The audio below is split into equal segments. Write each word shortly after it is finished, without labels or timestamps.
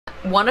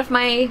one of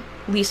my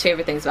least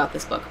favorite things about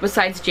this book,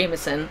 besides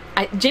Jameson,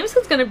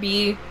 Jameson's gonna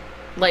be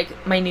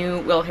like my new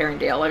Will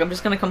Herondale. Like, I'm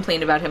just gonna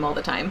complain about him all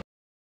the time.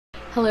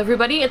 Hello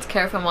everybody, it's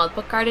Kara from Wild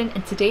Book Garden,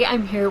 and today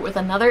I'm here with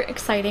another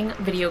exciting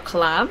video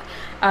collab.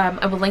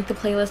 I will link the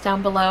playlist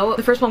down below.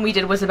 The first one we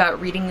did was about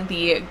reading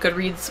the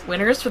Goodreads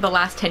winners for the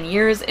last 10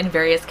 years in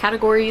various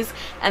categories,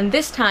 and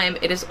this time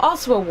it is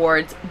also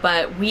awards,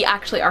 but we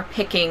actually are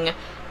picking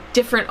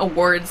different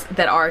awards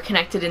that are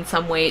connected in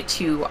some way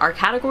to our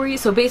category.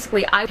 So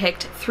basically I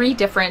picked 3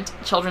 different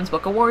children's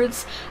book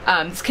awards.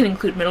 This can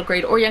include middle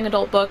grade or young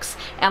adult books,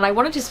 and I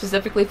wanted to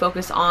specifically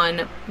focus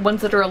on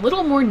ones that are a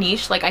little more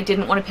niche. Like, I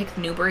didn't want to pick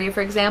the Newbery, for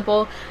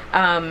example,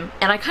 and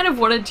I kind of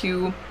wanted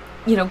to,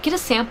 you know, get a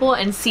sample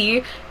and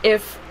see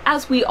if,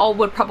 as we all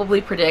would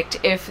probably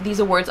predict, if these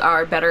awards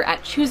are better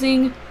at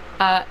choosing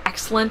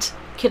excellent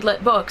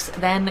kidlit books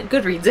than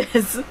Goodreads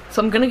is.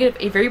 So I'm gonna give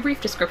a very brief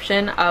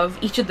description of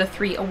each of the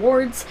 3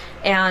 awards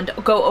and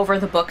go over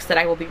the books that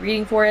I will be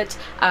reading for it.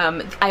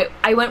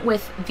 I went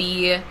with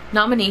the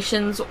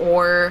nominations,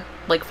 or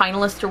like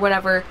finalists or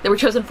whatever, that were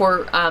chosen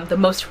for the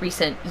most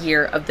recent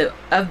year of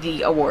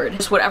the award.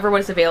 Just whatever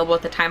was available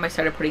at the time I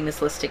started putting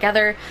this list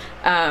together.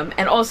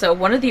 And also,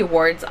 one of the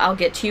awards I'll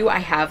get to, I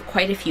have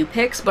quite a few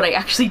picks, but I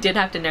actually did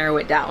have to narrow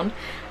it down.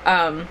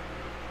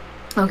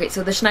 Okay,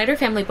 so the Schneider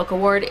Family Book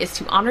Award is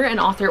to honor an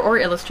author or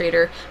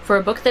illustrator for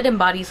a book that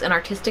embodies an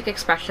artistic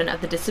expression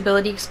of the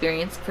disability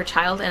experience for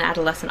child and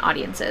adolescent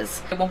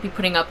audiences. I won't be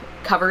putting up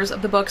covers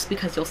of the books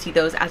because you'll see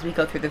those as we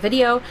go through the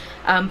video,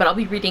 but I'll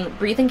be reading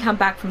Breathe and Count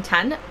Back from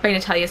 10 by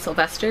Natalia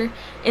Sylvester,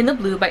 In the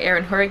Blue by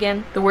Erin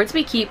Horrigan, The Words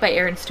We Keep by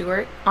Aaron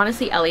Stewart,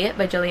 Honestly Elliott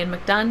by Gillian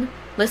McDunn,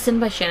 Listen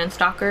by Shannon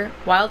Stalker,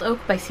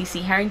 Wildoak by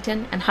C.C.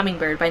 Harrington, and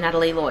Hummingbird by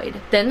Natalie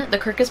Lloyd. Then, the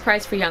Kirkus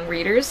Prize for Young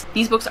Readers.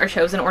 These books are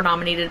chosen or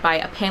nominated by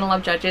a panel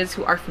of judges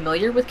who are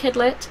familiar with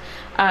kidlit.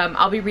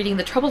 I'll be reading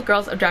The Troubled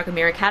Girls of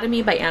Dragomir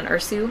Academy by Anne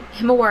Ursu,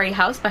 Himawari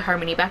House by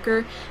Harmony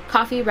Becker,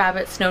 Coffee,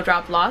 Rabbit,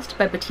 Snowdrop, Lost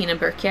by Bettina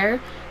Berkier,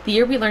 The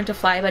Year We Learned to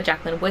Fly by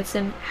Jacqueline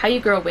Woodson, How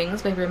You Grow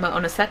Wings by Rima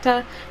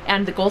Onoseta,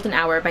 and The Golden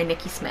Hour by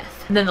Nikki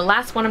Smith. And then the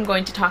last one I'm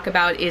going to talk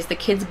about is the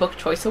Kids Book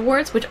Choice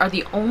Awards, which are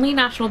the only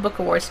national book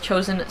awards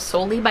chosen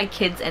solely by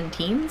kids and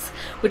teens,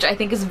 which I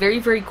think is very,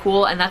 very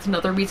cool, and that's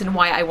another reason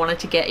why I wanted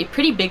to get a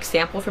pretty big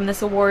sample from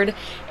this award.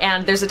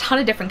 And there's a ton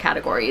of different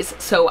categories,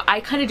 so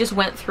I kind of just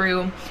went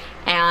through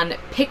and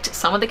picked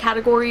some of the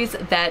categories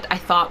that I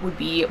thought would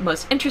be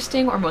most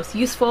interesting or most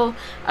useful,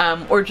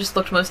 or just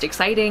looked most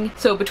exciting.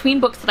 So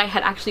between books that I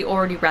had actually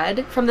already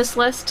read from this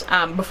list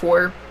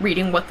before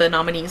reading what the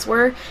nominees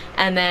were,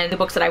 and then the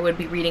books that I would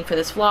be reading for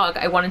this vlog,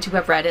 I wanted to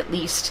have read at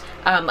least,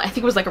 I think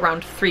it was like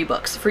around 3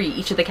 books for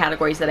each of the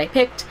categories that I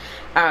picked.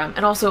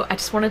 And also, I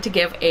just wanted to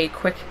give a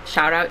quick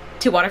shout out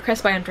to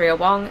Watercress by Andrea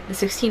Wong, The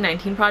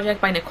 1619 Project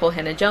by Nicole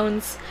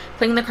Hannah-Jones,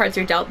 Playing the Cards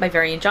You're Dealt by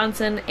Varian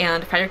Johnson,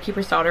 and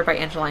Firekeeper's Daughter by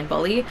Angeline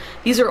Bully.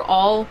 These are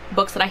all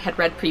books that I had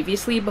read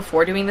previously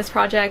before doing this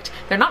project.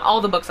 They're not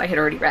all the books I had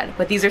already read,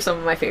 but these are some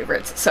of my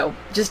favorites, so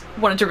just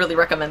wanted to really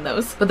recommend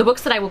those. But the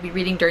books that I will be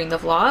reading during the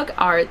vlog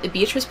are The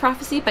Beatryce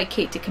Prophecy by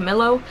Kate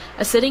DiCamillo,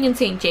 A Sitting in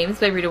St. James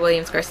by Rita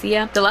Williams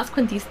Garcia, De las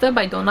Cuentistas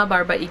by Donna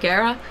Barba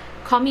Higuera,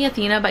 Call Me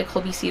Athena by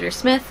Colby Cedar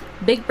Smith,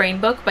 Big Brain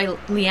Book by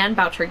Leanne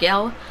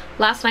Boucher-Gill,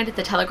 Last Night at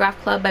the Telegraph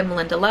Club by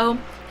Melinda Lowe,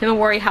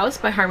 Himawari House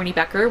by Harmony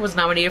Becker was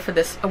nominated for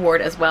this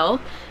award as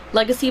well,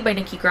 Legacy by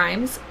Nikki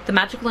Grimes, The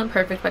Magical and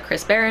Perfect by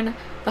Chris Barron,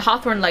 The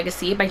Hawthorne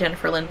Legacy by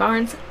Jennifer Lynn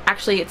Barnes.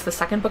 Actually, it's the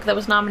second book that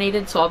was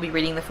nominated, so I'll be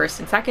reading the first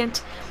and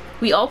second.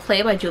 We All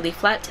Play by Julie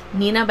Flett,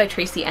 Nina by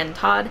Tracy N.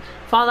 Todd,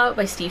 Fallout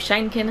by Steve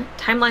Sheinkin,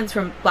 Timelines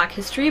from Black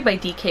History by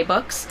DK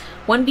Books,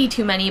 One Be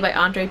Too Many by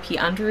Andre P.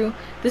 Andrew,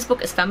 This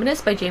Book is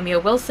Feminist by Jamie O.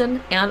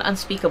 Wilson, and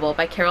Unspeakable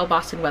by Carol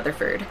Boston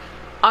Weatherford.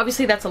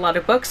 Obviously that's a lot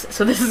of books,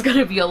 so this is going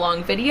to be a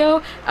long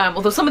video,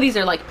 although some of these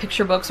are like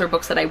picture books or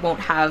books that I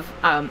won't have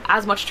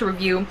as much to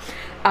review.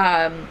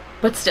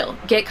 But still,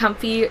 get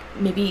comfy,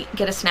 maybe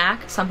get a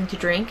snack, something to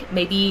drink,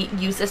 maybe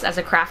use this as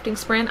a crafting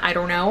sprint, I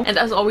don't know. And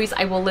as always,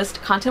 I will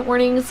list content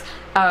warnings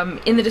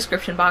in the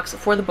description box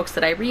for the books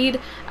that I read,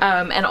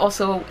 and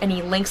also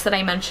any links that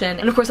I mention.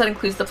 And of course that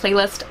includes the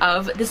playlist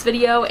of this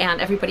video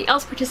and everybody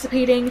else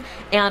participating.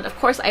 And of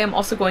course I am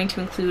also going to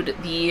include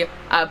the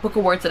book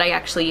awards that I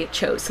actually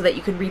chose so that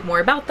you can read more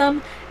about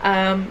them,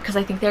 because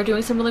I think they're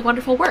doing some really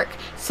wonderful work.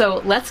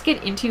 So let's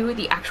get into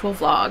the actual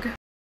vlog.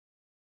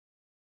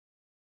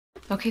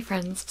 Okay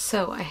friends,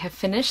 so I have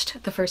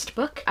finished the first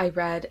book. I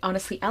read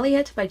Honestly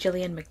Elliott by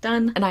Gillian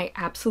McDunn, and I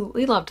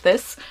absolutely loved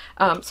this.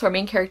 So our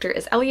main character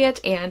is Elliott,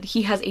 and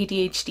he has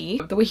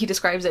ADHD. The way he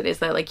describes it is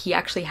that like he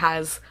actually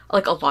has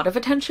like a lot of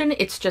attention.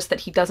 It's just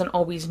that he doesn't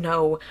always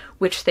know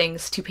which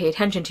things to pay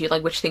attention to,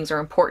 like which things are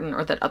important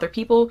or that other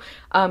people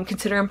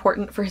consider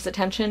important for his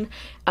attention.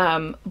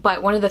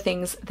 But one of the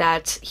things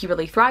that he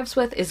really thrives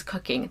with is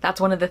cooking. That's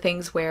one of the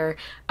things where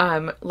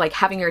like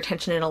having your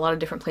attention in a lot of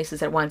different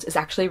places at once is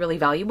actually really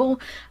valuable.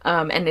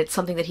 And it's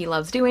something that he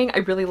loves doing. I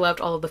really loved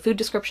all of the food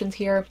descriptions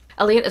here.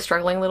 Elliott is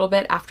struggling a little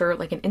bit after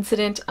like an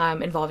incident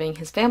involving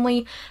his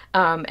family,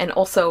 and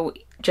also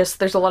just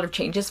there's a lot of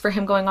changes for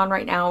him going on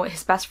right now.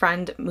 His best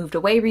friend moved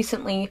away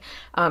recently,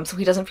 so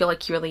he doesn't feel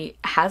like he really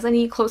has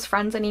any close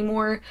friends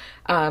anymore.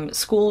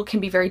 School can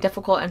be very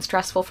difficult and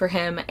stressful for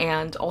him,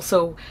 and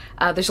also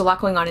there's a lot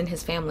going on in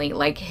his family.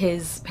 Like,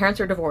 his parents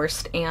are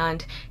divorced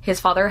and his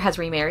father has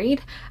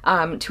remarried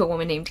to a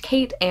woman named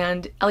Kate,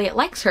 and Elliott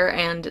likes her,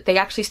 and they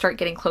actually start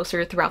getting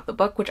closer throughout the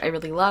book, which I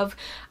really love.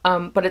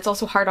 But it's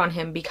also hard on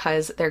him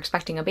because they're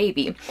expecting a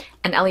baby,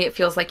 and Elliott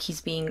feels like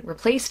he's being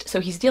replaced, so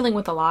he's dealing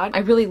with a lot. I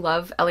really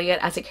love Elliott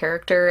as a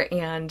character,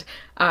 and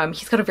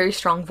he's got a very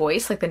strong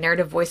voice. Like, the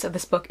narrative voice of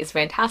this book is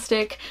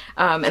fantastic,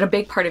 and a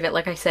big part of it,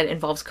 like I said,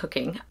 involves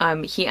cooking.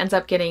 He ends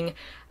up getting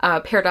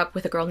paired up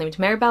with a girl named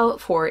Maribel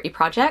for a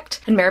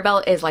project, and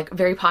Maribel is like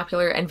very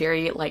popular and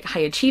very like high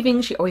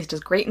achieving. She always does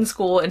great in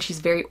school, and she's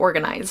very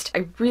organized.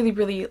 I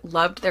really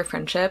loved their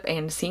friendship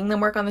and seeing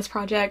them work on this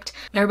project.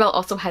 Maribel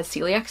also has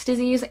celiac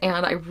disease,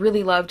 and I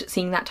really loved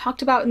seeing that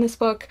talked about in this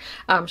book.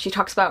 She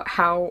talks about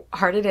how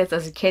hard it is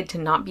as a kid to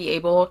not be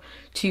able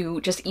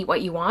to just eat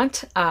what you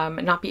want,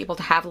 not be able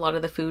to have a lot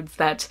of the foods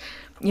that,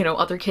 you know,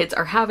 other kids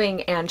are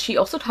having. And she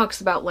also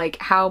talks about like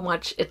how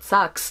much it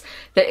sucks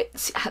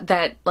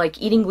that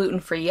like eating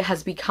gluten-free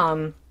has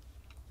become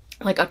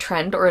like a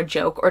trend or a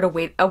joke, or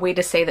a way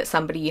to say that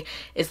somebody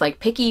is like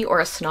picky or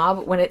a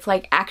snob, when it's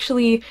like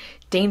actually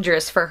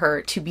dangerous for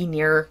her to be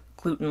near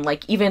gluten.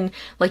 Like even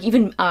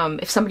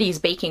if somebody is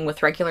baking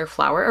with regular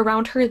flour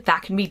around her,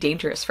 that can be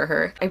dangerous for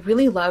her. I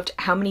really loved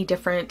how many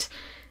different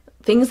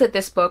things that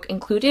this book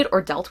included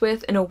or dealt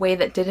with in a way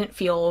that didn't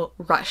feel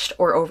rushed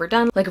or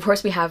overdone. Like, of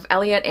course, we have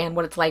Elliott and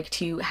what it's like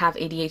to have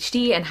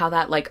ADHD and how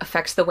that like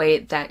affects the way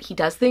that he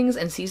does things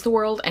and sees the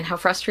world, and how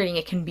frustrating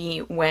it can be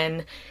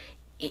when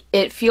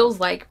it feels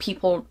like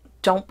people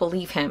don't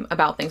believe him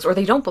about things, or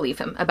they don't believe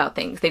him about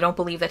things. They don't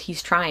believe that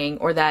he's trying,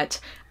 or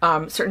that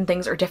certain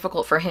things are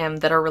difficult for him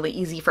that are really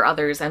easy for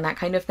others, and that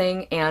kind of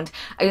thing. And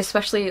I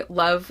especially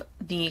love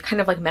the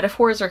kind of like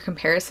metaphors or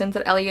comparisons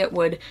that Elliott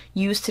would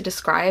use to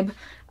describe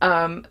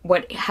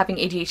what having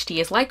ADHD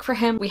is like for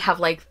him. We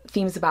have like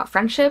themes about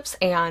friendships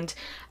and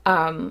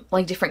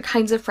like different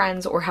kinds of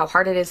friends, or how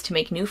hard it is to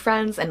make new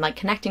friends and like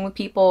connecting with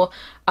people.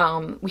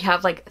 We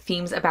have like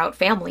themes about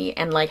family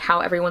and like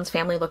how everyone's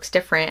family looks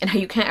different, and how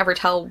you can't ever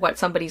tell what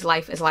somebody's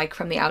life is like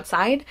from the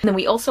outside. And then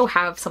we also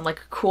have some like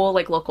cool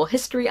like local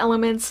history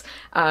elements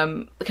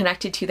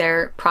connected to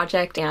their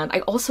project. And I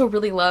also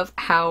really love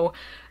how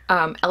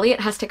Elliott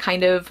has to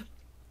kind of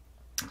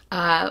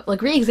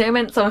like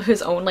re-examine some of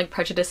his own like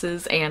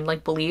prejudices and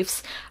like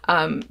beliefs,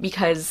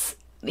 because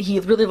he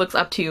really looks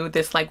up to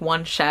this like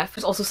one chef.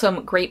 There's also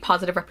some great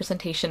positive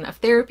representation of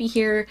therapy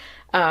here.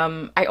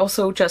 I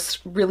also just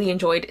really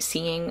enjoyed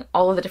seeing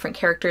all of the different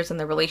characters and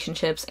the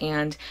relationships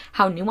and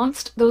how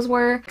nuanced those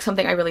were.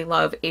 Something I really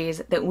love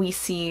is that we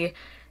see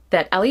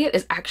that Elliott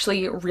is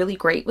actually really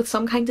great with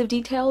some kinds of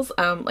details.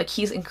 Like,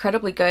 he's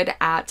incredibly good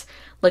at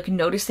like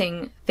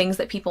noticing things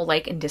that people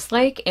like and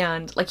dislike,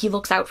 and like he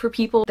looks out for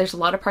people. There's a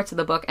lot of parts of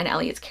the book and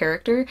Elliott's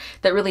character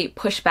that really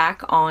push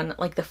back on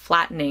like the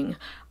flattening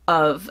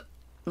of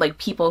like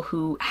people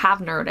who have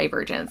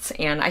neurodivergence,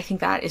 and I think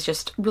that is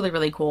just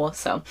really cool.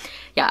 So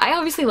yeah, I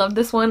obviously loved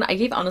this one. I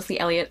gave honestly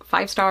Elliott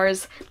 5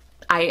 stars.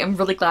 I am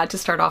really glad to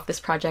start off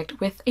this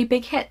project with a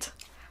big hit.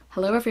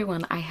 Hello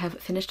everyone, I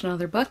have finished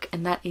another book,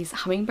 and that is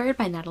Hummingbird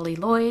by Natalie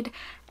Lloyd.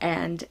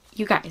 And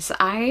you guys,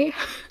 I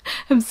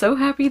am so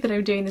happy that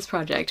I'm doing this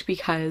project,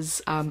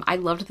 because I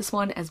loved this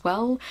one as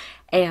well,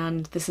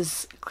 and this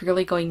is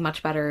clearly going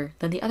much better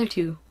than the other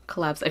 2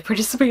 collabs I've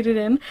participated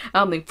in,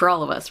 for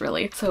all of us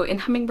really. So in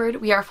Hummingbird,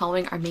 we are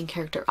following our main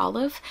character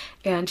Olive,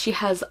 and she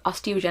has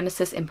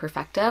osteogenesis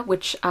imperfecta,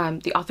 which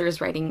the author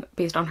is writing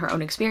based on her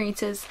own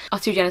experiences.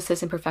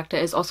 Osteogenesis imperfecta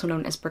is also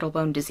known as brittle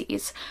bone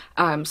disease.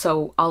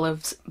 So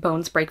Olive's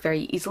bones break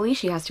very easily.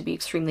 She has to be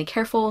extremely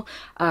careful.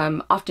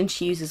 Often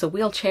she uses a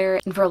wheelchair,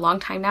 and for a long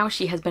time now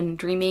she has been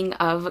dreaming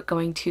of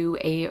going to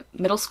a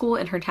middle school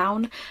in her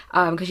town,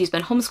 because she's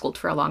been homeschooled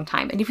for a long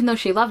time. And even though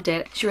she loved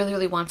it, she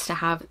really wants to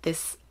have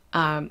this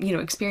you know,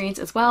 experience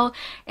as well.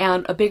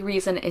 And a big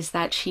reason is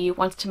that she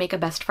wants to make a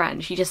best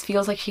friend. She just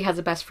feels like she has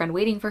a best friend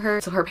waiting for her.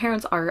 So her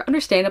parents are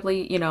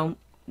understandably, you know,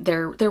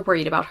 they're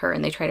worried about her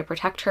and they try to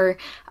protect her.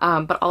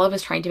 But Olive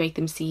is trying to make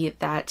them see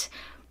that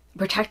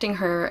protecting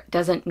her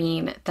doesn't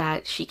mean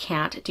that she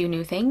can't do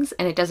new things,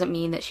 and it doesn't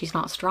mean that she's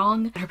not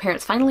strong. Her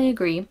parents finally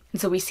agree, and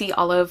so we see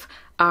Olive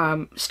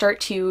start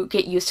to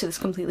get used to this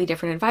completely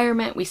different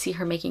environment. We see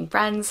her making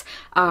friends.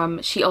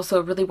 She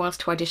also really wants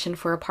to audition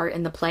for a part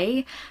in the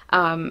play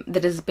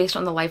that is based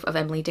on the life of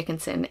Emily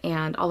Dickinson,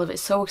 and Olive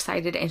is so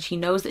excited, and she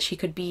knows that she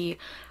could be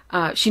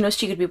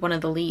one of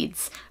the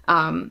leads,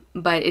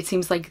 but it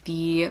seems like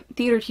the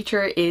theater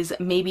teacher is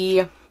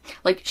maybe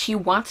like, she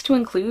wants to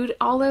include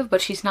Olive,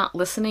 but she's not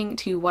listening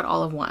to what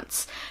Olive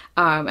wants.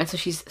 And so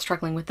she's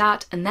struggling with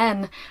that. And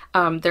then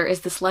there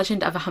is this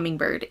legend of a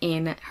hummingbird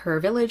in her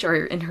village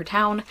or in her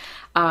town,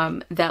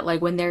 that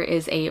like when there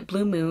is a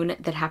blue moon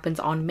that happens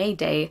on May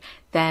Day,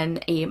 then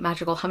a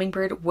magical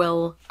hummingbird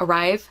will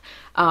arrive,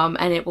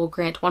 and it will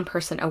grant one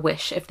person a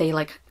wish if they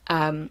like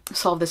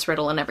solve this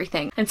riddle and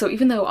everything. And so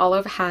even though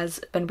Olive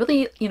has been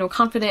really, you know,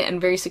 confident and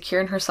very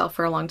secure in herself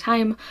for a long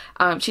time,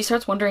 she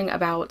starts wondering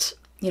about,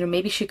 you know,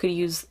 maybe she could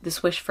use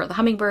this wish for the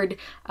hummingbird,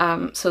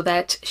 so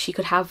that she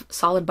could have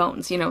solid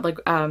bones, you know, like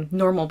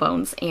normal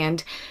bones,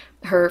 and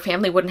her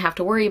family wouldn't have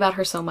to worry about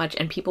her so much,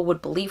 and people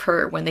would believe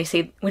her when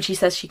she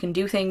says she can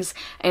do things,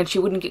 and she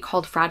wouldn't get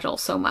called fragile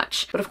so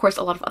much. But of course,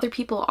 a lot of other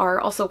people are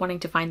also wanting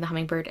to find the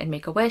hummingbird and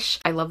make a wish.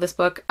 I love this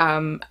book.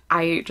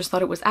 I just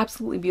thought it was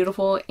absolutely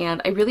beautiful,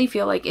 and I really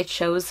feel like it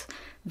shows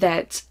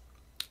that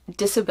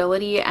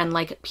disability and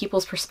like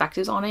people's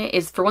perspectives on it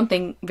is, for one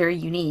thing, very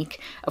unique,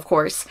 of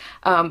course,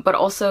 but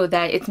also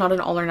that it's not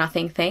an all or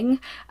nothing thing.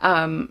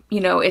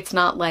 You know, it's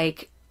not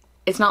like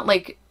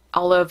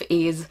Olive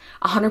is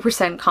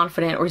 100%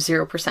 confident or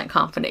 0%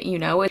 confident, you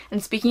know?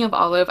 And speaking of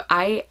Olive,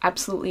 I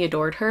absolutely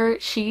adored her.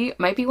 She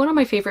might be one of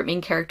my favorite main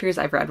characters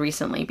I've read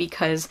recently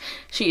because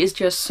she is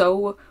just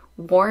so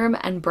warm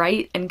and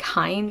bright and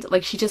kind.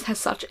 Like, she just has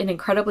such an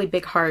incredibly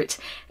big heart,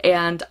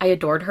 and I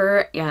adored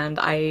her, and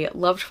I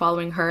loved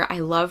following her. I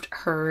loved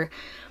her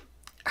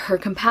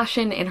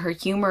compassion and her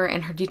humor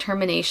and her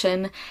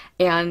determination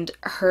and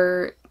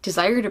her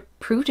desire to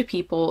prove to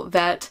people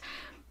that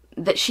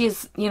she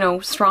is, you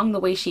know, strong the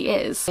way she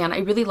is. And I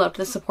really loved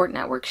the support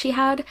network she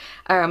had.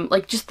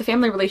 Like, just the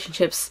family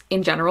relationships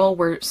in general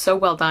were so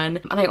well done.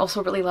 And I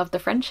also really loved the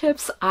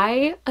friendships.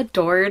 I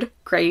adored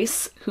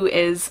Grace, who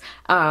is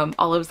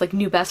Olive's like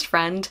new best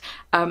friend.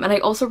 And I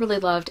also really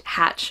loved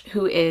Hatch,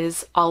 who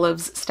is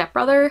Olive's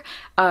stepbrother,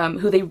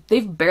 who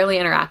they've barely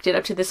interacted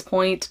up to this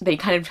point. They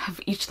kind of have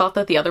each thought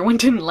that the other one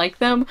didn't like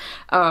them.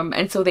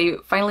 And so they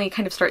finally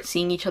kind of start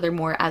seeing each other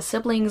more as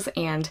siblings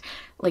and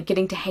like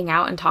getting to hang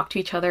out and talk to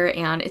each other,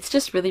 and it's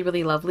just really,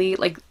 really lovely.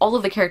 Like, all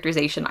of the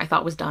characterization I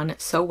thought was done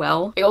so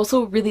well. I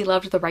also really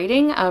loved the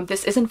writing.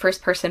 This isn't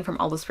first person from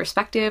Olive's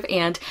perspective,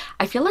 and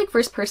I feel like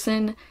first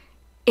person,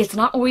 it's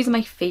not always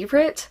my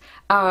favorite,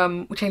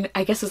 which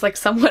I guess is like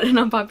somewhat an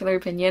unpopular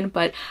opinion,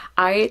 but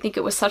I think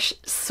it was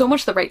so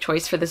much the right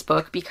choice for this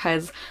book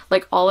because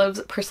like Olive's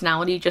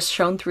personality just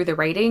shone through the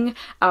writing,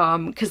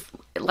 because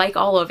like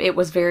Olive, it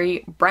was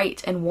very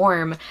bright and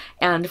warm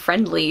and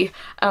friendly,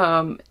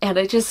 and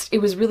it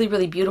was really,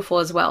 really beautiful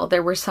as well.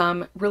 There were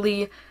some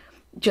really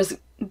just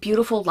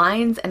beautiful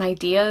lines and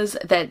ideas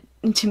that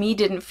to me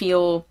didn't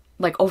feel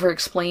like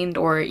over-explained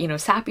or, you know,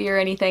 sappy or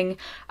anything,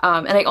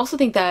 and I also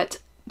think that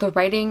the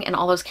writing and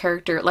Olive's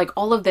character, like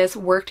all of this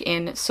worked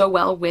in so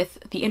well with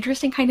the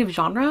interesting kind of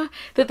genre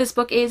that this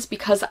book is,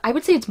 because I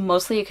would say it's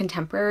mostly a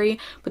contemporary,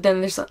 but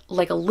then there's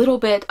like a little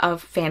bit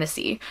of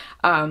fantasy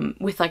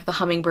with like the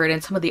hummingbird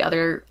and some of the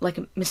other like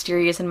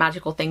mysterious and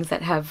magical things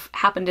that have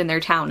happened in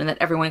their town and that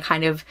everyone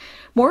kind of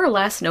more or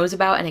less knows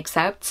about and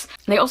accepts.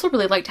 And I also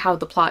really liked how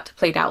the plot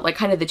played out, like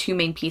kind of the two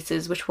main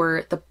pieces, which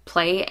were the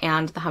play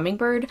and the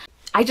hummingbird.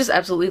 I just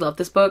absolutely love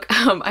this book.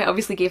 I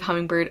obviously gave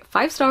Hummingbird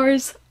 5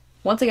 stars.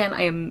 Once again,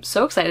 I am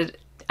so excited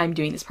I'm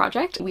doing this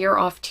project. We are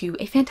off to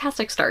a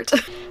fantastic start.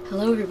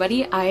 Hello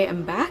everybody, I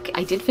am back.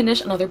 I did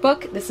finish another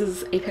book. This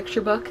is a picture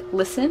book,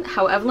 Listen,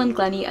 How Evelyn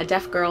Glennie, a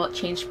Deaf Girl,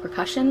 Changed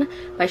Percussion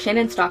by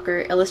Shannon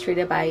Stalker,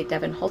 illustrated by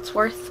Devin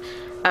Holtzworth.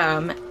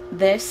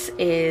 This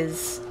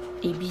is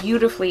a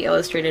beautifully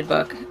illustrated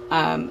book,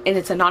 and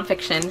it's a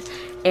nonfiction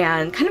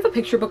and kind of a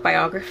picture book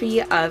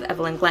biography of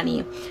Evelyn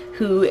Glennie,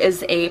 who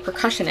is a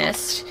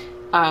percussionist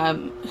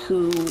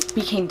who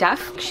became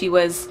deaf. She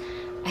was,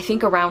 I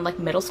think, around like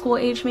middle school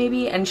age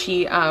maybe, and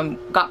she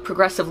got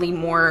progressively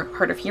more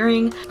hard of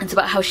hearing. It's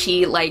about how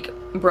she like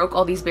broke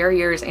all these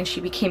barriers and she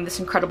became this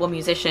incredible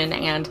musician,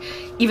 and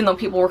even though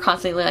people were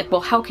constantly like, well,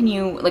 how can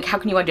you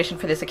audition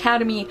for this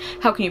academy,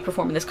 how can you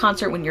perform in this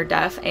concert when you're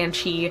deaf, and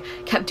she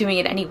kept doing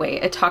it anyway.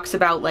 It talks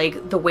about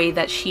like the way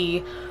that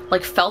she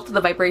like felt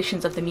the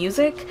vibrations of the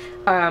music,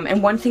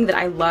 and one thing that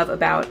I love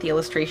about the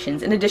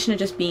illustrations, in addition to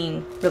just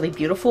being really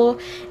beautiful,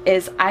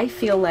 is I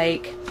feel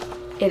like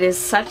it is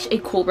such a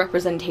cool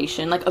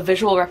representation, like a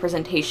visual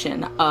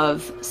representation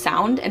of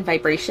sound and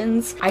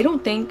vibrations. I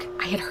don't think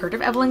I had heard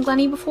of Evelyn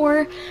Glennie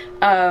before,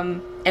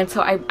 and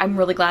so I'm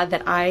really glad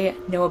that I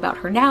know about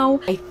her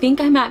now. I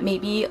think I'm at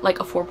maybe like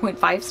a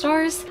 4.5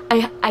 stars.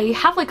 I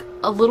have like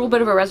a little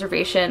bit of a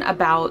reservation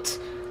about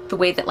the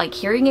way that like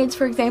hearing aids,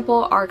 for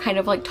example, are kind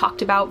of like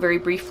talked about very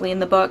briefly in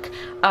the book.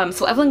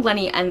 So Evelyn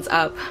Glennie ends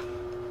up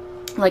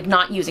like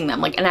not using them,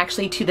 like, and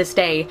actually to this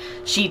day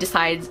she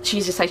decides she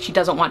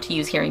doesn't want to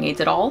use hearing aids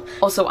at all.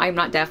 Also, I'm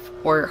not deaf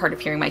or hard of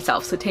hearing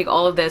myself, so take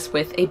all of this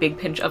with a big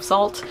pinch of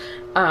salt,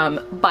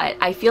 but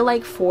I feel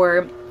like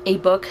for a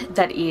book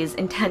that is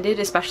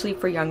intended especially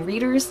for young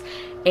readers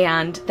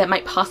and that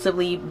might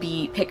possibly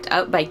be picked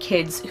up by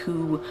kids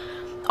who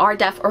are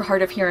deaf or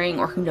hard of hearing,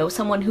 or who know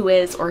someone who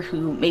is, or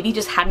who maybe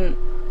just hadn't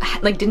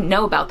like didn't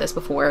know about this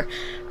before,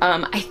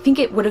 I think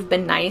it would have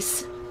been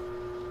nice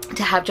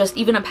to have just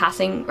even a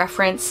passing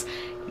reference,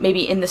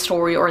 maybe in the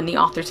story or in the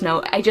author's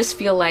note. I just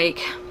feel like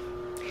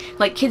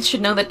kids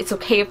should know that it's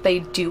okay if they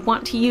do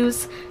want to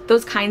use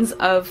those kinds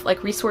of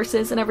like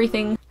resources and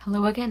everything.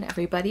 Hello again,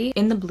 everybody.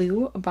 In the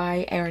Blue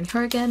by Erin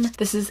Horrigan.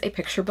 This is a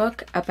picture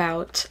book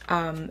about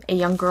a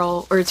young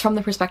girl, or it's from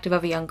the perspective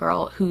of a young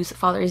girl whose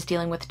father is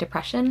dealing with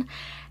depression,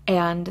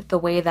 and the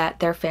way that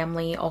their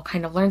family all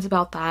kind of learns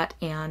about that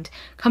and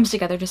comes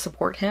together to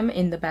support him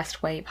in the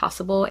best way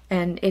possible.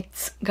 And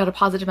it's got a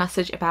positive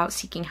message about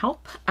seeking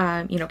help,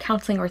 you know,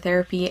 counseling or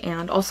therapy,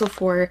 and also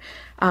for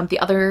the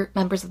other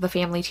members of the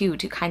family too,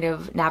 to kind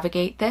of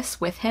navigate this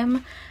with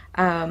him.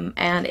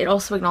 And it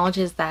also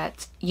acknowledges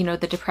that, you know,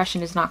 the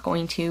depression is not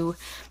going to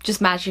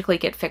just magically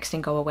get fixed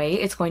and go away.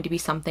 It's going to be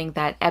something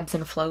that ebbs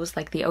and flows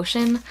like the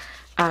ocean,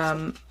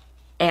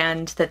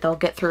 and that they'll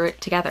get through it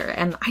together.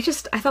 And I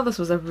thought this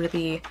was a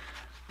really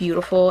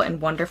beautiful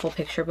and wonderful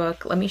picture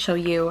book. Let me show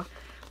you.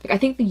 Like, I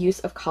think the use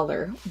of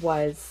color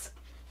was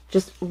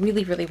just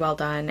really, really well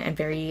done and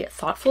very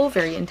thoughtful,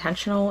 very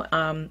intentional.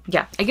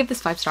 Yeah, I give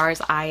this 5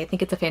 stars. I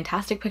think it's a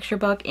fantastic picture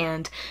book,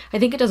 and I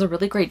think it does a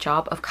really great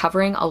job of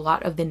covering a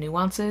lot of the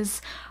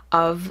nuances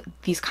of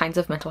these kinds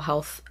of mental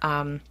health,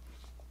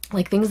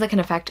 like things that can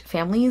affect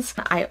families.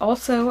 I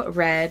also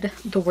read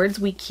The Words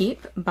We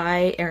Keep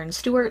by Erin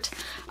Stewart.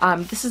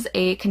 This is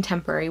a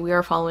contemporary. We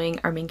are following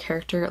our main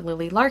character,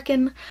 Lily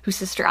Larkin, whose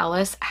sister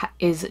Alice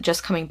is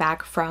just coming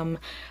back from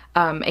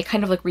a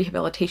kind of like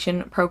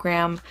rehabilitation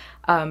program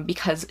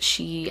because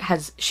she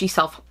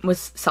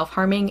was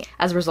self-harming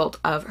as a result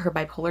of her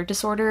bipolar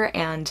disorder,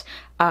 and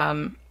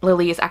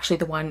Lily is actually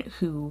the one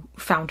who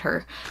found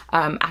her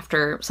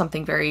after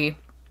something very,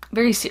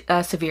 very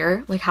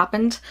severe like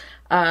happened.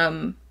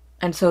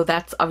 And so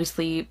that's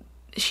obviously,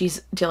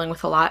 she's dealing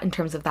with a lot in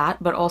terms of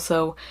that, but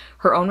also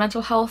her own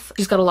mental health.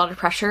 She's got a lot of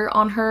pressure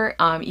on her,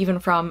 even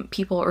from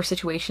people or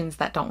situations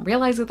that don't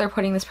realize that they're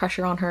putting this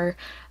pressure on her,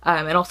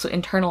 and also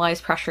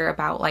internalized pressure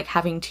about like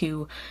having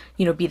to,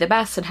 you know, be the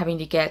best and having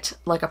to get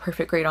like a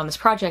perfect grade on this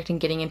project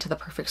and getting into the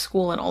perfect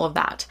school and all of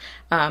that.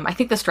 I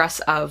think the stress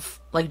of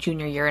like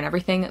junior year and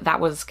everything, that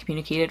was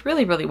communicated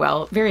really, really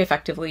well, very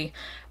effectively.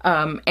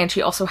 And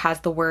she also has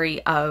the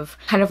worry of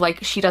kind of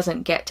like she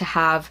doesn't get to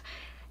have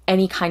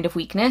any kind of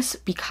weakness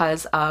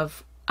because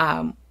of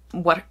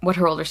what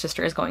her older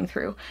sister is going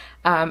through.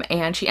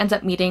 And she ends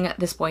up meeting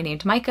this boy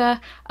named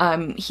Micah.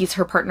 He's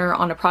her partner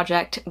on a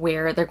project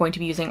where they're going to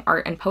be using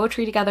art and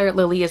poetry together.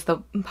 Lily is the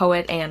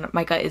poet and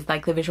Micah is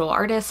like the visual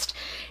artist.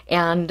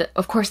 And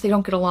of course they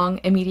don't get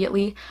along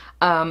immediately,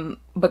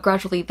 but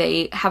gradually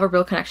they have a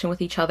real connection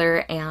with each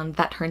other, and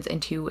that turns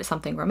into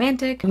something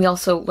romantic. And we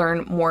also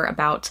learn more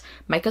about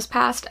Micah's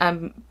past,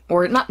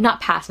 or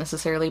not past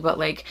necessarily, but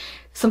like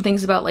some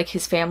things about like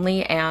his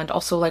family, and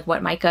also like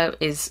what Micah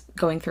is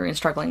going through and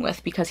struggling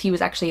with, because he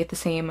was actually at the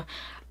same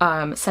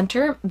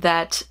center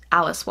that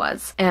Alice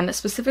was. And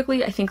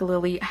specifically, I think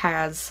Lily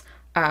has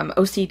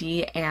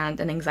OCD and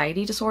an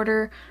anxiety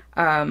disorder.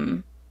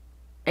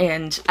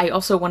 And I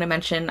also want to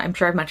mention, I'm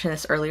sure I've mentioned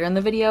this earlier in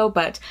the video,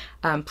 but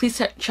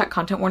please check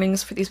content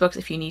warnings for these books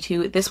if you need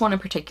to. This one in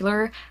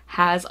particular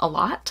has a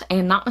lot,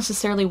 and not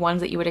necessarily ones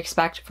that you would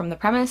expect from the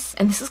premise.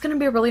 And this is going to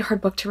be a really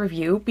hard book to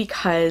review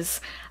because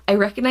I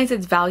recognize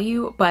its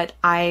value, but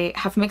I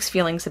have mixed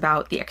feelings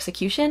about the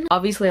execution.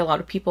 Obviously, a lot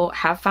of people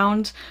have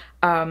found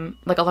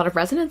like a lot of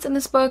resonance in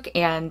this book,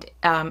 and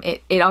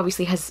it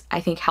obviously has,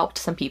 I think, helped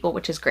some people,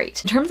 which is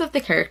great. In terms of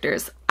the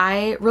characters,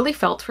 I really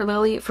felt for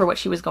Lily for what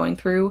she was going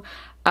through.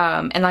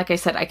 And like I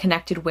said, I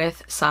connected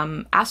with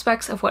some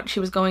aspects of what she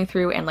was going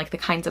through and like the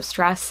kinds of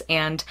stress.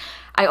 And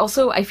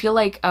I feel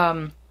like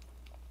one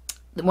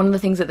of the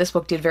things that this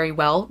book did very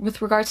well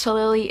with regards to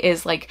Lily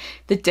is like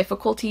the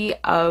difficulty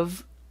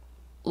of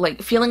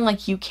like feeling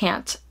like you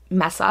can't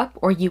mess up,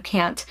 or you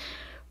can't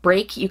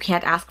break, you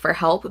can't ask for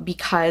help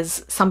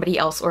because somebody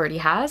else already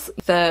has.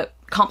 The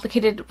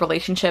complicated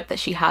relationship that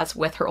she has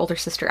with her older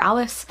sister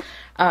Alice,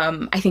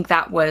 I think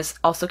that was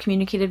also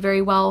communicated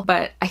very well.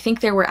 But I think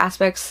there were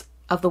aspects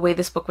of the way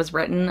this book was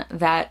written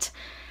that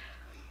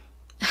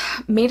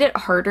made it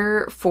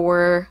harder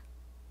for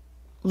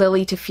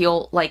Lily to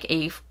feel like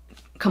a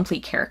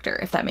complete character,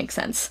 if that makes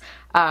sense.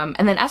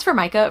 And then as for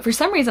Micah, for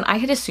some reason I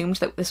had assumed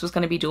that this was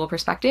going to be dual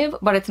perspective,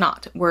 but it's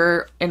not.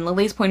 We're in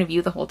Lily's point of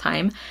view the whole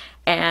time,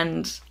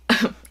 and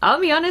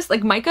I'll be honest,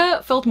 like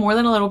Micah felt more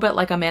than a little bit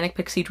like a manic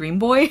pixie dream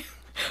boy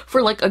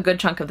for like a good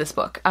chunk of this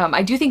book.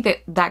 I do think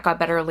that got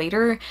better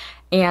later,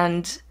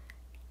 and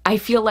I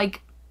feel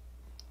like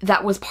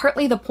that was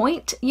partly the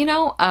point, you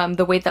know,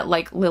 the way that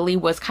like Lily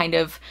was kind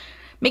of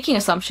making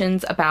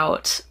assumptions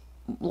about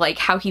like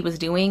how he was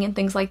doing and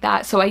things like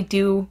that. So I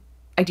do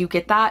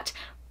get that,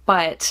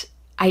 but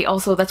I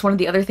also, that's one of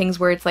the other things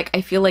where it's like,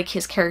 I feel like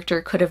his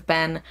character could have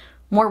been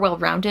more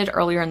well-rounded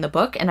earlier in the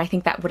book, and I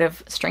think that would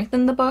have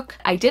strengthened the book.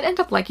 I did end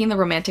up liking the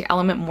romantic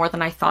element more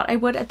than I thought I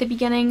would at the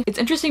beginning. It's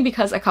interesting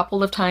because a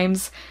couple of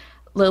times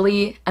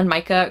Lily and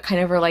Micah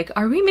kind of are like,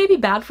 are we maybe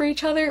bad for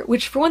each other?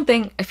 Which, for one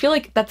thing, I feel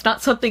like that's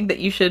not something that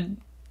you should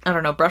I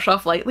don't know, brush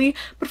off lightly,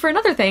 but for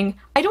another thing,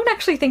 I don't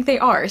actually think they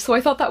are, so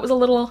I thought that was a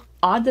little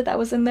odd that that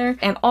was in there.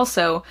 And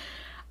also,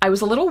 I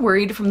was a little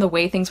worried from the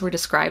way things were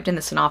described in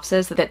the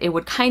synopsis that it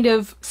would kind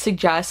of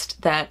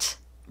suggest that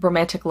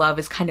romantic love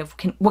is kind of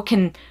what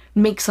can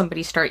make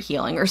somebody start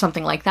healing or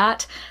something like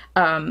that.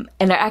 And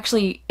it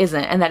actually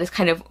isn't, and that is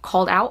kind of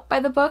called out by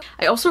the book.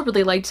 I also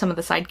really liked some of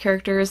the side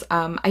characters.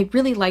 I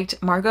really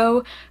liked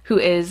Margot, who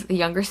is the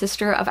younger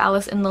sister of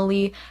Alice and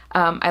Lily.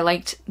 I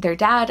liked their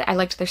dad, I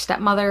liked their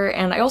stepmother,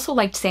 and I also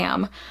liked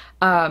Sam,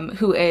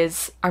 who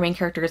is our main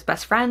character's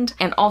best friend.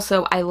 And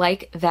also I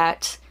like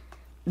that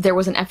there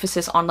was an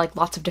emphasis on like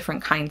lots of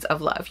different kinds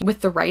of love.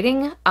 With the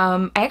writing,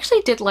 I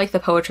actually did like the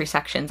poetry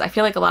sections. I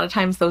feel like a lot of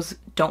times those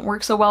don't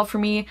work so well for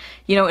me.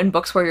 You know, in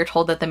books where you're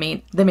told that the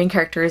main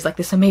character is like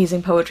this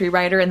amazing poetry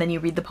writer, and then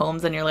you read the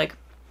poems and you're like,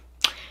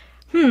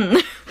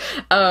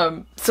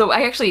 so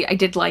I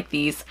did like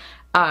these.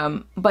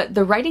 But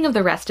the writing of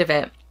the rest of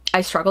it,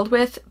 I struggled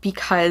with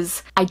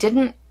because I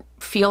didn't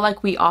feel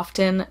like we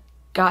often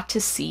got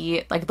to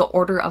see like the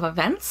order of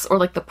events or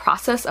like the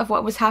process of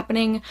what was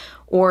happening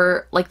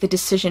or like the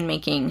decision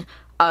making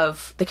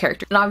of the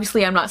character. And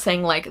obviously I'm not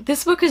saying like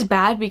this book is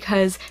bad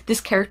because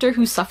this character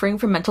who's suffering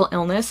from mental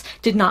illness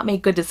did not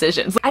make good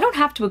decisions. I don't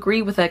have to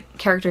agree with a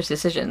character's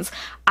decisions.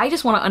 I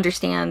just want to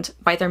understand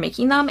why they're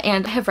making them,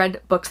 and I have read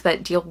books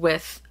that deal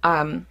with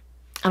I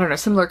don't know,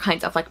 similar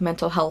kinds of like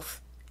mental health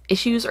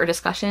issues or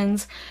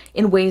discussions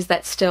in ways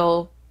that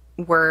still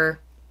were,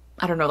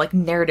 I don't know, like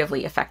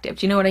narratively effective.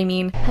 Do you know what I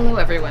mean? Hello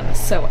everyone.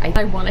 So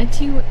I wanted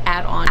to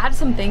add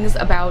some things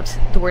about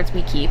the words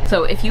we keep.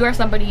 So if you are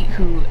somebody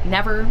who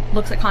never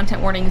looks at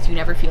content warnings, you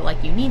never feel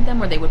like you need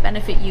them or they would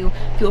benefit you,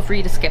 feel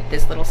free to skip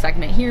this little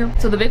segment here.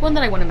 So the big one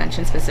that I want to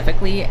mention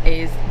specifically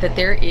is that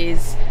there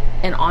is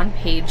an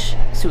on-page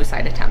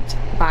suicide attempt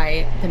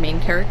by the main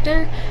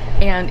character,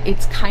 and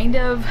it's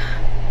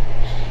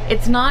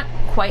not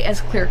quite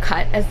as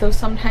clear-cut as those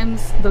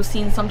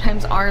scenes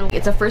sometimes are.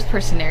 It's a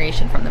first-person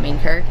narration from the main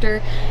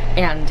character,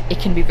 and it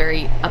can be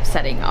very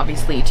upsetting,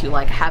 obviously, to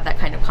like have that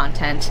kind of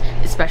content,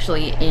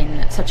 especially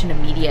in such an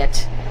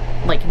immediate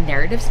like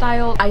narrative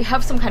style. I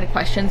have some kind of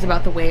questions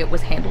about the way it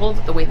was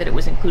handled, the way that it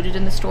was included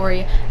in the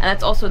story, and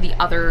that's also the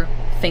other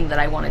thing that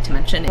I wanted to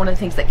mention. One of the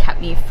things that kept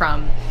me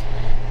from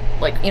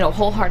like, you know,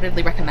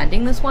 wholeheartedly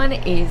recommending this one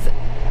is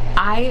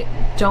I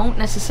don't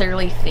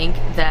necessarily think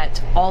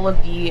that all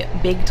of the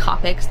big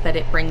topics that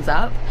it brings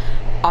up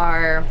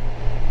are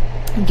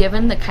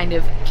given the kind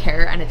of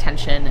care and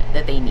attention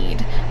that they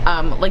need.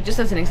 Like just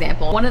as an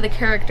example, one of the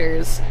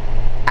characters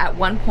at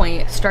one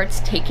point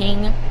starts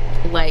taking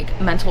like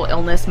mental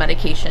illness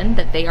medication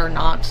that they are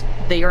not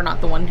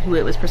the one who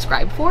it was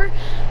prescribed for.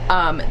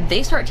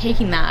 They start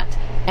taking that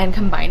and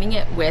combining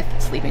it with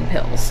sleeping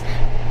pills,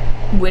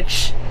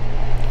 which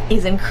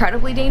is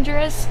incredibly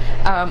dangerous.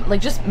 Like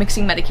just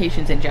mixing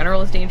medications in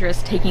general is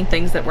dangerous. Taking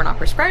things that were not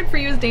prescribed for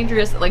you is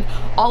dangerous. Like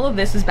all of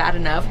this is bad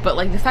enough, but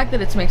like the fact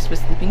that it's mixed with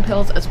sleeping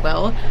pills as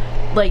well,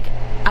 like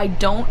I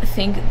don't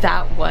think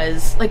that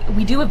was, like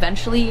we do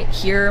eventually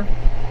hear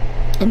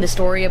in the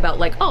story about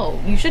like,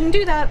 oh, you shouldn't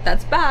do that,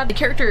 that's bad. The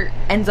character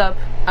ends up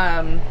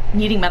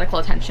needing medical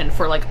attention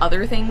for like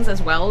other things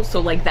as well, so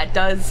like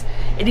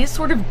it is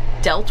sort of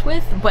dealt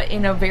with, but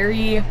in a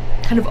very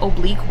kind of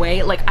oblique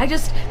way. Like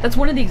that's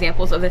one of the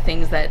examples of the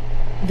things that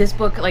this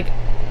book like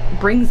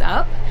brings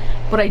up,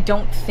 but I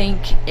don't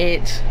think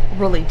it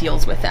really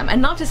deals with them.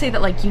 And not to say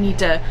that like you need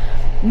to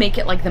make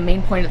it like the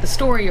main point of the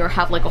story or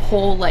have like a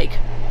whole like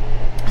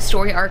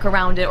story arc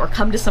around it or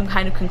come to some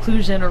kind of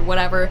conclusion or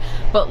whatever,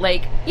 but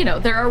like, you know,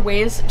 there are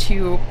ways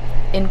to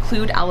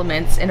include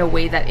elements in a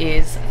way that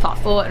is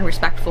thoughtful and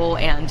respectful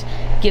and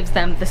gives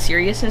them the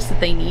seriousness that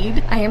they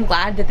need. I am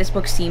glad that this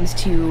book seems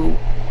to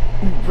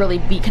really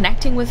be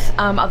connecting with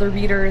other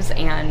readers,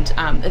 and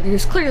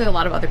there's clearly a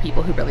lot of other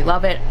people who really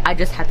love it. I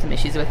just had some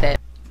issues with it.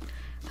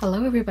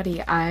 Hello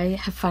everybody, I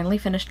have finally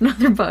finished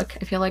another book.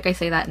 I feel like I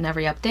say that in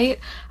every update,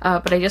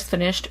 but I just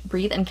finished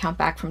Breathe and Count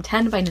Back from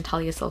 10 by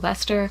Natalia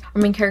Sylvester.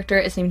 Our main character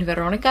is named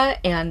Veronica,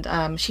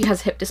 and she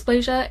has hip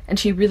dysplasia, and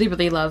she really,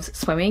 really loves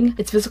swimming.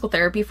 It's physical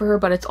therapy for her,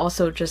 but it's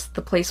also just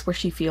the place where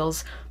she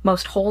feels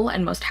most whole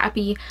and most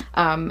happy,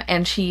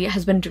 and she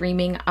has been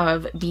dreaming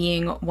of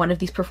being one of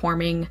these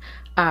performing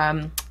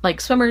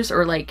like swimmers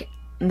or like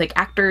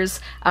actors.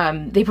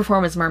 They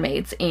perform as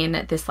mermaids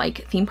in this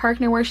like theme park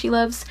near where she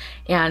lives,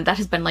 and that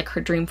has been like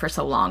her dream for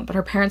so long, but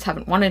her parents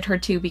haven't wanted her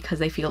to because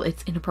they feel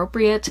it's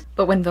inappropriate.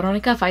 But when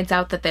Veronica finds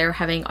out that they're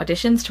having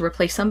auditions to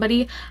replace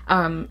somebody,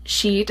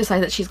 she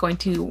decides that she's going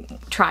to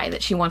try,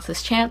 that she wants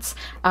this chance,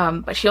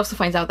 but she also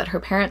finds out that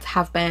her parents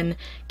have been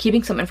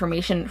keeping some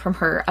information from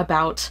her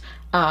about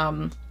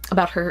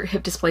her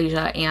hip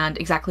dysplasia and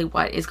exactly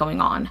what is going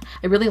on.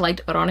 I really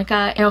liked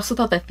Veronica. I also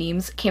thought the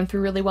themes came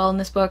through really well in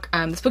this book.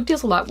 This book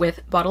deals a lot with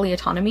bodily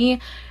autonomy,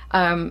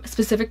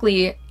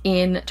 specifically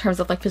in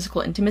terms of like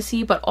physical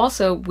intimacy, but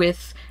also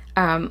with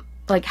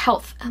like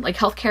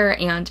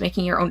healthcare and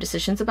making your own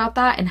decisions about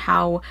that, and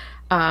how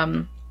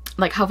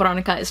like how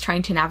Veronica is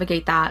trying to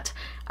navigate that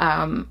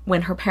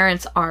when her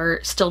parents are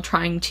still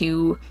trying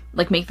to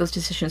like make those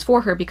decisions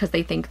for her because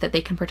they think that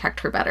they can protect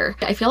her better.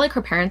 I feel like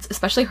her parents,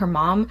 especially her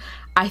mom,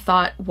 I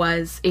thought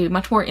was a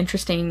much more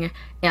interesting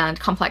and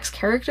complex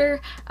character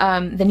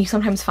than you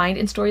sometimes find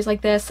in stories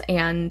like this,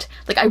 and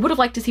like I would have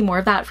liked to see more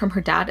of that from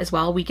her dad as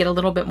well. We get a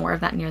little bit more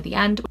of that near the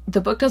end.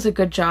 The book does a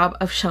good job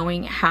of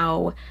showing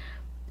how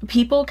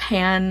people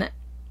can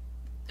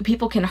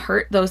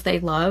hurt those they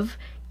love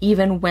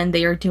even when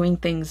they are doing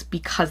things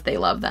because they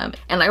love them.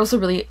 And I also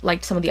really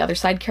liked some of the other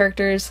side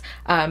characters,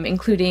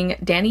 including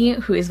Danny,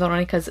 who is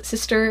Veronica's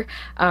sister,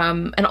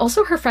 and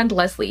also her friend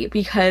Leslie,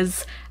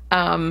 because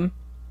like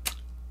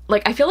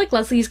I feel like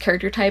Leslie's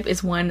character type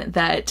is one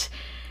that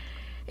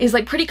is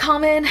like pretty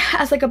common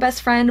as like a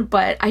best friend,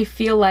 but I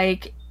feel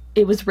like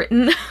it was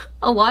written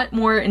a lot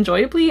more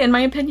enjoyably in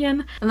my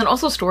opinion. And then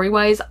also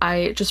story-wise,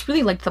 I just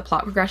really liked the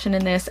plot progression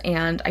in this,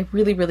 and I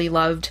really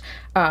loved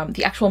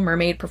the actual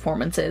mermaid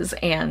performances,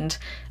 and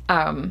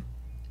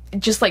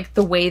just like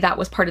the way that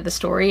was part of the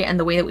story and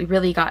the way that we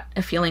really got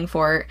a feeling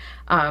for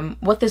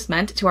what this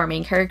meant to our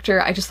main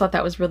character. I just thought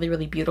that was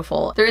really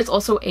beautiful. There is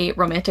also a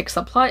romantic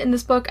subplot in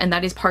this book, and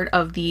that is part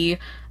of the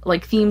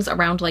like themes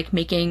around like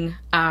making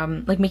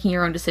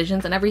your own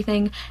decisions and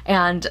everything.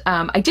 And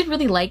I did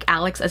really like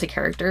Alex as a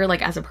character,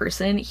 like as a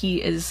person.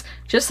 He is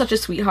just such a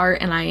sweetheart,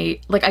 and I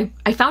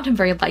found him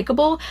very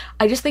likable.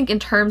 I just think in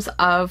terms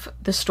of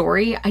the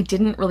story, I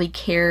didn't really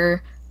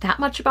care that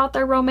much about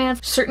their romance.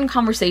 Certain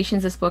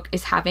conversations this book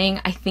is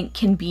having, I think,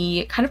 can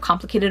be kind of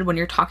complicated when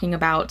you're talking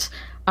about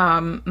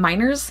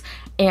minors,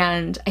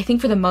 and I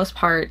think for the most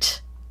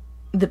part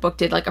the book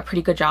did like a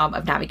pretty good job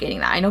of navigating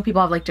that. I know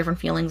people have like different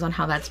feelings on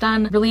how that's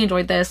done. Really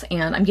enjoyed this,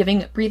 and I'm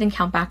giving Breathe and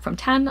Count Back from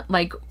 10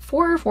 like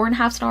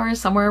 4.5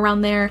 stars, somewhere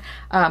around there.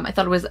 I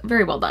thought it was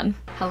very well done.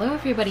 Hello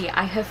everybody,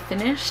 I have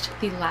finished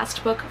the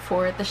last book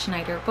for the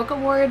Schneider Book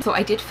Award. So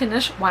I did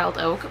finish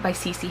Wildoak by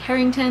C.C.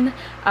 Harrington.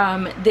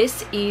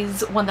 This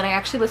is one that I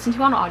actually listened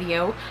to on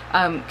audio.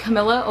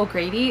 Camilla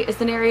O'Grady is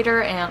the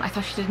narrator, and I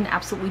thought she did an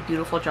absolutely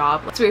beautiful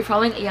job. So we're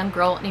following a young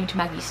girl named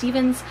Maggie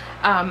Stevens,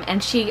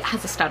 and she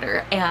has a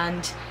stutter,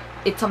 and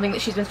it's something that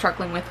she's been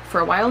struggling with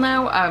for a while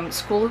now.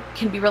 School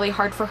can be really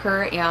hard for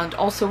her, and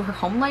also her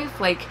home life.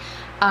 Like,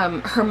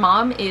 her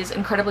mom is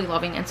incredibly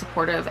loving and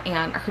supportive,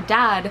 and her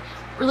dad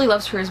really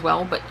loves her as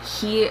well, but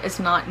he is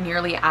not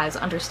nearly as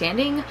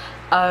understanding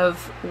of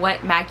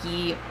what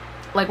Maggie,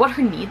 like what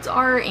her needs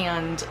are,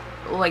 and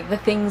like the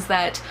things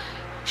that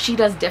she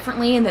does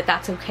differently, and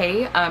that's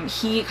okay.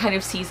 He kind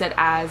of sees it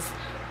as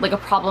like a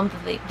problem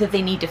that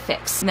they need to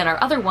fix. And then our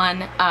other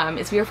one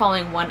is we are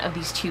following one of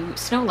these two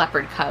snow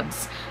leopard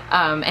cubs,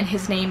 and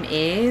his name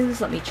is,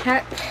 let me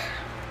check,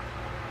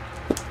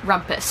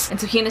 Rumpus. And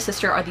so he and his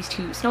sister are these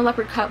two snow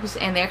leopard cubs,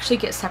 and they actually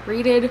get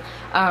separated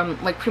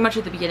like pretty much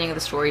at the beginning of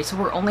the story. So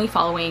we're only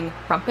following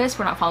Rumpus,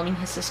 we're not following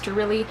his sister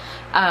really.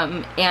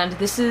 And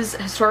this is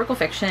historical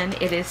fiction.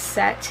 It is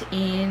set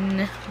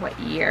in what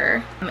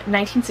year?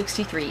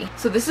 1963.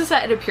 So this is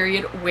set at a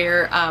period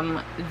where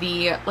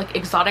the like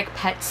exotic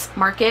pets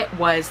market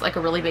was like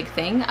a really big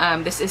thing.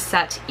 This is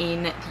set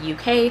in the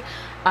UK,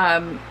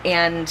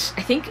 and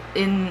I think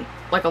in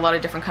like a lot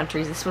of different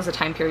countries this was a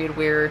time period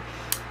where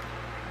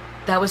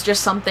that was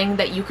just something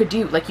that you could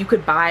do. Like, you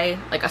could buy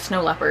like a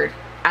snow leopard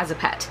as a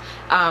pet,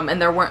 and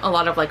there weren't a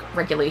lot of like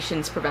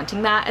regulations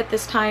preventing that at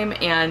this time.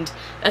 And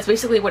that's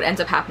basically what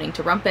ends up happening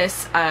to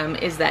Rumpus,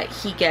 is that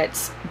he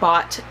gets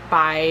bought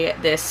by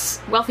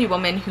this wealthy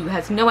woman who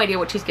has no idea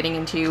what she's getting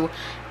into,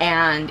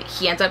 and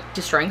he ends up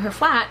destroying her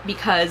flat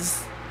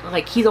because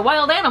like he's a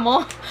wild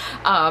animal.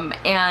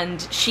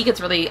 And she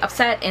gets really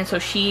upset, and so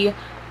she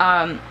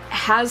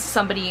has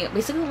somebody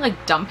basically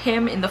like dump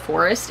him in the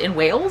forest in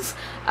Wales,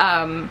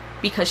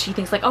 because she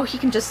thinks like, oh, he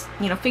can just,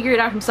 you know, figure it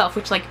out himself,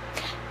 which like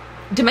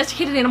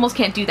domesticated animals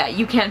can't do that.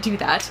 You can't do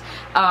that.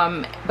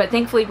 But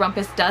thankfully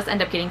Rumpus does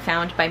end up getting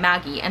found by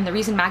Maggie, and the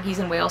reason Maggie's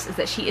in Wales is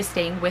that she is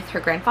staying with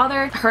her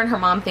grandfather. Her and her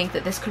mom think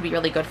that this could be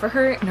really good for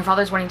her, and her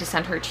father's wanting to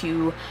send her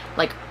to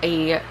like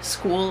a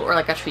school or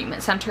like a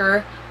treatment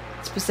center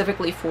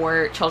specifically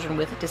for children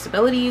with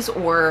disabilities,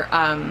 or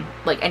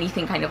like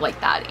anything kind of like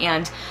that.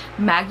 And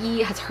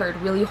Maggie has heard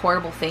really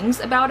horrible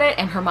things about it,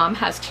 and her mom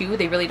has too.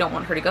 They really don't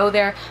want her to go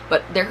there,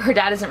 but her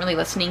dad isn't really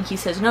listening. He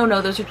says,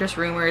 no, those are just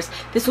rumors.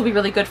 This will be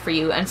really good for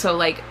you. And so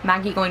like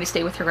Maggie going to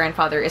stay with her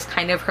grandfather is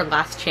kind of her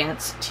last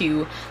chance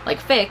to like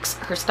fix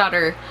her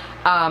stutter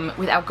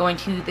without going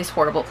to this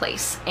horrible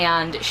place.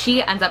 And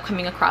she ends up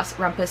coming across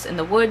Rumpus in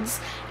the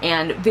woods,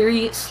 and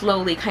very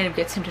slowly kind of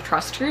gets him to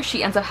trust her.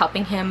 She ends up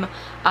helping him,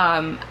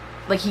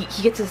 like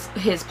he gets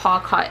his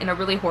paw caught in a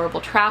really horrible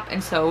trap,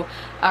 and so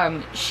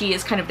she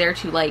is kind of there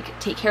to like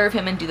take care of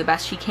him and do the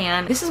best she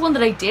can. This is one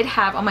that I did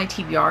have on my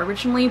TBR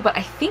originally, but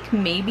I think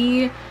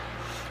maybe,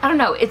 I don't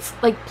know, it's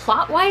like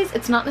plot-wise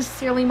it's not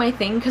necessarily my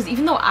thing, because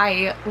even though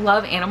I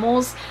love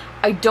animals,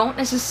 I don't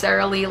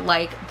necessarily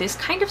like this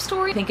kind of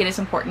story. I think it is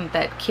important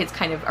that kids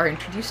kind of are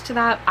introduced to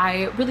that.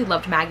 I really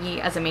loved Maggie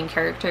as a main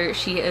character.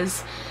 She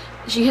has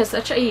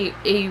such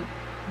a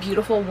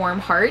beautiful, warm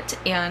heart,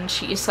 and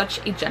she is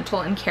such a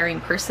gentle and caring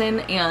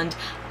person, and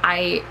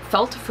I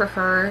felt for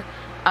her.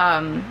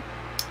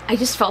 I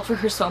just felt for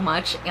her so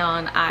much,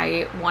 and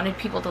I wanted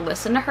people to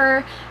listen to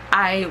her.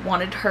 I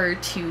wanted her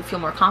to feel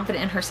more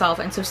confident in herself,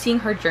 and so seeing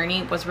her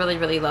journey was really,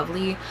 really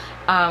lovely.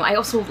 I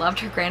also loved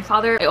her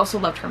grandfather. I also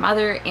loved her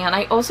mother, and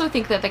I also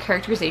think that the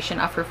characterization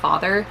of her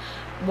father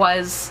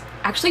was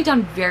actually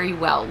done very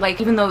well.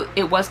 Like, even though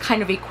it was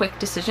kind of a quick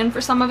decision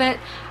for some of it,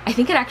 I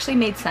think it actually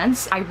made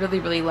sense. I really,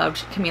 really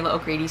loved Camila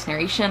O'Grady's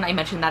narration. I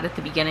mentioned that at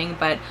the beginning,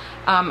 but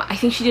I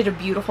think she did a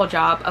beautiful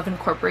job of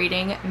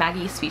incorporating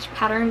Maggie's speech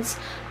patterns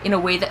in a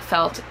way that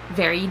felt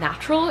very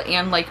natural,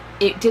 and like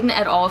it didn't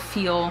at all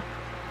feel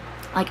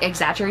like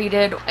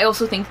exaggerated. I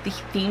also think the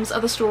themes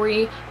of the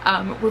story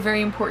were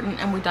very important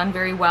and were done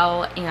very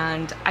well,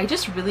 and I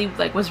just really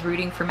like was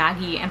rooting for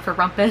Maggie and for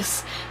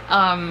Rumpus,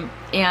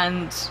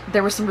 and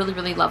there were some really,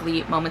 really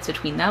lovely moments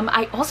between them.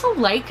 I also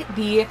like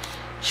the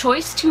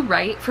choice to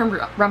write from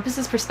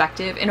Rumpus's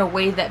perspective in a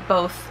way that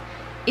both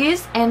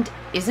is and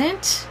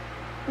isn't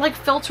like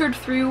filtered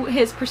through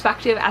his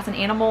perspective as an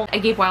animal. I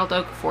gave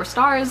Wildoak 4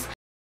 stars.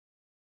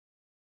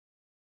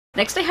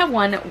 Next I have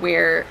one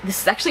where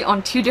this is actually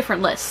on 2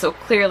 different lists, so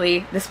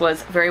clearly this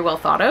was very well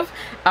thought of.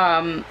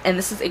 And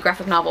this is a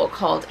graphic novel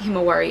called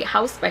Himawari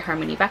House by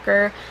Harmony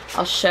Becker.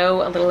 I'll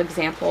show a little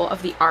example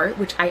of the art,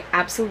 which I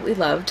absolutely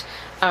loved.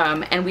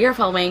 And we are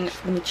following,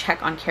 let me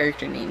check on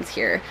character names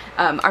here.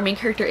 Our main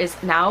character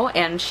is Nao,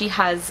 and she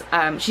has,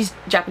 she's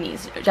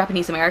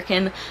Japanese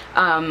American,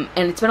 and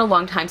it's been a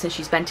long time since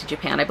she's been to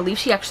Japan. I believe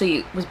she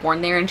actually was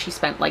born there and she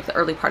spent like the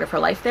early part of her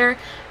life there,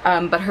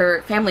 but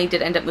her family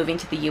did end up moving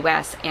to the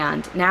US,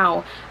 and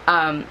now,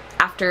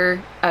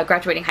 after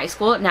graduating high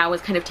school, Nao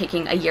is kind of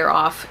taking a year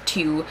off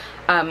to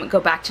go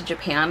back to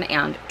Japan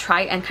and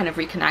try and kind of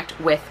reconnect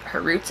with her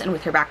roots and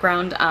with her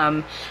background,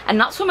 and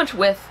not so much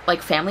with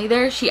like family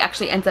there. She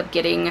actually ends up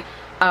getting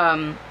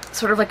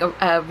sort of like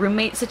a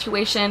roommate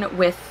situation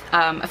with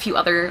a few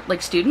other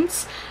like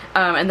students,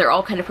 and they're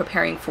all kind of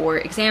preparing for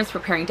exams,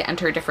 preparing to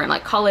enter different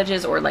like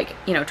colleges or like,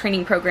 you know,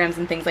 training programs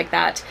and things like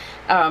that.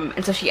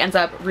 And so she ends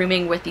up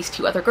rooming with these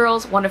 2 other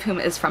girls, one of whom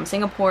is from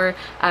Singapore,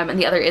 and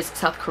the other is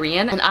South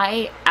Korean. And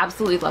I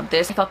absolutely loved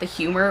this. I thought the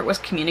humor was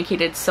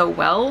communicated so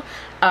well.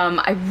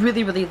 I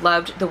really, really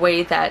loved the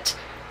way that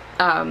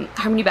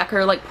Harmony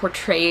Becker like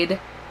portrayed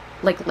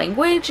like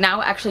language.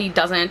 Now actually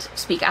doesn't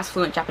speak as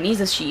fluent Japanese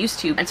as she used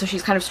to, and so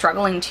she's kind of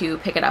struggling to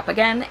pick it up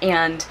again.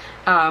 And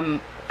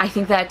I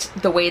think that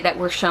the way that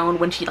we're shown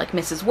when she like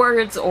misses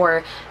words,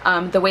 or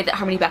the way that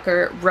Harmony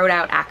Becker wrote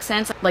out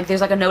accents, like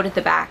there's like a note at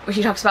the back where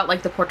she talks about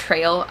like the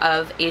portrayal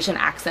of Asian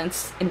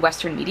accents in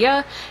Western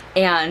media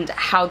and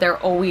how they're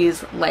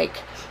always like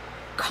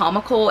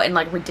comical and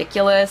like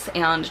ridiculous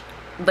and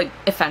like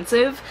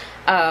offensive,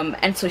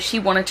 and so she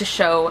wanted to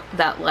show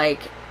that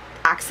like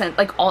accent,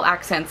 like all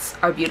accents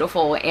are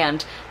beautiful,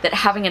 and that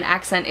having an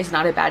accent is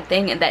not a bad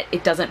thing, and that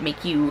it doesn't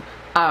make you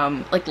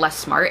like less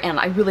smart. And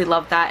I really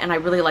loved that, and I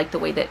really liked the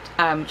way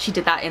that she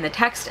did that in the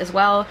text as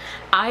well.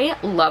 I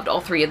loved all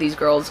 3 of these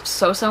girls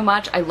so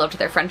much. I loved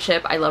their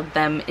friendship. I loved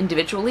them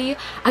individually.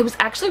 I was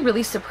actually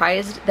really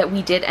surprised that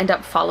we did end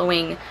up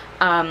following,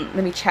 let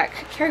me check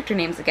character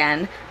names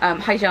again,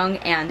 Haijung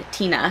and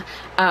Tina.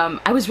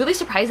 I was really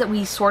surprised that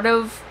we sort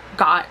of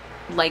got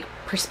like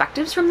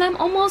perspectives from them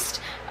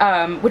almost,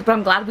 but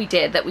I'm glad we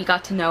did, that we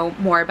got to know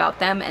more about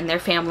them and their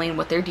family and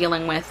what they're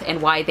dealing with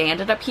and why they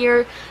ended up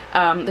here.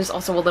 There's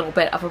also a little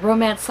bit of a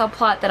romance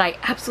subplot that I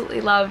absolutely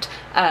loved,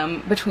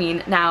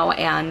 between Nao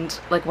and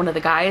like one of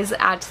the guys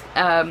at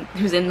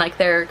who's in like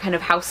their kind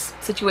of house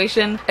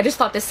situation. I just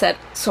thought this said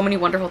so many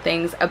wonderful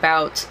things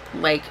about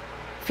like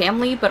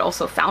family, but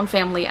also found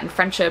family and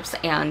friendships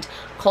and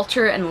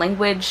culture and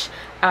language,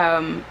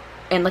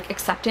 and like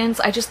acceptance.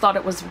 I just thought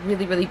it was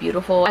really, really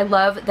beautiful. I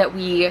love that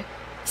we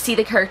see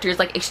the characters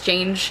like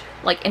exchange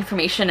like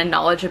information and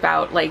knowledge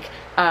about like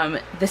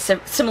the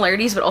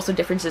similarities but also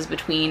differences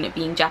between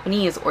being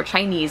Japanese or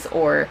Chinese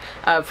or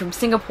from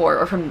Singapore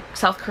or from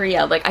South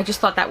Korea. Like I just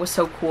thought that was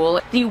so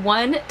cool. The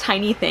one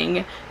tiny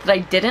thing that I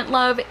didn't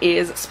love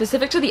is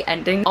specific to the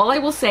ending. All I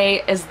will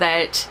say is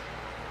that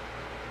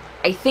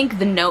I think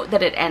the note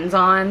that it ends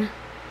on,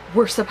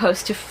 we're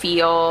supposed to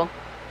feel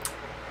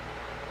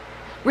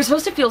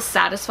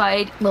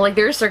satisfied, but like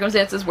there are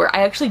circumstances where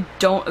I actually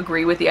don't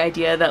agree with the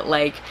idea that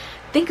like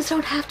things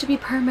don't have to be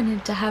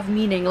permanent to have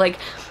meaning. Like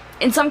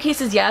in some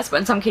cases yes, but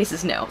in some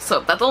cases no.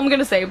 So that's all I'm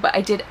gonna say, but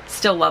I did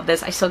still love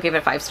this. I still gave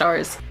it 5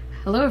 stars.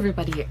 Hello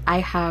everybody, I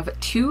have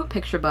 2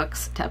 picture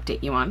books to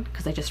update you on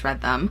because I just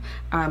read them.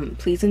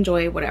 Please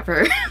enjoy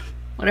whatever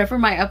whatever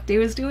my update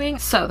was doing.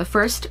 So the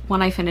first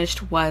one I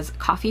finished was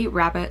Coffee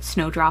Rabbit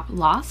Snowdrop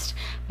Lost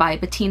by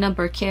Bettina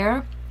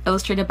Berkier,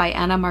 illustrated by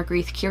Anna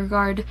Margrethe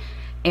Kiergaard,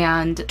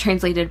 and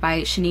translated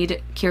by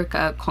Sinead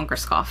Kirka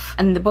Kongerskov.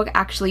 And the book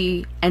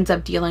actually ends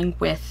up dealing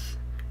with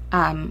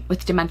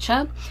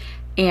dementia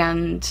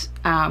and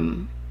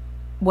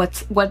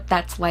what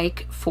that's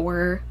like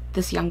for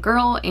this young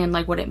girl, and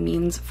like what it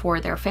means for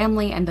their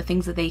family and the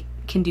things that they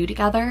can do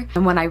together.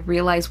 And when I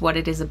realized what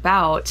it is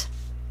about,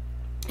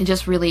 it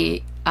just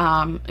really,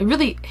 it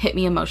really hit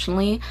me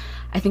emotionally.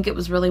 I think it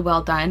was really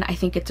well done. I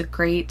think it's a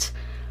great,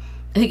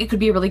 I think it could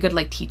be a really good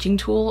like teaching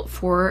tool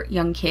for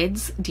young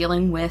kids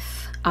dealing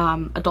with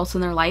adults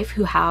in their life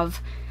who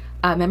have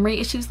memory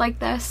issues like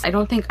this. I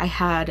don't think I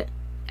had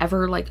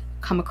ever like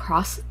come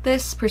across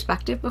this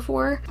perspective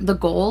before. The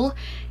goal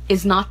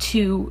is not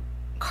to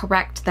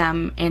correct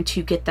them and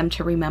to get them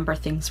to remember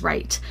things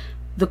right.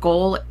 The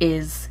goal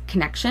is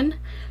connection.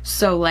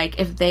 So like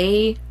if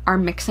they are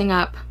mixing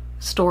up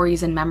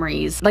stories and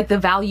memories, like the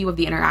value of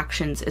the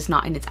interactions is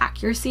not in its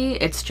accuracy,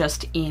 it's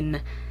just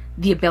in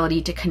the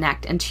ability to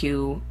connect and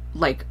to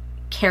like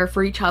care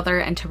for each other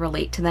and to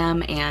relate to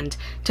them and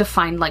to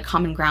find like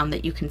common ground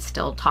that you can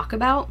still talk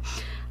about.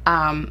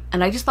 And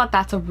I just thought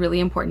that's a really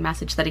important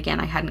message that,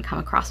 again, I hadn't come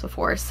across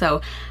before.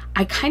 So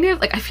I kind of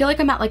like, I feel like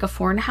I'm at like a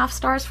 4.5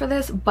 stars for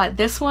this, but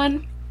this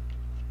one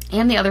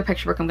and the other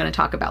picture book I'm going to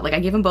talk about, like I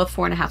gave them both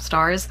 4.5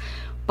 stars,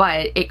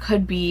 but it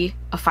could be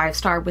a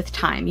 5-star with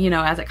time, you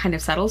know, as it kind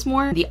of settles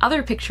more. The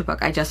other picture book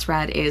I just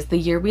read is The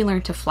Year We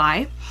Learned to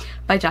Fly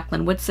by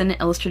Jacqueline Woodson,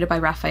 illustrated by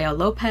Rafael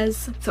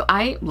Lopez. So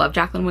I love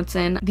Jacqueline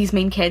Woodson. These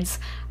main kids,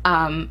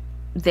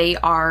 they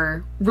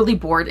are really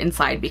bored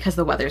inside because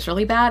the weather's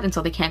really bad and so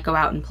they can't go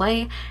out and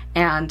play,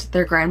 and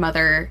their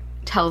grandmother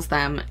tells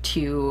them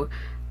to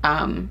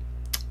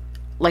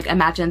like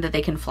imagine that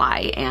they can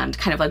fly and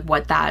kind of like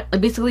what that,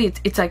 like basically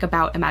it's like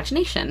about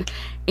imagination.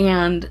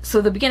 And so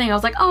the beginning I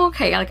was like, oh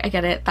okay, like I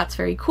get it, that's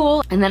very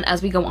cool. And then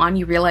as we go on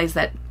you realize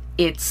that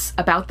it's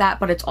about that,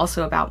 but it's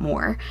also about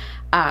more.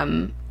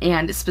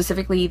 And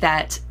specifically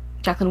that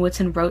Jacqueline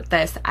Woodson wrote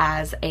this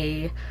as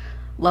a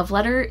love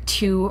letter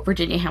to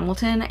Virginia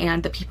Hamilton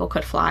and The People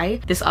Could Fly,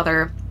 this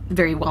other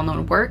very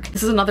well-known work.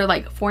 This is another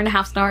like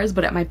 4.5 stars,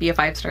 but it might be a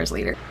 5 stars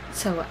later.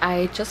 So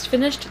I just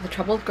finished The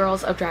Troubled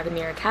Girls of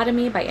Dragomir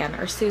Academy by Anne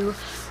Ursu.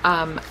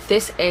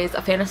 This is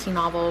a fantasy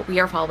novel. We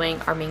are following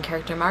our main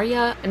character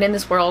Maria, and in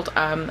this world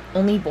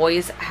only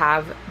boys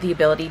have the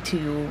ability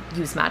to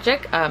use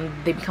magic.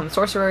 They become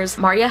sorcerers.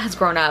 Maria has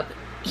grown up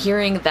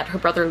hearing that her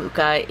brother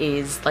Luca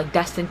is like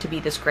destined to be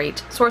this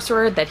great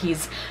sorcerer, that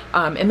he's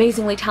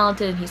amazingly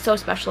talented and he's so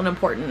special and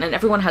important, and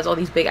everyone has all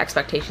these big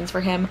expectations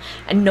for him,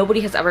 and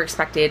nobody has ever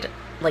expected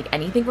like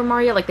anything from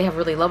Maria. Like they have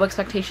really low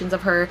expectations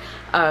of her,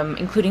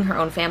 including her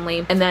own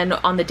family. And then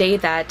on the day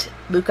that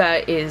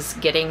Luca is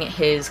getting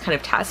his kind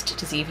of test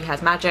to see if he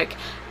has magic,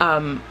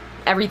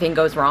 everything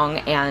goes wrong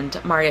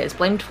and Maria is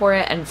blamed for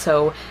it. And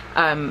so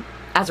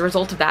as a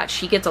result of that,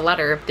 she gets a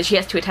letter that she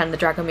has to attend the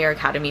Dragomir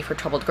Academy for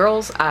Troubled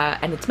Girls,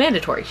 and it's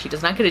mandatory. She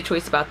does not get a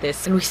choice about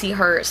this. And we see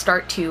her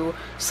start to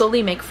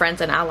slowly make friends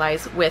and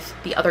allies with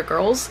the other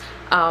girls,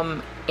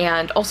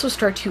 and also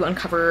start to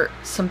uncover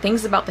some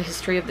things about the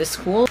history of this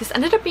school. This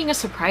ended up being a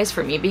surprise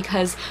for me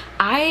because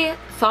I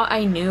thought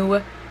I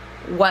knew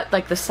what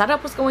like the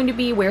setup was going to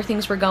be, where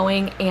things were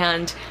going,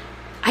 and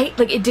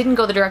it didn't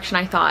go the direction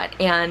I thought.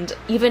 And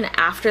even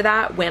after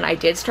that, when I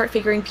did start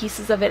figuring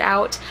pieces of it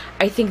out,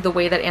 I think the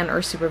way that Anne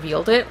Ursu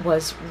revealed it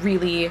was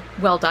really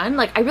well done.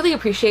 Like I really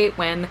appreciate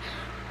when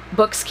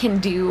books can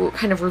do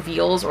kind of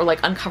reveals or like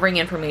uncovering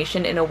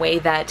information in a way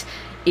that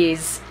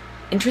is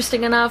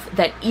interesting enough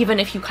that even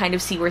if you kind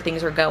of see where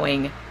things are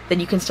going, then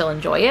you can still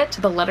enjoy it.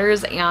 The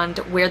letters and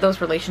where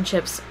those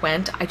relationships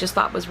went, I just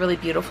thought was really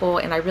beautiful,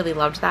 and I really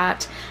loved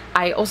that.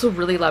 I also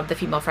really loved the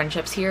female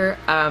friendships here.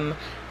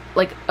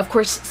 Like, of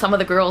course, some of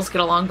the girls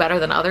get along better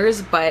than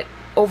others, but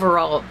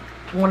overall,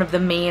 one of the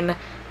main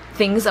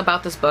things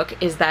about this book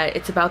is that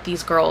it's about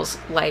these girls,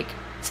 like,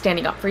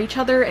 standing up for each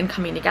other and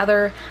coming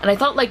together. And I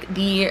thought, like,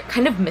 the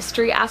kind of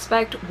mystery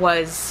aspect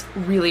was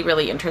really,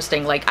 really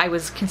interesting. Like, I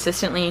was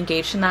consistently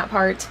engaged in that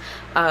part.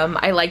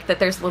 I like that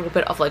there's a little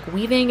bit of, like,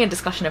 weaving and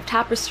discussion of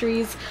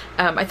tapestries.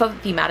 I thought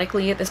that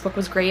thematically this book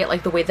was great,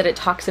 like, the way that it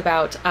talks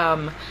about,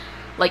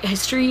 like,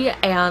 history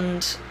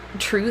and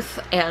truth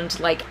and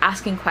like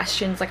asking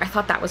questions. Like I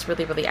thought that was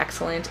really, really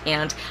excellent,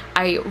 and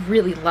I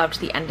really loved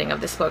the ending of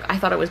this book. I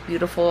thought it was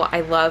beautiful.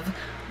 I love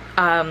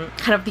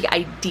kind of the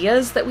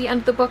ideas that we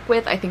end the book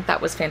with. I think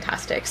that was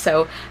fantastic.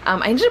 So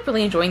I ended up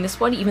really enjoying this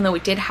one, even though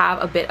it did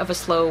have a bit of a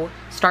slow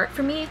start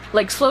for me.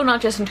 Like slow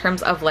not just in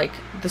terms of like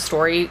the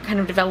story kind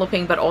of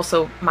developing, but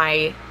also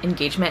my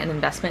engagement and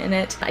investment in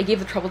it. I gave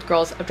The Troubled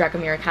Girls of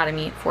Dragomir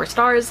Academy 4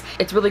 stars.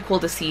 It's really cool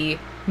to see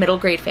middle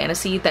grade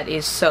fantasy that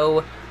is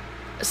so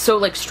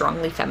like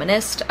strongly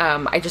feminist.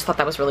 I just thought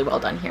that was really well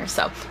done here.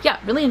 So yeah,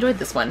 really enjoyed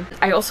this one.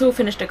 I also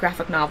finished a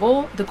graphic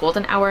novel, The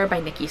Golden Hour by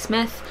Nikki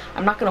Smith.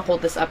 I'm not gonna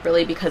hold this up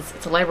really because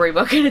it's a library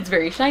book and it's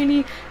very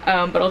shiny,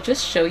 but I'll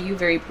just show you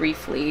very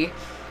briefly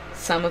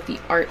some of the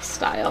art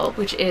style,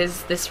 which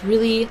is this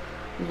really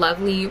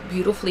lovely,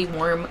 beautifully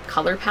warm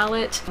color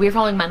palette. We're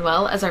following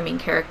Manuel as our main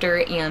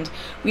character, and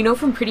we know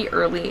from pretty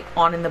early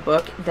on in the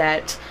book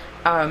that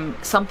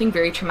something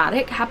very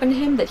traumatic happened to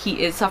him, that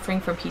he is suffering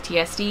from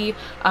PTSD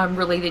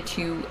related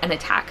to an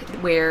attack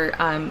where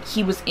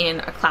he was in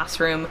a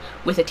classroom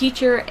with a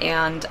teacher,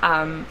 and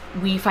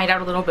we find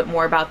out a little bit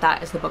more about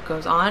that as the book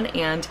goes on,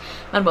 and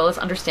Manuel is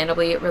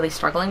understandably really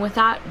struggling with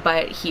that,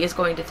 but he is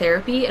going to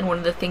therapy, and one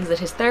of the things that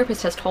his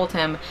therapist has told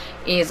him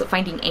is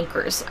finding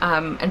anchors,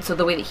 and so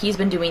the way that he's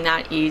been doing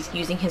that is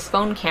using his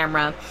phone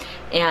camera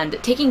and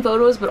taking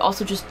photos, but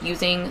also just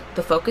using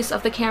the focus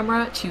of the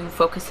camera to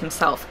focus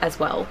himself as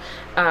well.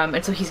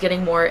 And so he's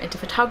getting more into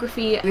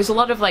photography. There's a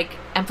lot of like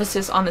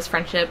emphasis on this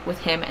friendship with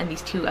him and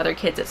these two other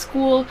kids at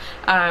school.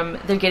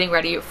 They're getting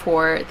ready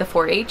for the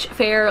 4-H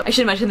fair. I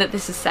should mention that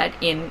this is set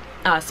in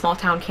small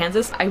town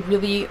Kansas. I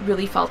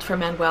really felt for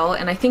Manuel,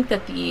 and I think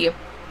that the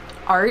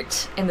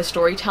art and the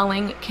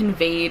storytelling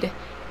conveyed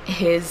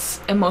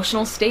his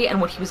emotional state and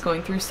what he was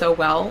going through so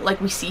well.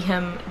 Like, we see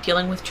him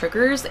dealing with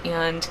triggers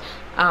and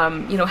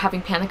you know,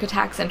 having panic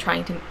attacks and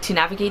trying to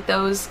navigate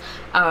those,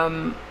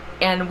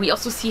 and we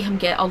also see him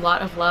get a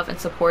lot of love and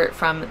support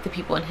from the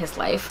people in his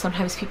life.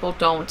 Sometimes people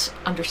don't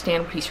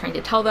understand what he's trying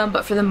to tell them,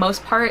 but for the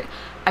most part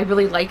I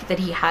really like that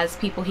he has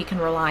people he can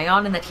rely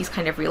on and that he's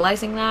kind of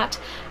realizing that.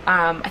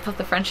 I thought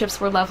the friendships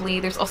were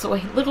lovely. There's also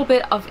a little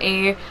bit of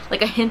a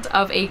hint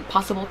of a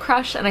possible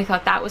crush, and I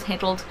thought that was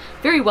handled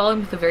very well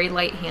and with a very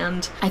light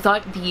hand. I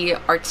thought the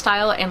art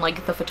style and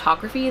like the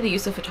photography, the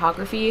use of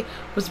photography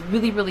was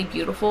really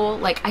beautiful.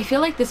 Like, I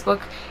feel like this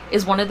book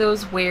is one of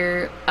those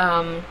where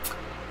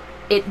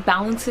it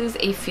balances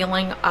a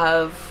feeling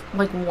of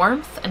like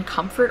warmth and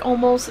comfort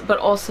almost, but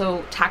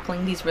also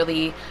tackling these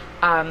really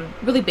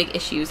big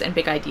issues and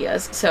big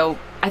ideas. So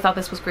I thought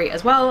this was great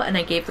as well, and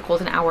I gave The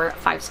Golden Hour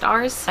 5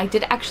 stars. I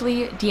did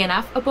actually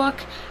DNF a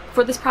book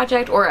for this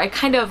project, or I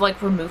kind of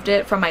like removed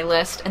it from my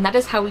list, and that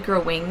is How We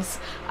Grow Wings.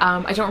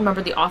 I don't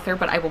remember the author,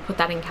 but I will put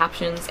that in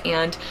captions,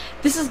 and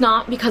this is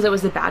not because it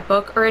was a bad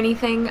book or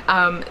anything.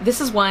 This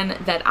is one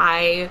that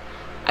I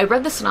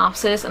read the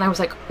synopsis and I was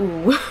like,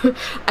 ooh,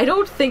 I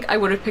don't think I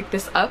would have picked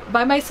this up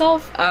by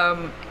myself,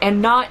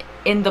 and not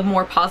in the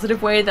more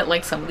positive way that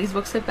like some of these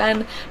books have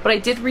been, but I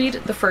did read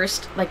the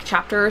first like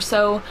chapter or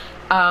so.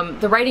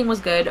 The writing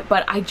was good,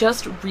 but I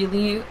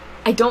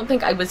don't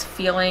think I was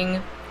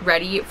feeling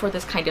ready for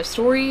this kind of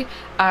story.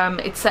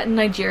 It's set in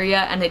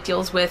Nigeria, and it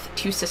deals with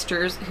two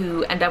sisters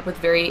who end up with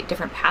very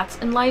different paths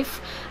in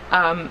life.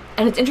 And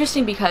it's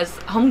interesting because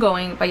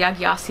Homegoing by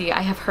Yagyasi,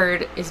 I have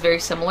heard, is very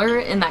similar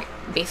in that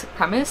basic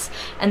premise,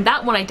 and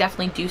that one I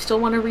definitely do still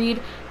want to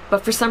read.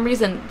 But for some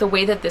reason, the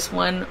way that this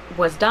one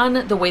was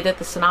done, the way that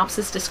the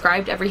synopsis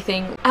described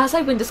everything, as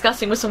I've been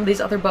discussing with some of these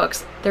other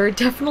books, there are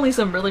definitely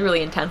some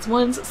really intense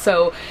ones.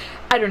 So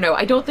I don't know,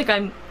 I don't think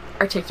I'm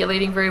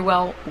articulating very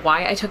well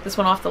why I took this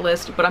one off the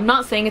list, but I'm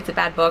not saying it's a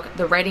bad book.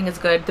 The writing is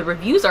good. The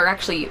reviews are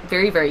actually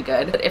very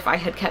good. If I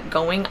had kept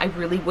going, I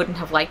really wouldn't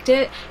have liked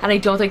it, and I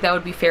don't think that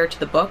would be fair to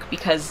the book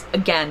because,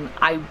 again,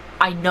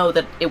 I know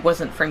that it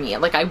wasn't for me.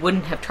 Like, I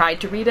wouldn't have tried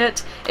to read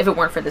it if it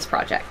weren't for this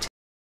project.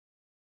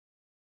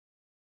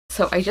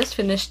 So I just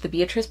finished The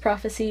Beatryce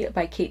Prophecy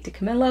by Kate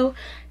DiCamillo,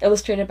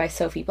 illustrated by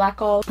Sophie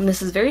Blackall, and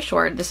this is very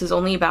short. This is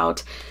only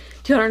about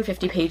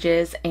 250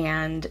 pages,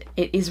 and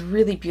it is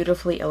really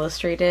beautifully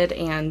illustrated,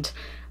 and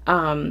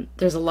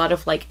there's a lot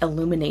of like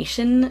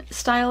illumination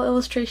style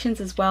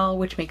illustrations as well,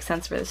 which makes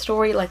sense for the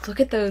story. Like, look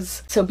at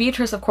those. So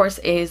Beatryce, of course,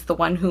 is the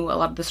one who a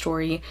lot of the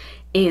story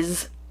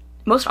is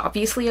most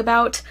obviously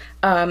about.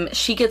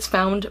 She gets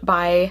found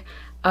by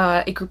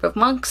a group of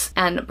monks,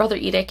 and Brother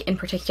Edic in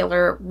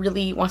particular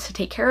really wants to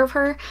take care of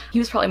her. He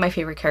was probably my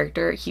favorite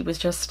character. He's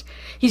just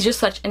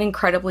such an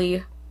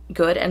incredibly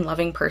good and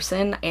loving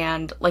person,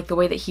 and like the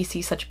way that he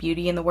sees such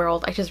beauty in the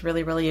world, I just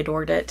really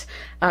adored it.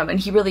 And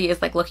he really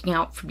is like looking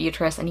out for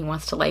Beatryce, and he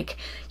wants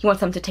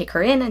them to take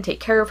her in and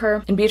take care of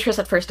her. And Beatryce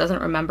at first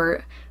doesn't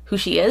remember who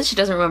she is. She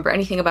doesn't remember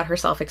anything about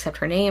herself except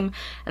her name,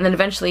 and then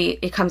eventually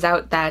it comes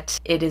out that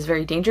it is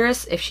very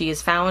dangerous if she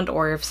is found,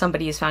 or if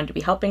somebody is found to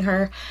be helping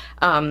her,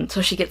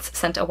 so she gets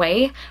sent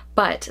away.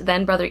 But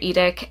then Brother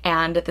Edic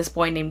and this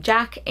boy named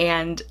Jack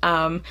and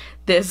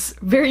this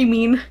very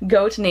mean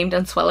goat named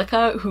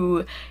Answelica,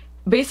 who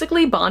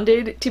basically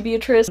bonded to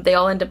Beatryce. They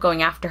all end up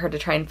going after her to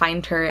try and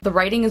find her. The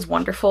writing is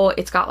wonderful.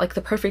 It's got like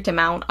the perfect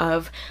amount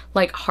of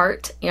like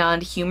heart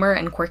and humor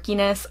and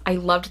quirkiness. I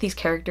loved these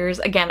characters.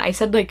 Again, I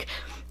said like,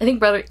 I think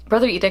Brother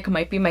Edic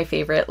might be my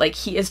favorite. Like,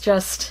 he is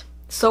just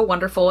so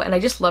wonderful, and I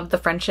just loved the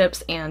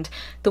friendships and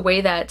the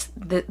way that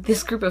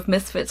this group of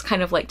misfits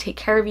kind of like take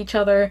care of each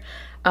other.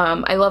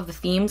 I love the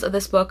themes of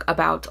this book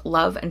about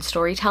love and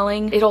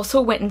storytelling. It also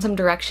went in some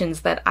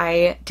directions that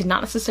I did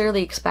not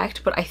necessarily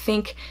expect, but I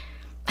think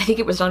I think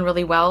it was done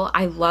really well.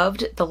 I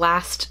loved the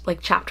last like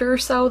chapter or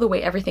so, the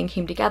way everything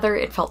came together.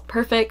 It felt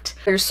perfect.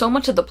 There's so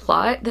much of the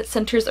plot that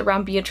centers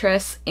around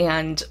Beatryce,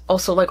 and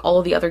also like all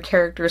of the other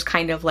characters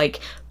kind of like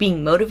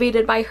being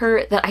motivated by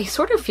her, that I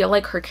sort of feel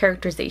like her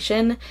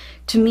characterization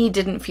to me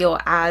didn't feel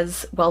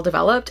as well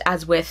developed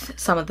as with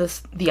some of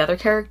the other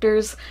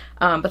characters.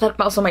 But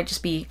that also might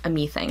just be a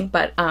me thing.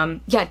 But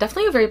yeah,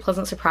 definitely a very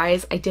pleasant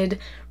surprise. I did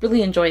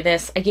really enjoy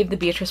this. I gave the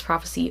Beatryce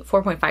Prophecy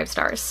 4.5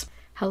 stars.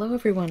 Hello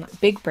everyone,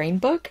 Big Brain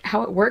Book,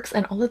 How It Works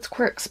and All Its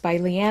Quirks by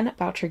Leanne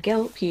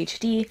Boucher-Gill,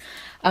 PhD.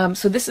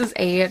 So this is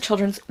a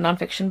children's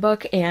nonfiction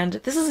book, and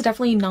this is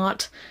definitely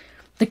not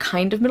the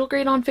kind of middle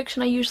grade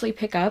nonfiction I usually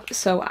pick up,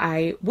 so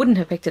I wouldn't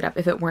have picked it up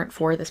if it weren't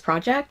for this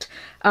project.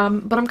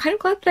 But I'm kind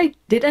of glad that I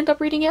did end up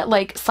reading it.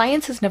 Like,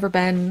 science has never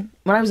been,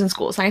 when I was in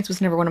school, science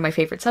was never one of my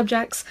favorite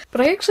subjects, but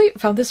I actually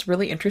found this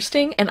really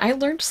interesting, and I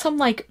learned some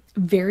like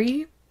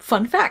very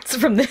fun facts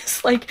from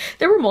this. Like,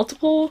 there were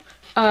multiple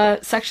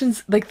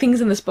sections, like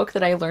things in this book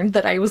that I learned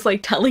that I was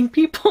like telling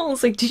people. I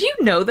was like, did you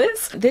know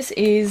this? This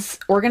is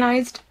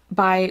organized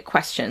by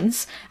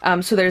questions.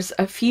 So there's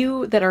a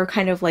few that are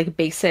kind of like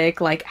basic,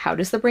 like how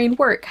does the brain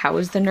work? How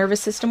is the nervous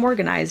system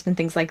organized? And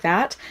things like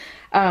that.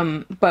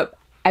 But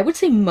I would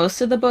say most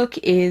of the book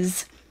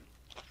is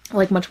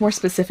like much more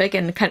specific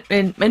and kind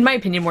of, in my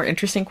opinion, more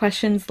interesting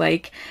questions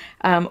like,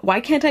 why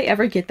can't I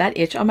ever get that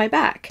itch on my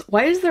back?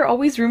 Why is there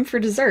always room for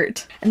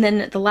dessert? And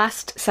then the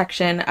last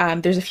section,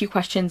 there's a few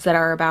questions that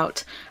are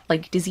about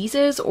like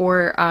diseases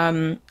or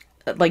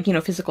like, you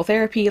know, physical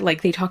therapy,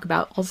 like they talk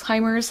about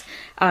Alzheimer's.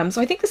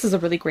 So I think this is a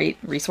really great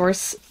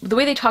resource. The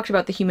way they talked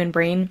about the human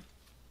brain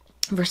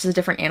versus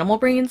different animal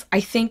brains,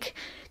 I think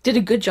did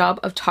a good job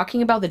of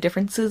talking about the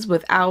differences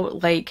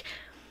without like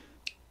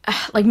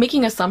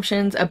making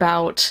assumptions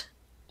about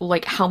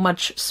like how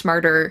much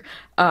smarter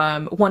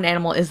one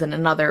animal is than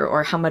another,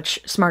 or how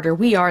much smarter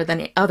we are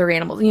than other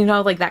animals, you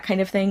know, like that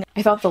kind of thing.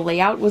 I thought the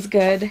layout was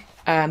good.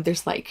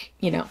 There's like,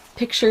 you know,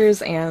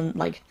 pictures and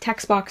like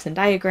text box and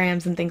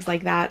diagrams and things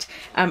like that.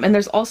 And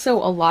there's also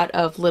a lot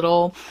of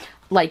little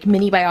like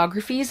mini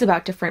biographies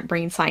about different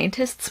brain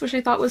scientists, which I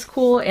thought was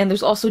cool. And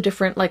there's also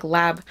different like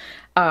lab,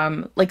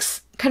 like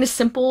kind of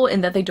simple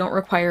in that they don't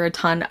require a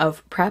ton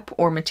of prep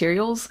or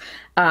materials,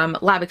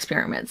 lab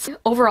experiments.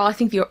 Overall, I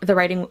think the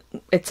writing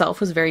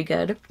itself was very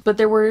good, but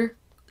there were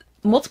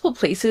multiple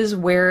places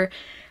where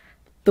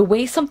the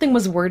way something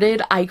was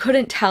worded, I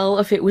couldn't tell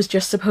if it was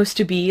just supposed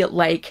to be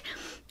like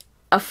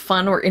a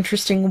fun or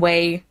interesting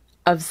way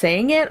of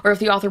saying it, or if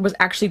the author was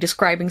actually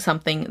describing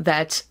something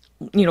that,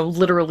 you know,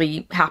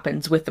 literally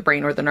happens with the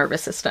brain or the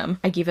nervous system.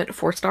 I gave it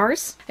 4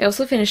 stars. I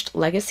also finished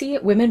Legacy,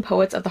 Women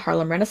Poets of the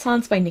Harlem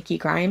Renaissance by Nikki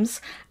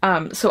Grimes.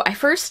 So I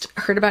first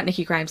heard about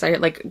Nikki Grimes. I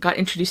like got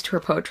introduced to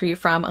her poetry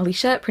from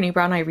Alicia at Pretty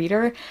Brown Eye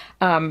Reader.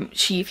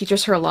 She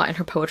features her a lot in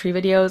her poetry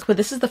videos, but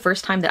this is the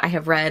first time that I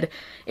have read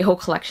a whole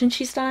collection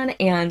she's done,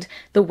 and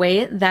the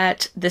way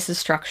that this is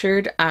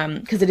structured,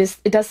 because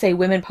it does say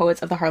Women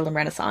Poets of the Harlem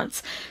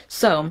Renaissance.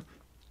 So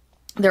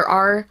there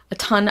are a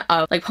ton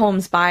of like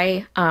poems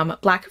by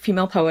Black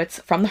female poets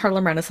from the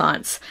Harlem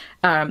Renaissance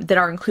that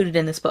are included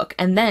in this book.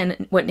 And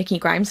then what Nikki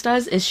Grimes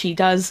does is she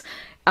does,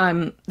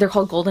 they're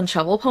called golden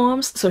shovel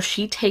poems. So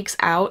she takes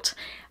out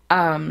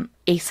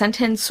a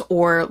sentence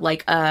or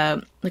like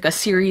a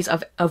series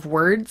of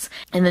words,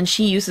 and then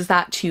she uses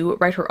that to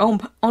write her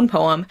own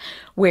poem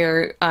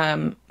where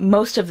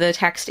most of the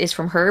text is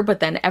from her,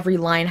 but then every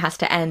line has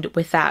to end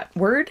with that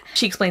word.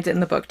 She explains it in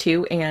the book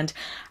too, and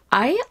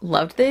I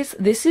loved this.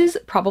 This is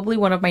probably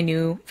one of my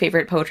new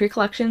favorite poetry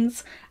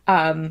collections.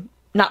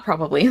 Not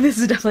probably, this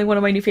is definitely one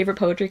of my new favorite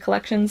poetry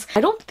collections. I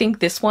don't think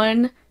this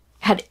one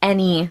had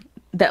any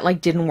that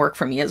like didn't work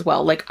for me as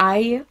well. Like,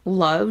 I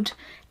loved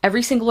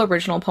every single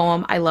original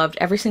poem. I loved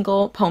every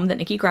single poem that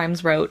Nikki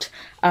Grimes wrote.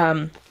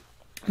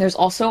 There's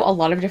also a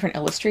lot of different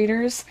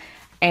illustrators,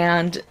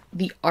 and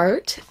the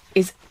art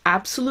is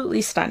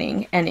absolutely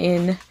stunning and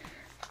in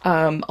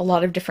a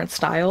lot of different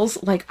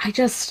styles. Like,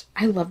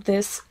 I love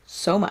this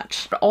so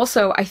much. But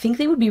also, I think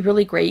they would be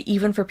really great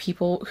even for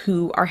people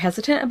who are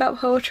hesitant about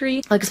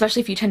poetry, like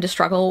especially if you tend to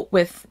struggle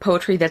with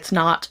poetry that's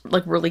not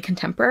like really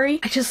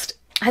contemporary.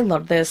 I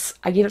love this.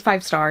 I gave it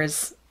 5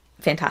 stars.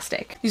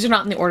 Fantastic. These are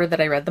not in the order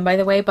that I read them, by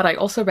the way, but I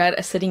also read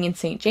A Sitting in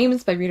St.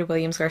 James by Rita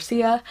Williams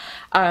Garcia.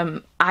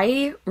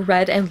 I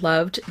read and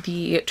loved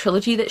the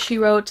trilogy that she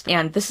wrote,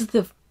 and this is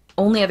the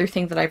only other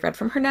thing that I've read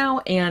from her now,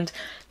 and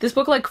this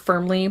book like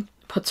firmly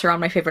puts her on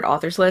my favorite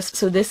authors list.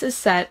 So this is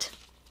set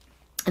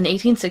in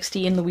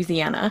 1860 in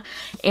Louisiana,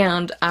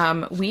 and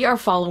we are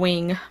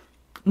following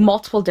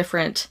multiple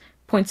different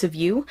points of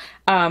view.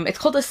 It's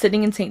called A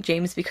Sitting in St.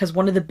 James because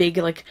one of the big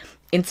like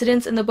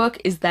incidents in the book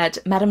is that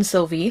Madame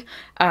Sylvie,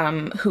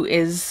 who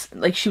is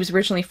like, she was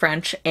originally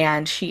French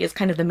and she is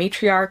kind of the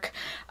matriarch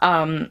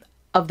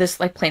of this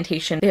like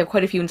plantation. They have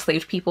quite a few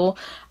enslaved people,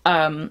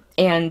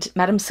 and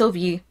Madame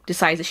Sylvie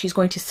decides that she's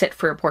going to sit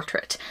for a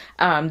portrait,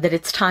 that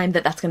it's time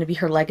that that's going to be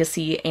her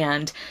legacy,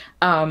 and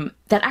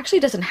that actually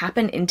doesn't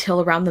happen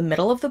until around the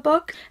middle of the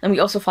book. And we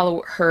also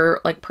follow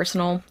her like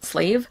personal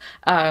slave,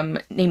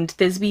 named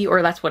Thisbe,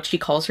 or that's what she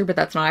calls her, but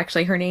that's not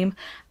actually her name.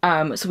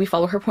 So we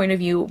follow her point of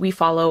view. We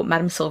follow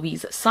Madame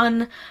Sylvie's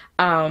son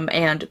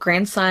and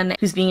grandson,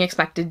 who's being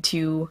expected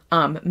to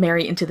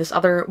marry into this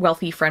other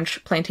wealthy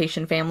French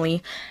plantation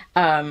family.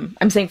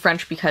 I'm saying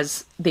French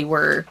because they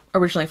were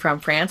originally from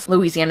France.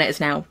 Louisiana is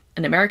now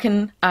an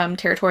American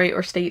territory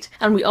or state.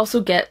 And we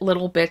also get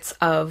little bits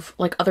of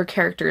like other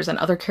characters and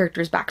other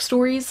characters'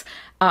 backstories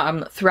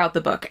throughout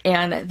the book.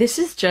 And this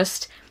is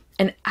just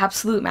an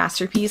absolute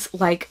masterpiece.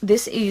 Like,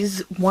 this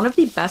is one of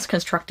the best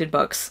constructed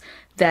books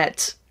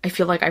that I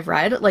feel like I've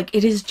read. Like,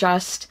 it is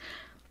just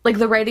like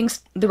the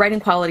writing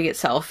quality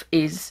itself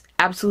is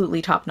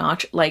absolutely top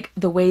notch. Like,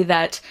 the way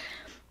that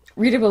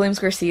Rita Williams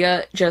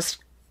Garcia just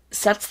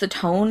sets the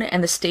tone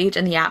and the stage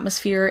and the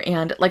atmosphere,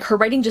 and like her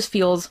writing just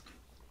feels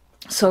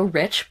so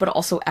rich but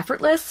also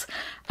effortless.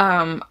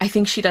 I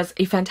think she does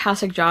a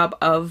fantastic job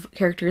of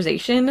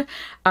characterization.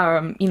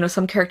 You know,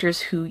 some characters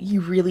who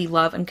you really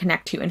love and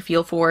connect to and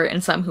feel for,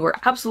 and some who are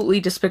absolutely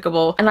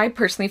despicable. And I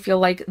personally feel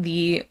like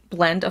the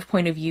blend of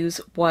point of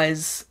views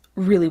was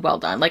really well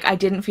done. Like, I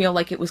didn't feel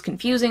like it was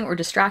confusing or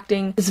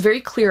distracting. It's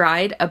very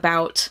clear-eyed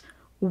about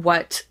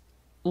what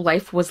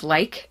life was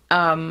like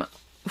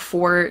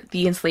for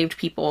the enslaved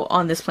people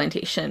on this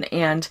plantation,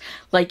 and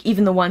like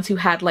even the ones who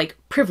had like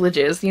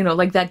privileges, you know,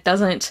 like that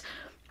doesn't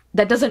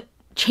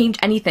change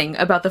anything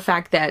about the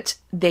fact that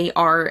they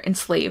are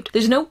enslaved.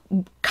 There's no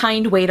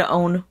kind way to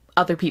own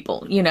other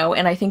people, you know,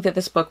 and I think that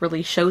this book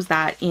really shows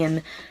that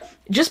in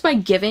just by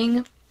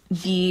giving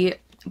the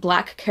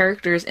Black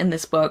characters in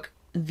this book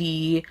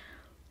the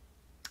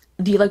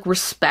like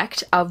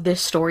respect of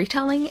this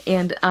storytelling.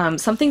 And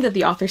something that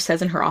the author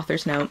says in her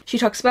author's note, she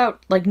talks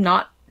about like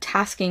not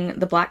tasking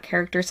the Black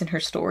characters in her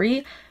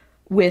story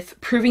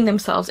with proving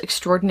themselves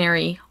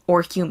extraordinary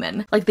or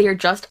human. Like, they are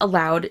just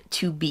allowed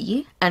to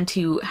be and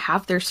to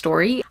have their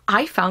story.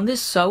 I found this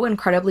so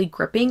incredibly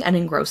gripping and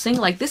engrossing.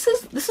 Like, this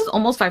is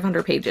almost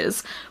 500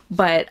 pages,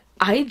 but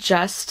I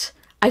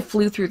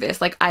flew through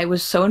this. Like, I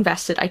was so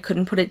invested, I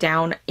couldn't put it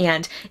down.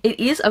 And it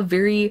is a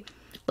very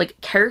like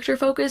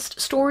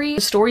character-focused story.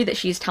 The story that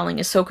she's telling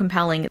is so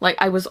compelling. Like,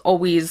 I was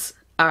always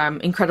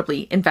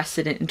incredibly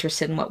invested and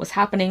interested in what was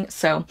happening.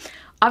 So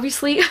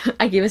obviously,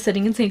 I gave A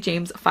Sitting in St.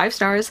 James 5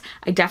 stars.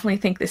 I definitely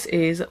think this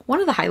is one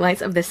of the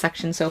highlights of this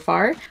section so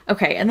far.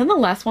 Okay, and then the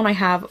last one I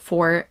have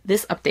for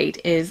this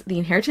update is The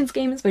Inheritance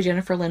Games by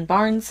Jennifer Lynn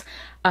Barnes.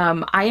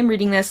 I am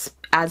reading this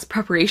as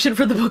preparation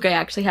for the book I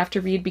actually have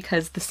to read,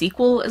 because the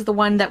sequel is the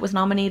one that was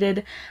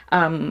nominated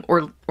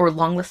or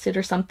longlisted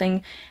or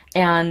something.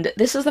 And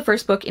this is the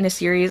first book in a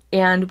series,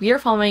 and we are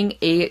following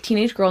a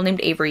teenage girl named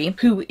Avery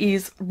who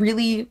is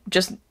really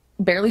just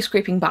barely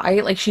scraping by.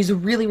 Like, she's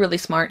really, really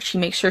smart. She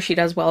makes sure she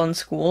does well in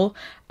school,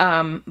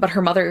 but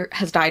her mother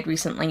has died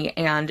recently,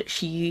 and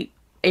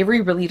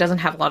Avery really doesn't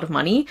have a lot of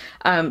money,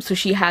 so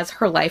she has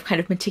her life kind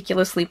of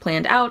meticulously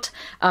planned out.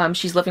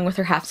 She's living with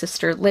her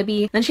half-sister,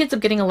 Libby. Then she ends up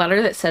getting a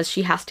letter that says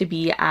she has to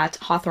be at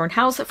Hawthorne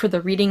House for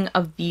the reading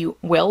of the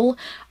will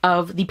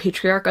of the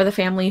patriarch of the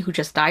family who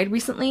just died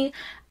recently.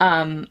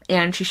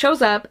 And she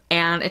shows up,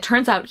 and it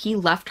turns out he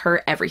left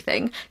her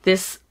everything.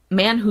 This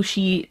man who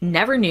she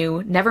never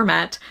knew, never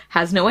met,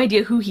 has no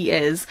idea who he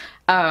is.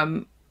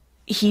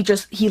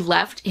 He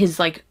left his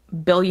like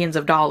billions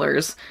of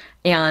dollars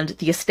and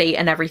the estate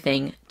and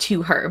everything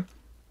to her,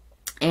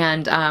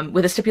 and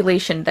with a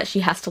stipulation that she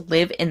has to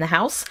live in the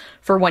house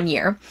for 1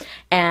 year.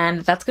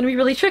 And that's going to be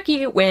really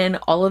tricky when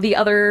all of the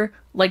other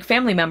like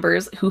family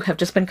members who have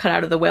just been cut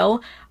out of the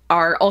will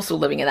are also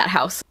living in that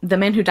house. The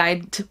man who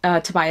died,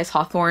 Tobias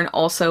Hawthorne,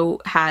 also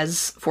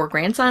has 4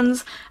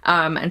 grandsons,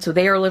 and so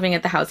they are living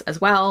at the house as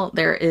well.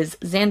 There is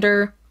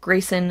Xander,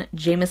 Grayson,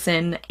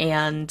 Jameson,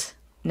 and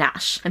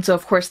Nash. And so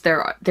of course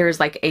there's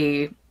like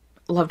a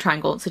love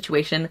triangle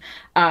situation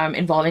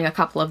involving a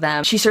couple of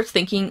them. She starts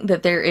thinking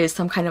that there is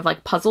some kind of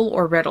like puzzle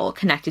or riddle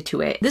connected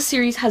to it. This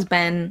series has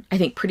been, I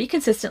think, pretty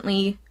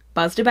consistently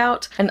buzzed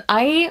about, and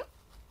I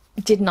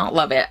did not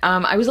love it.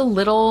 I was a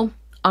little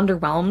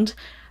underwhelmed.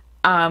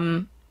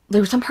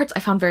 There were some parts I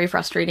found very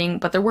frustrating,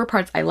 but there were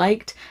parts I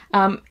liked.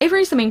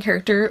 Avery's the main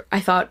character. I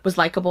thought was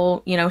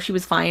likable. You know, she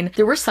was fine.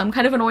 There were some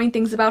kind of annoying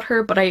things about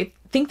her, but I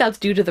think that's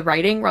due to the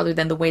writing rather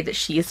than the way that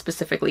she is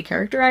specifically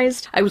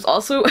characterized. I was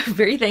also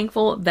very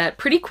thankful that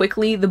pretty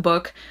quickly the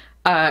book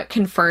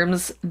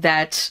confirms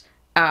that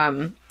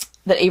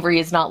that Avery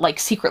is not like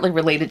secretly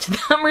related to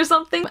them or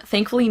something.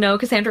 Thankfully, no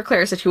Cassandra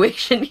Clare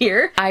situation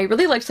here. I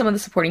really liked some of the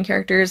supporting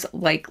characters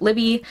like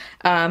Libby.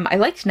 I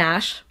liked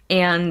Nash,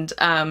 and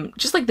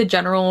just like the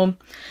general,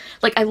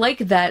 like I like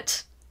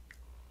that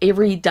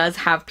Avery does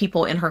have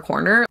people in her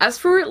corner. As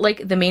for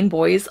like the main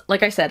boys,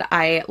 like I said,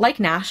 I like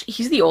Nash.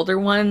 He's the older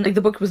one. Like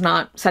the book was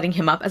not setting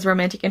him up as a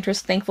romantic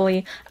interest,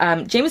 thankfully.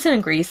 Jameson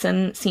and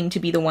Grayson seem to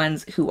be the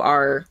ones who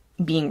are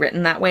being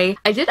written that way.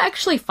 I did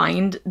actually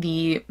find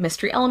the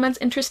mystery elements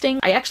interesting.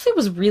 I actually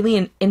was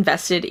really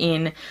invested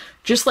in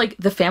just like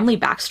the family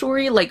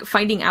backstory, like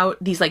finding out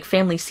these like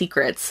family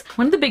secrets.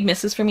 One of the big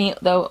misses for me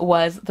though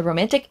was the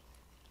romantic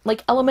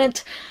like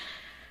element.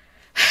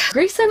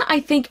 Grayson, I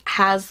think,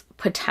 has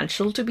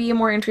potential to be a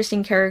more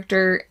interesting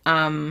character,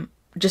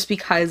 just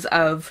because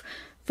of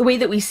the way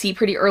that we see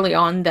pretty early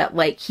on that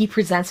like he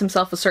presents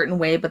himself a certain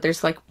way, but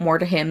there's like more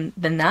to him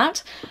than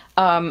that.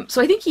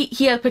 So I think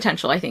he has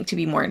potential, I think, to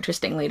be more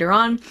interesting later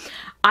on.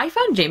 I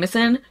found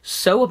Jameson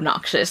so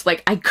obnoxious.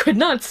 Like, I could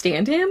not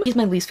stand him. He's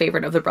my least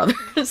favorite of the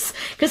brothers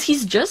because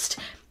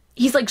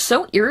he's like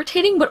so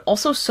irritating, but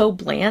also so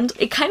bland.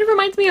 It kind of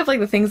reminds me of like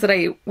the things that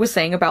I was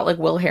saying about like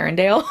Will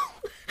Herondale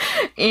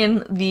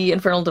in the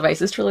Infernal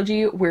Devices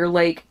trilogy, where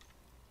like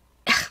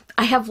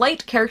I have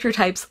liked character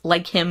types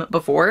like him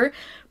before,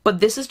 but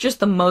this is just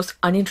the most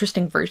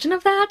uninteresting version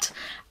of that.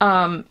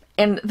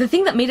 And the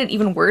thing that made it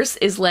even worse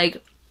is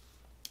like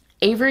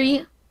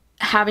Avery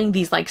having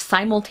these like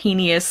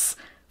simultaneous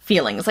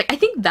feelings. Like, I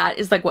think that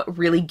is like what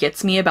really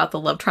gets me about the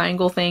love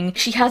triangle thing.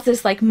 She has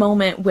this like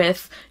moment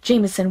with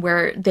Jameson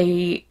where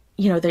they,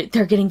 you know,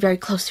 they're getting very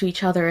close to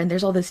each other and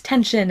there's all this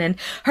tension and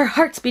her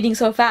heart's beating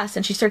so fast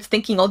and she starts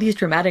thinking all these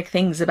dramatic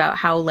things about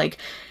how like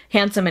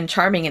handsome and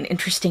charming and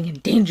interesting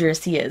and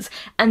dangerous he is.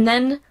 And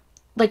then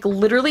like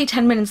literally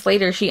 10 minutes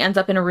later she ends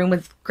up in a room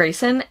with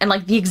Grayson and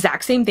like the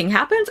exact same thing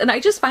happens, and I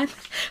just find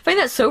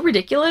that so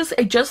ridiculous.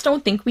 I just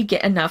don't think we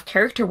get enough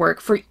character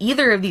work for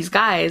either of these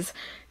guys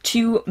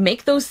to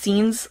make those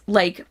scenes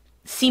like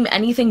seem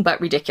anything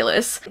but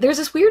ridiculous. There's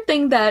this weird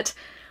thing that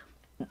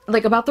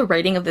like about the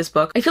writing of this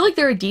book. I feel like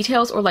there are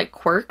details or like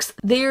quirks.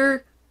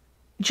 They're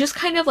just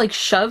kind of like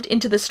shoved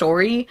into the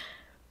story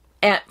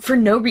for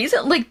no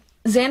reason. Like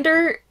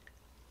Xander,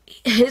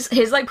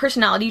 his like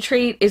personality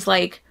trait is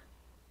like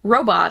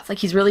robots. Like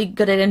he's really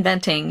good at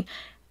inventing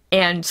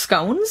and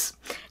scones.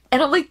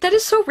 And I'm like, that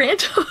is so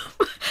random.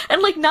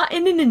 And like not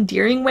in an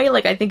endearing way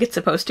like I think it's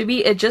supposed to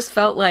be. It just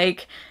felt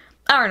like,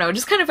 I don't know, it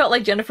just kind of felt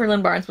like Jennifer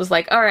Lynn Barnes was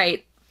like, all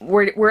right,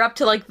 we're up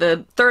to like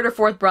the third or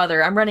fourth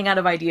brother. I'm running out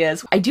of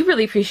ideas. I do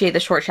really appreciate the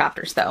short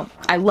chapters though.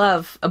 I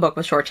love a book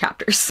with short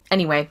chapters.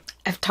 Anyway,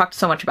 I've talked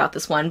so much about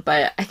this one,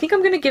 but I think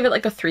I'm gonna give it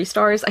like a 3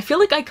 stars. I feel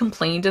like I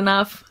complained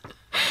enough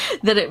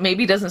that it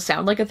maybe doesn't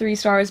sound like a 3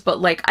 stars,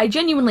 but like I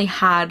genuinely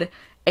had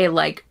a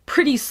like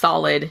pretty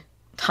solid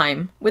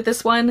time with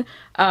this one.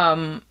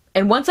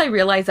 And once I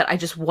realized that I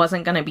just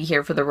wasn't gonna be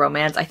here for the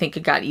romance, I think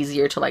it got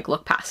easier to like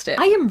look past it.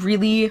 I am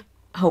really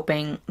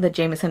hoping that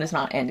Jameson is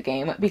not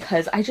endgame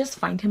because I just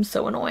find him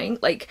so annoying.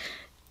 Like,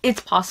 it's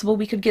possible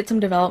we could get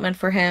some development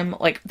for him.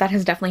 Like, that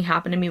has definitely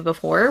happened to me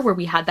before where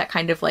we had that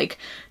kind of like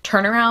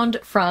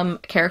turnaround from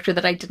a character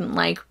that I didn't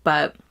like,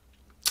 but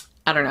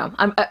I don't know.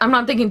 I'm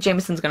not thinking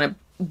Jameson's gonna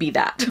be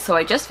that. So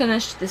I just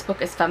finished This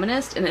Book is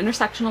Feminist, an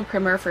intersectional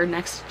primer for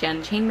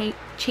next-gen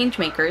change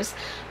makers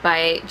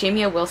by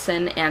Jamia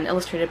Wilson and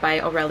illustrated by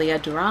Aurelia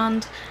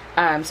Durand.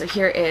 So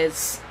here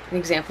is an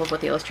example of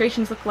what the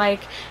illustrations look like,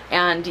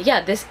 and yeah,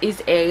 this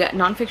is a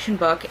nonfiction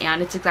book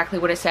and it's exactly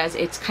what it says.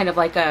 It's kind of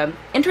like a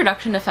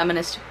introduction to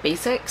feminist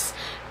basics,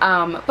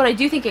 but I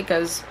do think it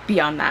goes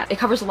beyond that. It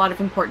covers a lot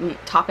of important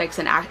topics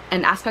and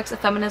aspects of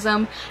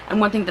feminism, and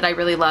one thing that I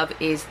really love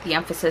is the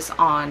emphasis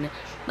on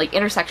like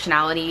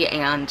intersectionality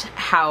and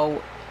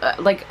how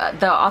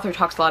the author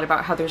talks a lot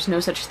about how there's no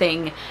such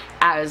thing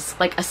as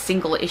like a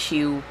single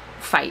issue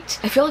fight.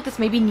 I feel like this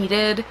maybe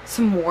needed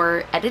some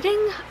more editing,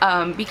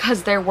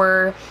 because there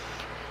were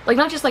like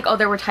not just like, oh,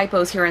 there were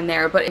typos here and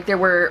there, but there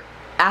were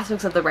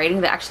aspects of the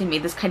writing that actually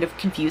made this kind of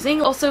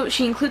confusing. Also,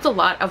 she includes a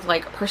lot of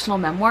like personal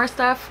memoir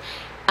stuff,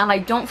 and I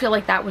don't feel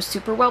like that was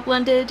super well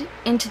blended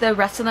into the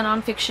rest of the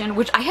nonfiction,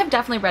 which I have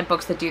definitely read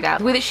books that do that.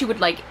 The way that she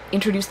would like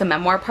introduce the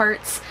memoir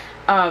parts,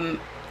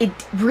 it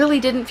really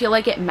didn't feel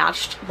like it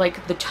matched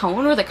like the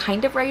tone or the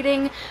kind of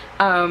writing.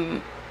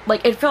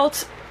 Like it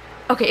felt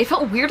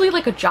weirdly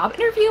like a job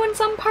interview in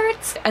some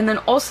parts, and then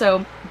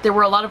also there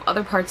were a lot of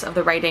other parts of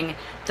the writing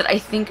that I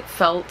think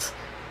felt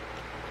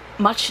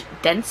much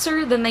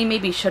denser than they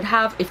maybe should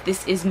have if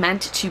this is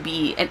meant to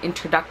be an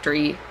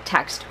introductory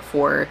text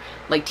for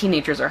like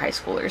teenagers or high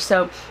schoolers.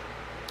 So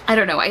I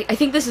don't know, I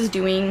think this is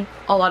doing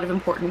a lot of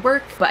important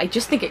work, but I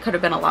just think it could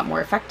have been a lot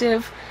more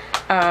effective.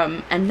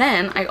 And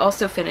then I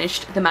also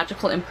finished The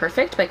Magical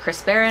Imperfect by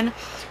Chris Barron.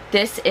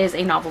 This is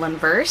a novel in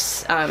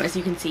verse, as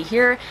you can see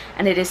here,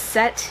 and it is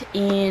set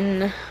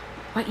in,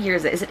 what year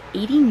is it? Is it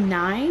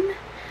 89?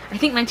 I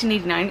think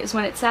 1989 is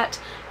when it's set,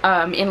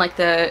 in like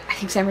the, I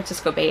think, San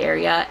Francisco Bay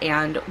Area,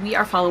 and we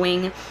are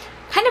following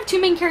kind of 2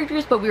 main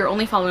characters, but we are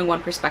only following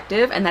one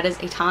perspective, and that is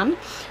Eitan.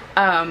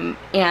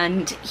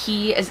 And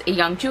he is a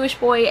young Jewish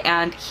boy,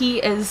 and he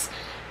is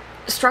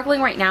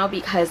struggling right now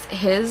because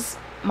his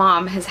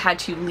mom has had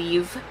to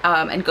leave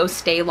and go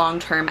stay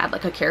long-term at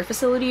like a care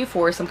facility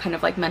for some kind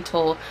of like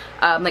mental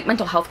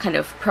health kind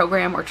of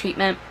program or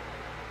treatment,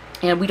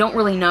 and we don't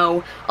really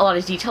know a lot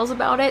of details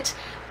about it,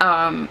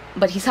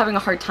 but he's having a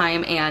hard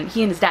time, and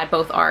he and his dad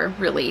both are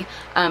really,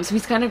 so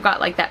he's kind of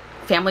got like that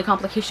family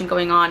complication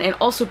going on, and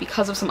also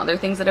because of some other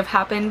things that have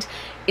happened,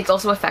 it's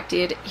also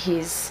affected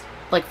his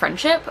like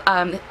friendship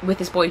with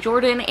his boy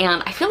Jordan,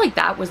 and I feel like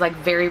that was like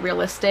very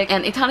realistic.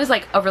 And Eitan is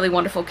like a really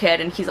wonderful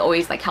kid, and he's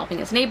always like helping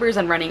his neighbors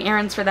and running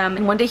errands for them.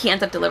 And one day he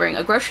ends up delivering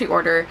a grocery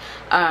order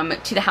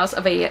to the house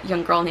of a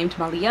young girl named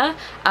Malia,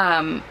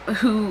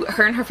 who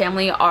her and her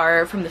family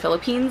are from the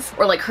Philippines,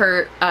 or like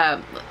her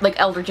like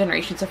elder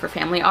generations of her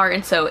family are.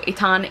 And so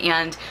Eitan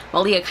and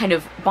Malia kind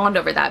of bond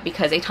over that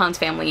because Eitan's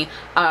family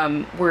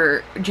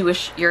were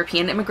Jewish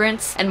European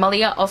immigrants, and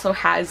Malia also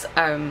has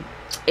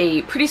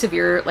a pretty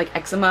severe like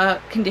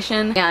eczema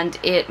condition, and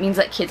it means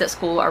that kids at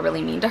school are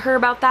really mean to her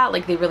about that.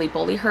 Like they really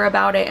bully her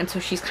about it, and so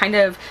she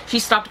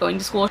stopped going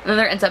to school. And then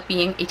there ends up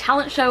being a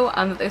talent show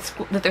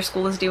that their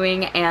school is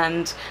doing,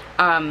 and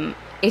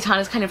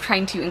Eitan is kind of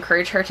trying to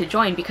encourage her to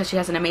join because she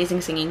has an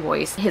amazing singing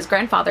voice. His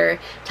grandfather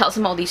tells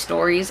him all these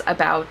stories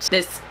about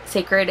this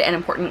sacred and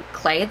important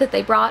clay that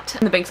they brought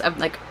on the banks of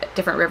like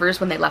different rivers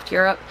when they left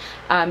Europe.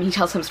 He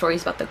tells him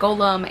stories about the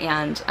golem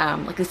and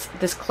like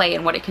this clay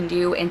and what it can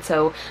do. And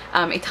so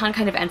Eitan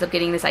kind of ends up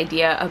getting this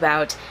idea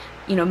about,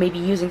 you know, maybe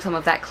using some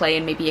of that clay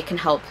and maybe it can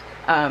help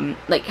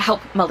like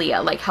help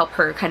Malia, like help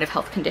her kind of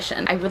health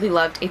condition. I really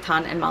loved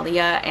Eitan and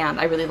Malia, and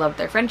I really loved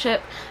their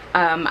friendship.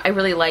 I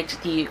really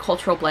liked the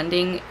cultural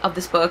blending of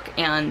this book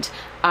and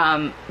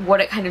what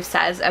it kind of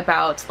says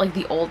about like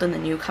the old and the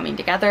new coming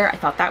together. I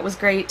thought that was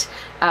great.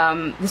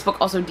 This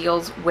book also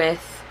deals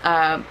with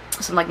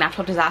some like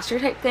natural disaster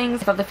type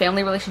things. I thought the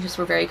family relationships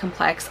were very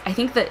complex. I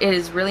think that it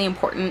is really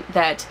important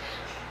that,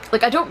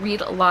 like, I don't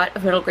read a lot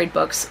of middle grade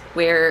books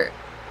where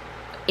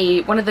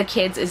one of the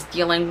kids is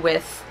dealing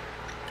with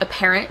a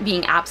parent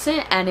being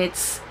absent, and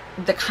it's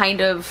the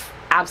kind of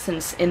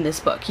absence in this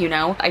book, you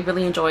know? I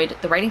really enjoyed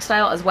the writing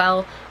style as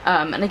well,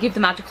 and I gave The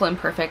Magical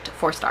Imperfect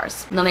 4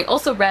 stars. And then I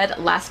also read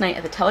Last Night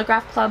at the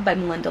Telegraph Club by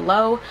Melinda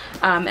Lowe,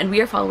 and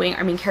we are following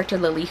our main character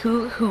Lily,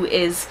 who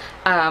is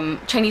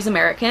Chinese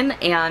American,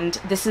 and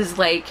this is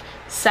like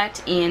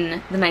set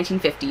in the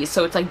 1950s,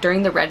 so it's like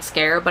during the Red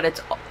Scare, but it's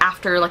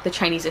after like the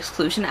Chinese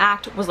Exclusion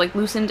Act was like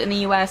loosened in the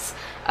US,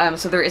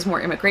 so there is more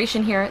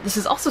immigration here. This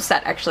is also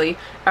set actually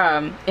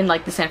in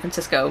like the San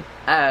Francisco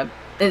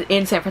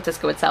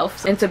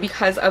itself. And so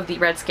because of the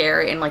Red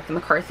Scare and like the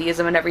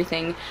McCarthyism and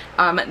everything,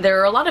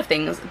 there are a lot of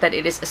things that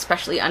it is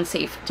especially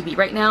unsafe to be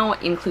right now,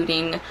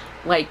 including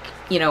like,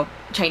 you know,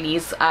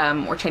 Chinese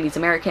or Chinese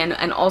American,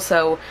 and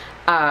also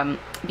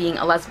being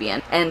a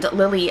lesbian. And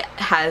Lily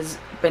has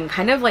been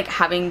kind of like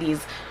having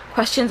these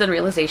questions and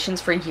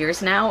realizations for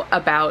years now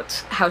about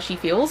how she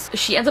feels.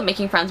 She ends up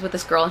making friends with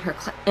this girl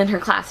in her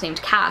class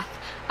named Kath,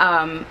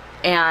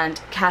 and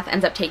Kath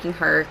ends up taking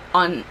her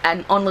on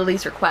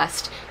Lily's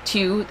request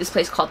to this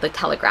place called the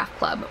Telegraph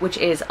Club, which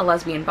is a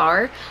lesbian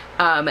bar.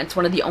 It's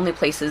one of the only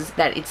places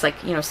that it's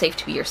like, you know, safe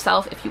to be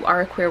yourself if you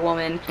are a queer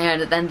woman.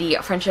 And then the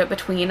friendship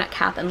between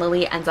Kath and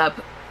Lily ends up,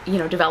 you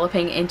know,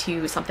 developing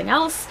into something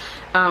else.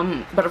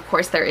 But of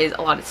course there is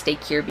a lot at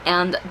stake here.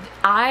 And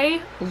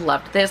I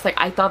loved this. Like,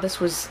 I thought this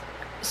was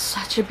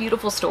such a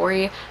beautiful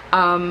story.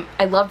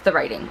 I loved the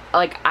writing.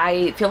 Like,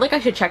 I feel like I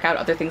should check out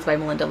other things by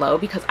Melinda Lowe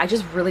because I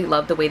just really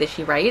love the way that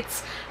she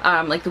writes,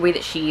 like the way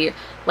that she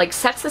like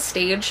sets the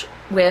stage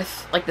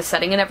with like the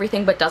setting and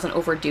everything but doesn't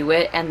overdo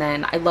it. And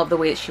then I love the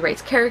way that she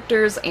writes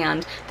characters,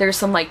 and there's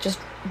some like just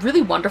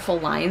really wonderful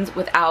lines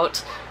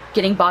without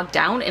getting bogged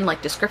down in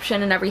like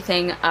description and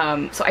everything.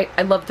 So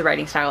I love the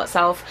writing style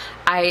itself.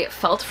 I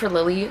felt for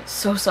Lily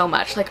so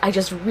much. Like, I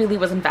just really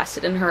was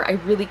invested in her. I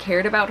really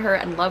cared about her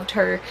and loved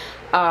her.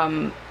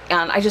 And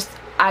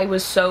I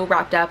was so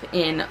wrapped up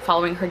in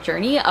following her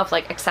journey of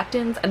like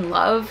acceptance and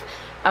love.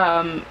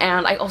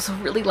 And I also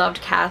really loved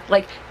Kath.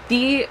 Like,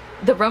 the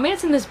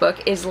romance in this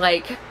book is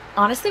like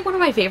honestly one of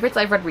my favorites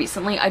I've read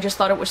recently. I just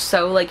thought it was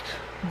so like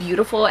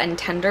beautiful and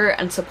tender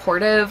and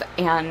supportive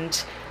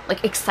and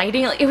like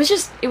exciting. Like, it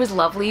was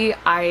lovely.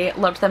 I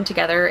loved them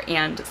together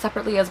and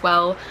separately as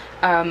well.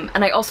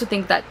 And I also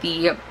think that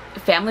the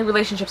family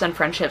relationships and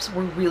friendships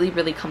were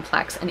really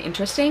complex and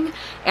interesting.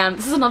 And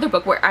this is another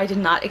book where I did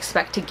not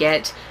expect to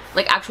get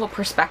like actual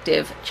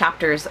perspective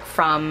chapters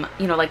from,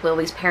 you know, like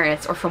Lily's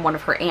parents or from one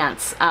of her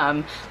aunts.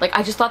 Like,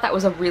 I just thought that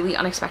was a really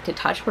unexpected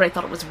touch, but I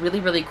thought it was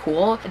really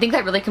cool. I think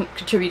that really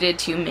contributed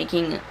to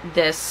making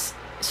this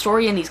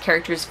story and these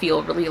characters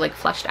feel really like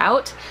fleshed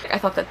out. I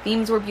thought the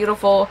themes were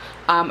beautiful.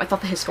 I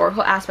thought the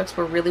historical aspects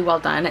were really well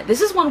done.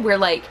 This is one where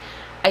like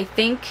I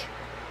think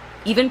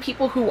even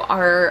people who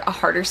are a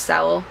harder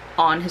sell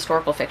on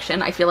historical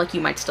fiction, I feel like you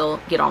might still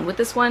get on with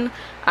this one.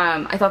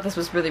 I thought this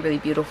was really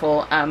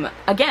beautiful.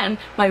 Again,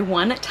 my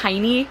one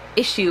tiny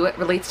issue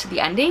relates to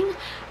the ending,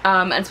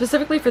 and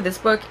specifically for this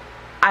book,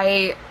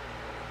 I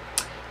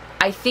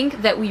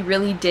think that we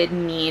really did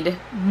need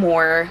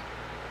more,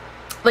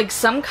 like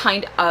some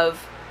kind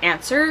of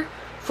answer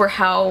for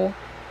how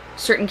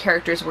certain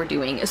characters were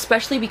doing,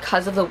 especially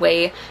because of the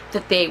way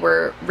that they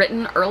were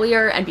written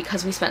earlier and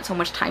because we spent so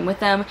much time with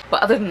them.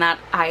 But other than that,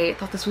 I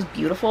thought this was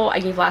beautiful. I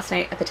gave Last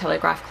Night at the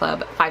Telegraph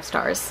Club 5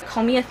 stars.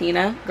 Call Me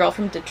Athena, Girl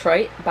from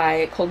Detroit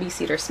by Colby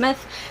Cedar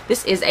Smith.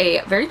 This is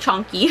a very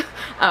chonky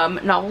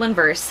novel in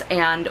verse,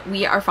 and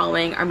we are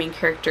following our main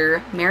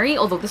character, Mary,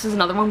 although this is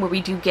another one where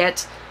we do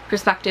get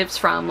perspectives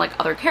from like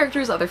other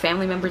characters, other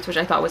family members, which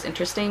I thought was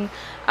interesting.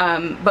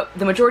 But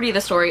the majority of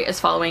the story is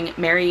following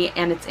Mary,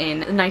 and it's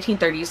in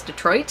 1930s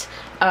Detroit,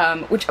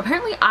 which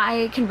apparently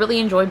I can really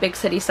enjoy big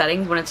city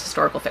settings when it's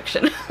historical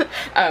fiction,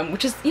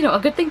 which is, you know, a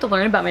good thing to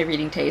learn about my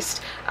reading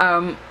taste.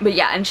 But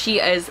yeah, and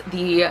she is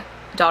the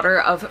daughter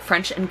of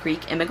French and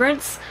Greek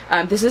immigrants.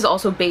 This is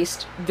also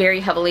based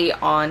very heavily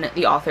on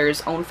the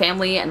author's own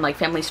family and like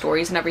family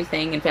stories and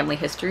everything and family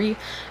history.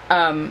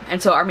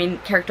 And so our main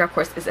character, of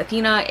course, is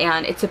Athena,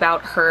 and it's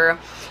about her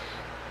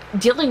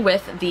dealing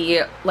with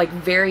the like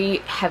very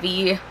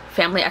heavy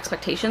family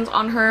expectations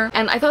on her.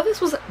 And I thought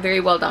this was very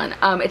well done.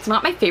 It's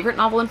not my favorite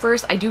novel in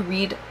verse. I do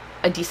read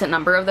a decent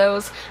number of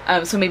those,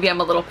 so maybe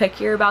I'm a little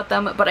pickier about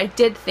them, but I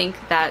did think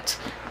that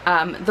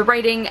the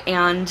writing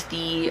and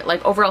the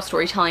like overall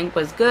storytelling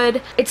was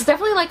good. It's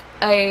definitely like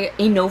a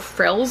no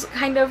frills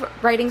kind of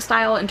writing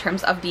style in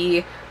terms of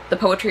the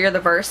poetry or the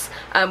verse,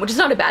 which is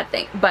not a bad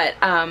thing, but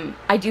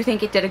I do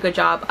think it did a good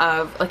job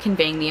of like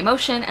conveying the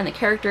emotion and the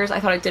characters. I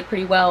thought it did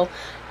pretty well.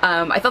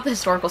 I thought the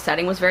historical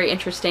setting was very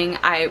interesting.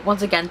 I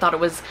once again thought it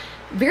was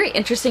very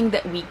interesting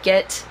that we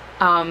get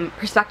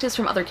perspectives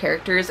from other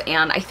characters,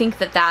 and I think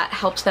that that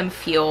helped them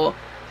feel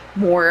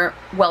more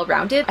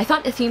well-rounded. I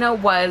thought Athena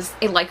was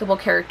a likable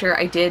character.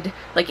 I did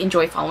like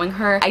enjoy following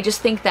her. I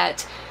just think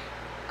that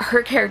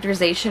her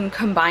characterization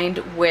combined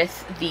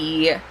with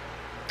the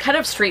kind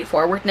of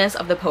straightforwardness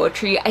of the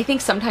poetry, I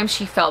think sometimes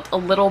she felt a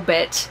little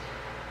bit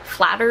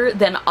flatter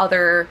than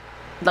other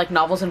like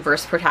novels in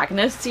verse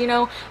protagonists, you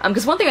know?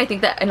 Because one thing I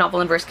think that a novel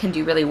in verse can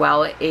do really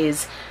well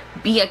is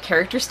be a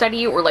character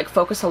study or like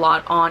focus a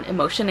lot on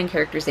emotion and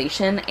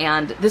characterization,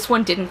 and this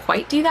one didn't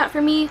quite do that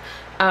for me.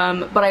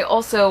 But I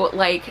also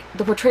like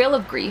the portrayal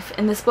of grief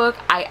in this book.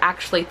 I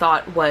actually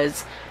thought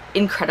was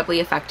incredibly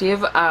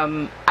effective.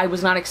 I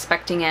was not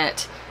expecting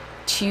it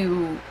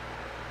to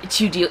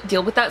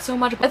deal with that so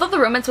much. I thought the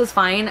romance was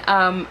fine.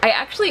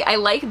 I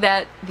like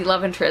that the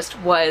love interest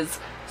was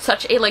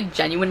such a like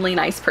genuinely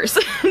nice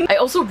person. I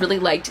also really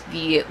liked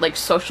the like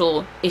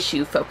social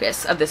issue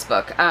focus of this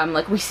book.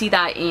 Like we see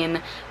that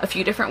in a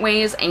few different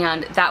ways,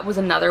 and that was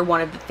another one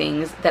of the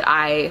things that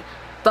I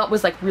thought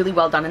was like really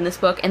well done in this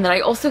book, and that I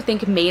also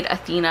think made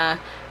Athena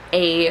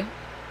a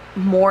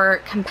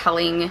more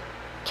compelling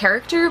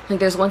character. Like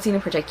there's one scene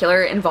in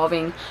particular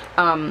involving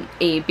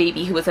a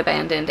baby who was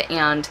abandoned,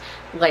 and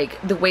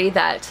like the way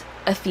that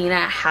Athena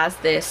has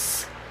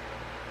this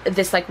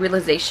like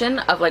realization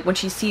of like when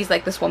she sees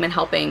like this woman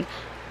helping,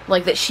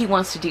 like that she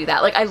wants to do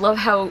that. Like I love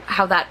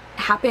how that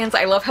happens.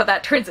 I love how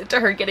that turns into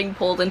her getting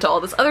pulled into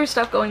all this other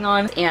stuff going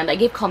on. And I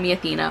gave Call Me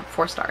Athena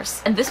 4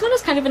 stars. And this one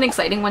is kind of an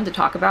exciting one to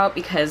talk about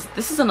because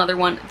this is another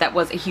one that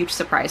was a huge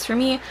surprise for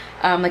me.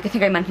 Like I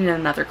think I mentioned in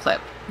another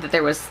clip that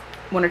there was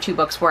 1 or 2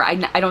 books where I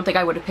don't think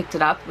I would have picked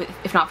it up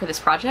if not for this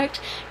project,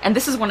 and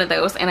this is one of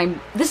those. And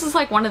this is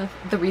like one of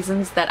the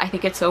reasons that I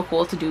think it's so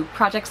cool to do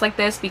projects like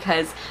this,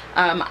 because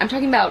I'm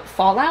talking about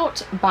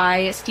Fallout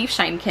by Steve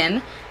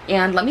Sheinkin.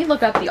 And let me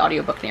look up the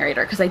audiobook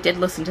narrator because I did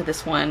listen to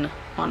this one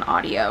on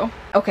audio.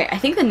 Okay, I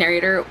think the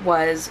narrator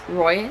was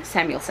Roy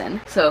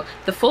Samuelson. So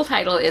the full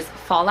title is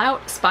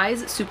Fallout,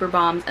 Spies, Super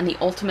Bombs, and the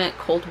Ultimate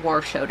Cold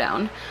War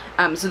Showdown.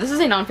 So this is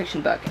a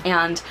nonfiction book,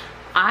 and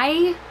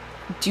I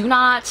do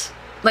not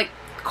like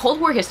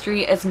Cold War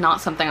history is not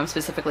something I'm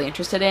specifically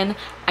interested in.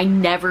 I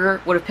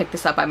never would have picked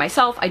this up by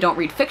myself. I don't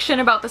read fiction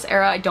about this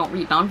era. I don't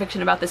read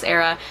nonfiction about this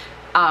era.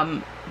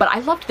 But I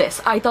loved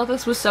this. I thought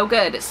this was so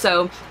good.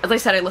 So as I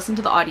said, I listened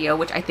to the audio,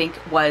 which I think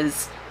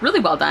was really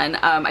well done.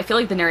 I feel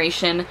like the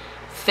narration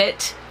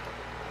fit.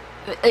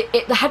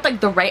 It had like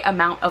the right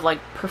amount of like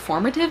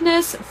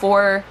performativeness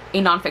for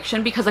a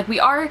nonfiction, because like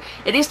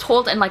it is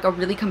told in like a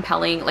really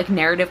compelling like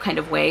narrative kind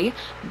of way,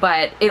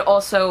 but it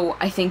also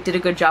I think did a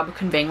good job of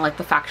conveying like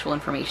the factual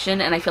information,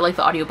 and I feel like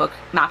the audiobook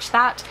matched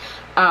that.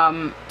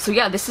 So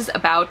yeah, this is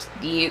about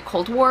the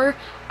Cold War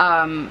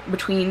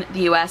between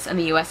the US and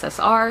the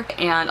USSR,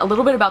 and a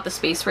little bit about the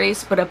space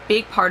race, but a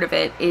big part of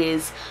it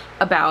is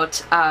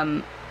about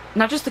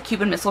not just the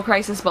Cuban Missile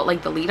Crisis, but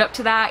like the lead up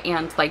to that,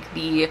 and like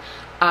the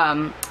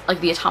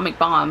atomic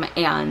bomb,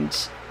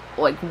 and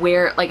like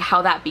where, like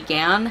how that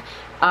began,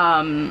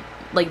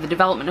 like the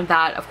development of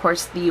that. Of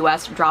course, the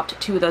US dropped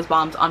 2 of those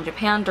bombs on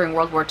Japan during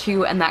World War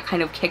II, and that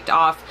kind of kicked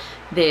off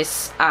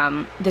this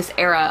this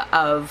era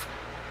of,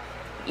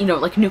 you know,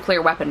 like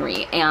nuclear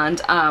weaponry.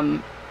 And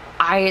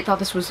I thought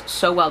this was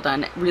so well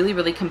done, really,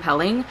 really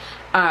compelling.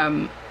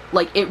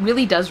 Like it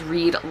really does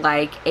read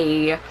like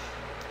a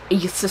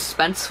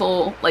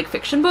suspenseful like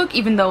fiction book,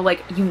 even though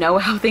like you know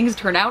how things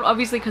turn out,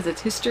 obviously, because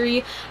it's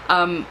history.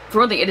 For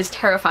one thing, it is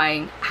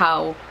terrifying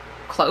how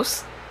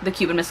close the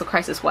Cuban Missile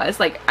Crisis was.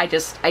 Like, I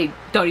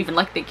don't even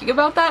like thinking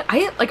about that.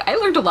 I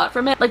learned a lot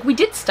from it. Like, we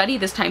did study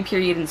this time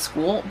period in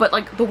school, but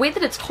like the way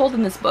that it's told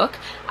in this book,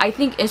 I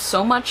think is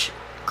so much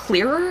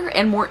clearer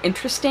and more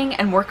interesting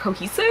and more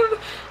cohesive.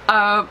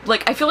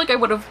 Like, I feel like I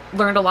would have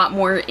learned a lot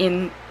more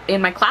in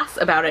my class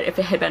about it if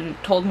it had been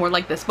told more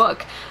like this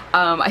book.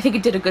 I think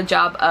it did a good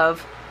job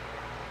of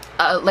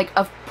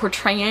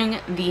portraying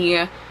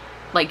the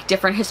like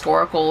different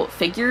historical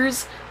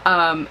figures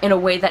in a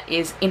way that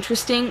is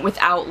interesting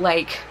without,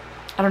 like,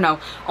 I don't know,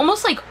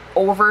 almost like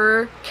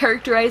over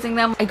characterizing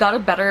them. I got a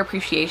better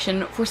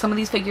appreciation for some of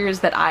these figures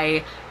that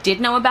I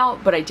did know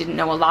about but I didn't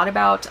know a lot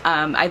about.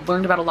 I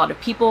learned about a lot of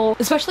people,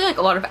 especially like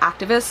a lot of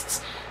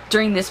activists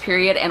during this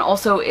period, and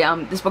also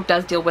this book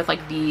does deal with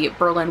like the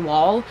Berlin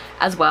Wall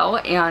as well,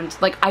 and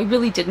like I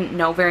really didn't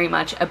know very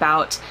much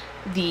about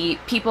the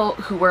people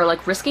who were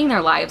like risking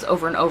their lives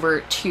over and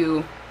over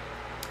to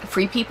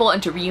free people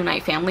and to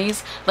reunite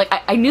families. Like,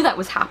 I knew that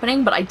was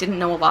happening, but I didn't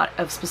know a lot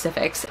of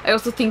specifics. I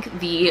also think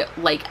the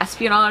like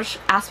espionage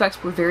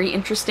aspects were very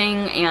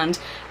interesting, and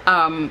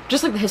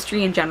just like the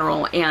history in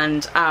general,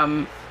 and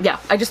yeah,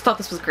 I just thought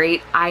this was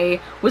great. I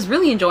was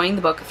really enjoying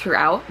the book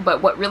throughout,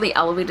 but what really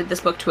elevated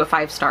this book to a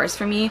 5 stars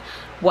for me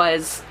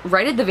was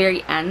right at the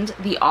very end,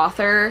 the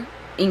author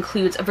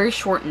includes a very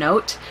short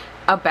note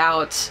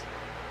about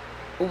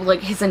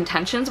like his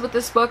intentions with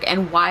this book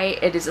and why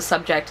it is a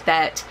subject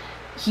that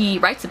he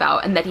writes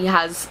about and that he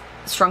has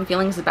strong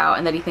feelings about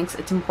and that he thinks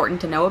it's important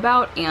to know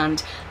about.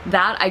 And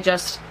that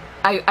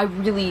I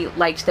really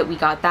liked that we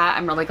got that.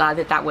 I'm really glad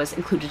that that was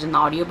included in the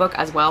audiobook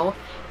as well.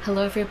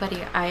 Hello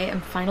everybody, I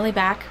am finally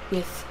back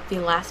with the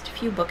last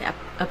few book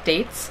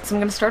updates. So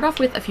I'm going to start off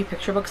with a few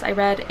picture books I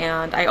read,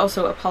 and I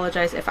also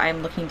apologize if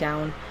I'm looking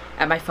down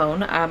at my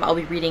phone. I'll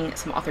be reading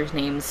some authors'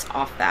 names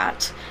off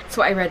that.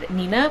 So I read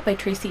Nina by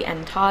Tracy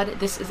N. Todd.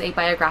 This is a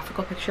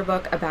biographical picture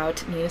book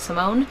about Nina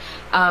Simone,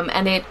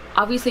 and it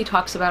obviously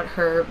talks about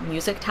her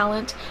music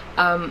talent,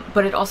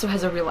 but it also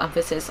has a real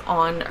emphasis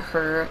on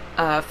her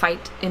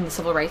fight in the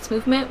civil rights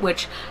movement,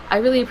 which I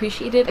really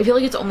appreciated. I feel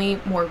like it's only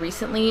more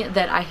recently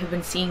that I have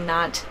been seeing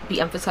that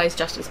be emphasized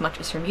just as much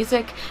as her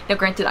music. Now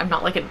granted, I'm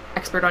not like an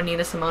expert on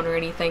Nina Simone or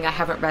anything. I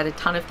haven't read a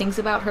ton of things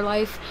about her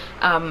life,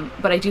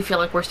 but I do feel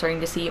like we're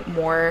starting to see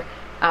more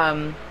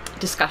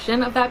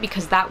discussion of that,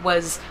 because that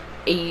was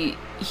a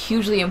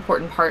hugely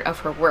important part of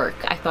her work.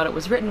 I thought it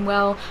was written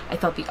well. I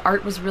thought the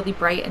art was really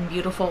bright and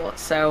beautiful,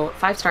 so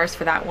 5 stars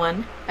for that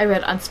one. I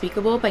read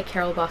Unspeakable by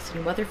Carol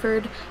Boston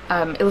Weatherford.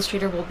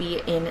 Illustrator will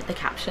be in the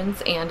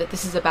captions, and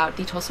this is about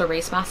the Tulsa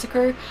Race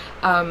Massacre.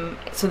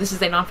 So this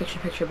is a nonfiction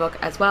picture book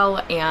as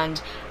well,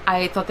 and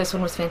I thought this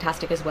one was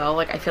fantastic as well.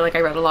 Like, I feel like I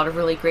read a lot of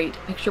really great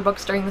picture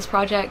books during this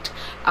project.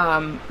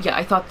 Yeah,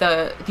 I thought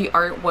the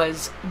art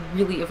was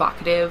really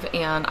evocative,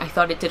 and I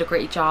thought it did a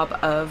great job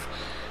of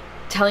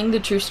telling the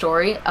true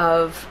story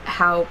of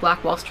how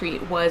Black Wall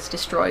Street was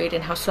destroyed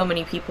and how so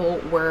many people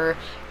were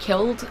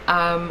killed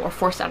or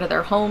forced out of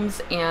their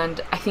homes.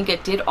 And I think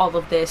it did all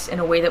of this in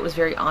a way that was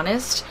very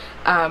honest,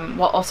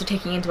 while also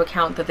taking into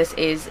account that this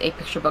is a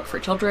picture book for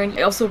children.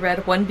 I also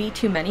read One Bee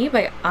Too Many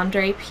by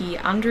Andre P.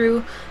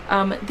 Andrew.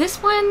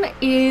 This one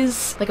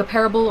is like a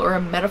parable or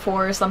a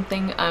metaphor or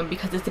something,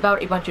 because it's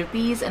about a bunch of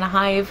bees in a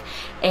hive,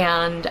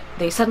 and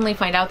they suddenly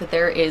find out that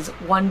there is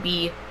one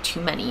bee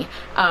too many,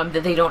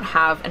 that they don't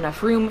have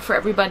enough room for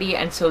everybody,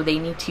 and so they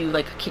need to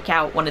like kick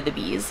out one of the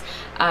bees.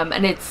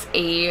 And it's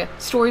a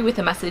story with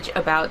a message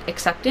about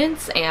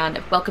acceptance and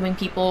welcoming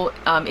people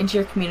into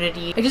your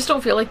community. I just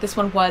don't feel like this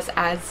one was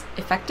as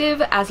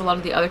effective as a lot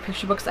of the other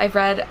picture books I've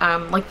read.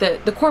 Like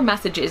the core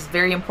message is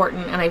very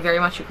important, and I very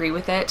much agree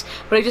with it,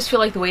 but I just feel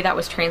like the way that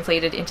was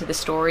translated into the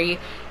story,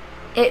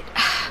 I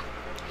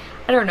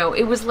don't know,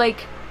 it was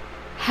like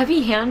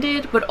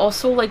heavy-handed but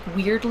also like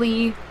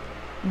weirdly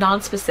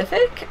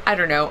non-specific. I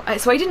don't know.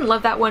 So I didn't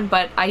love that one,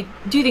 but I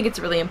do think it's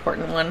a really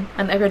important one.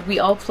 And I read We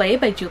All Play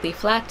by Julie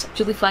Flett.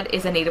 Julie Flett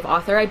is a Native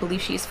author. I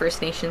believe she's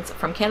First Nations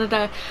from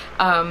Canada.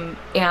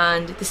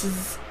 And this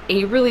is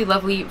a really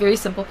lovely, very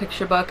simple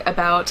picture book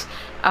about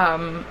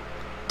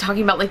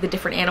talking about like the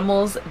different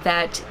animals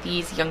that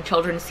these young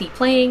children see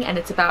playing, and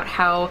it's about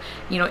how,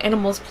 you know,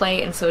 animals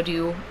play and so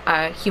do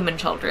human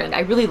children. I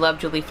really love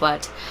Julie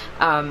Flett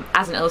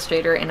as an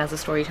illustrator and as a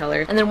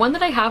storyteller. And then one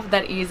that I have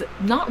that is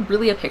not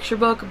really a picture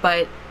book,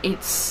 but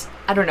it's,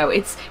 I don't know,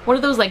 it's one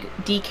of those like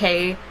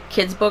DK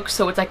kids books,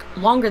 so it's like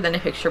longer than a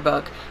picture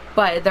book,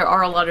 but there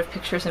are a lot of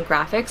pictures and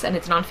graphics, and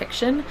it's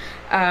nonfiction.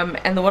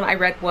 And the one I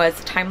read was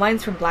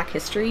Timelines from Black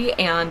History,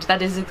 and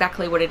that is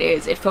exactly what it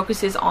is. It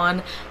focuses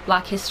on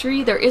Black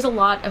history. There is a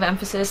lot of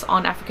emphasis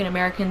on African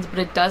Americans, but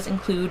it does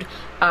include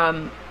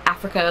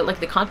Africa, like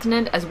the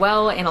continent as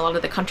well, and a lot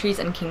of the countries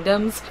and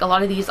kingdoms. A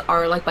lot of these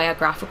are like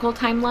biographical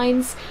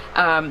timelines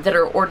that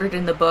are ordered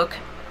in the book,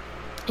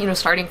 you know,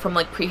 starting from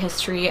like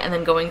prehistory and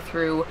then going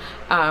through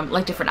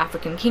like different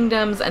African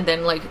kingdoms, and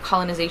then like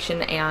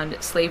colonization and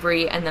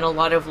slavery, and then a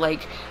lot of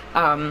like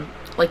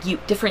like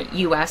different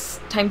US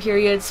time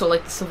periods, so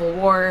like the Civil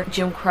War,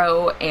 Jim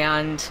Crow,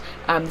 and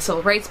the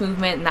Civil Rights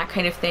Movement and that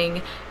kind of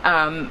thing.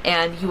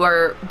 And you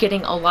are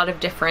getting a lot of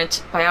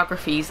different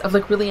biographies of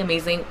like really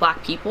amazing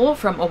Black people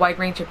from a wide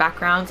range of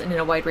backgrounds and in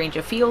a wide range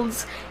of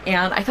fields.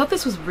 And I thought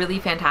this was really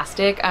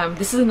fantastic.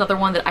 This is another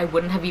one that I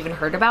wouldn't have even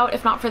heard about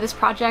if not for this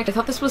project. I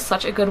thought this was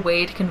such a good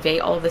way to convey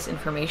all of this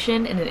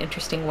information in an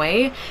interesting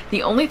way.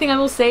 The only thing I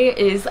will say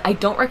is I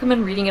don't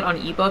recommend reading it on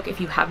ebook if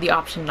you have the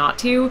option not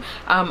to.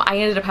 I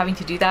ended up having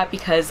to do that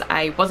because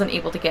I wasn't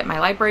able to get my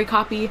library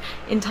copy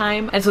in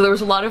time, and so there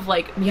was a lot of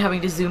like me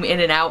having to zoom in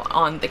and out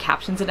on the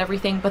captions and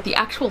everything, but the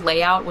actual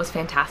layout was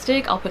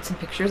fantastic. I'll put some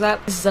pictures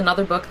up. This is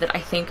another book that I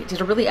think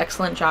did a really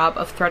excellent job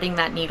of threading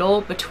that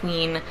needle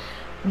between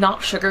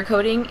not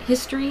sugarcoating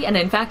history and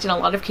in fact in a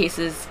lot of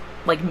cases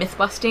like myth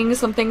busting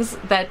some things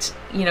that,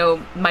 you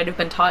know, might have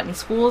been taught in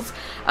schools,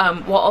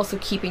 while also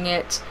keeping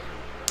it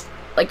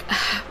like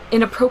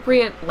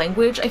inappropriate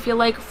language, I feel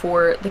like,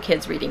 for the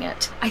kids reading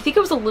it. I think it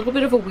was a little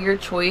bit of a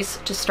weird choice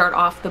to start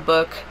off the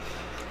book.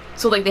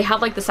 So like they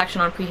had like the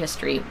section on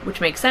prehistory,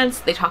 which makes sense.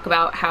 They talk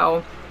about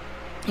how,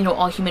 you know,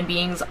 all human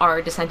beings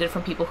are descended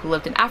from people who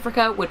lived in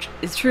Africa, which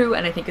is true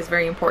and I think is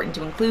very important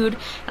to include,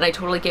 and I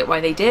totally get why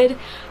they did.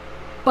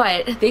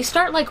 But they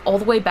start like all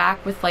the way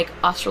back with like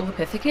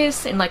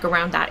Australopithecus and like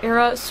around that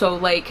era, so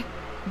like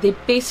they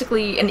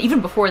basically, and even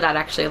before that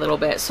actually a little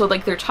bit, so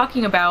like they're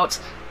talking about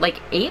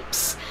like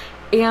apes,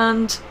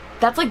 and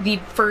that's like the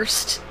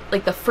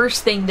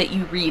first thing that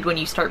you read when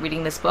you start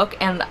reading this book,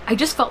 and I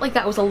just felt like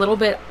that was a little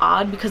bit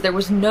odd because there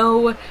was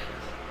no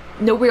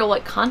real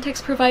like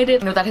context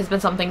provided. You know, that has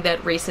been something that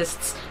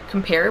racists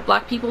compare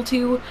Black people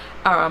to,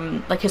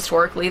 like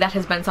historically that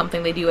has been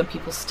something they do and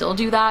people still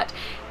do that,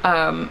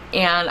 and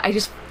I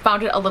just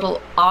found it a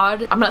little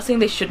odd. I'm not saying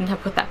they shouldn't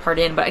have put that part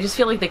in, but I just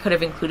feel like they could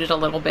have included a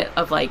little bit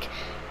of like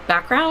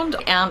background.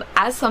 And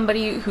as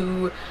somebody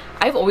who,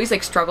 I've always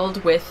like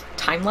struggled with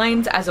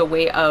timelines as a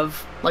way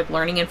of like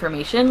learning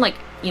information, like,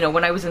 you know,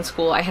 when I was in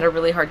school I had a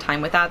really hard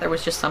time with that. There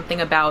was just something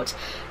about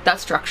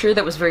that structure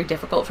that was very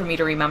difficult for me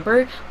to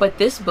remember, but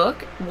this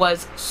book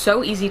was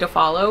so easy to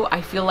follow.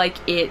 I feel like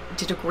it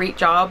did a great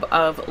job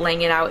of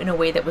laying it out in a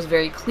way that was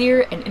very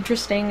clear and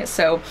interesting.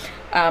 So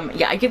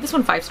yeah, I give this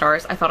one 5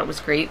 stars. I thought it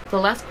was great. The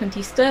Last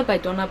Cuentista by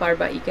Donna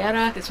Barba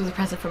Higuera. This was a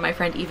present from my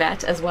friend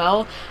Yvette as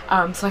well.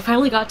 So I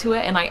finally got to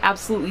it, and I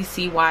absolutely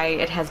see why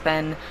it has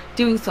been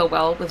doing so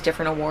well with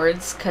different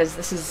awards, because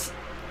this is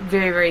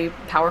very, very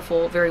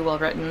powerful, very well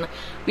written.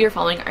 We are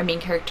following our main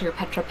character,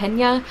 Petra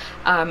Peña,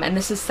 and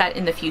this is set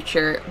in the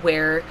future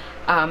where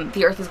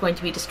the Earth is going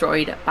to be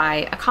destroyed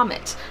by a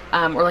comet,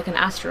 or like an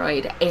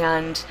asteroid,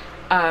 and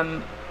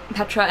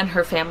Petra and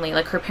her family,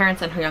 like her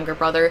parents and her younger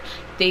brother,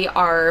 they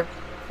are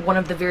one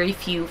of the very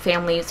few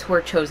families who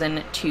are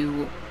chosen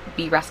to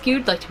be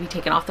rescued, like to be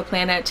taken off the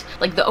planet.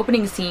 Like the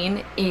opening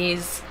scene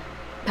is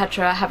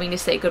Petra having to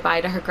say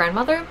goodbye to her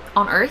grandmother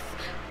on Earth,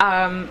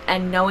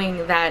 and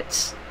knowing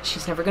that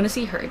she's never going to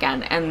see her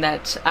again, and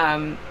that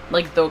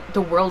like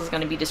the world is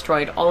going to be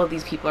destroyed, all of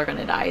these people are going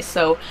to die.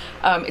 So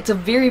it's a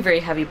very, very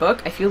heavy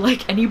book. I feel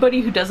like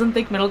anybody who doesn't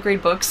think middle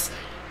grade books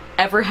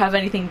ever have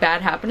anything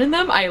bad happen in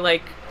them, I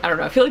don't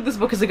know, I feel like this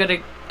book is a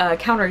good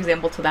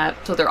counterexample to that.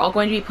 So they're all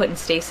going to be put in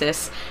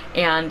stasis,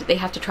 and they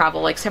have to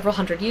travel like several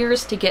hundred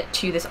years to get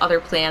to this other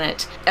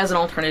planet as an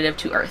alternative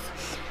to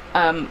Earth.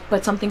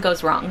 But something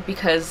goes wrong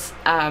because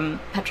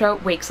Petra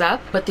wakes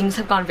up, but things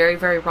have gone very,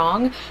 very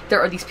wrong. There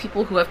are these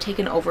people who have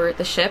taken over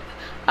the ship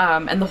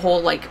and the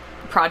whole like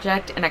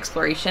project and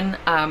exploration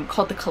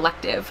called the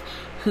Collective,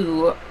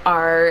 who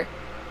are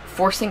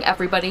forcing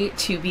everybody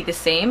to be the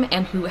same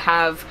and who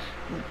have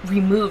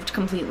removed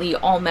completely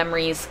all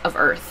memories of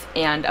Earth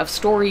and of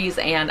stories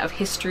and of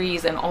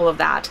histories and all of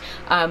that.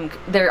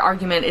 Their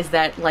argument is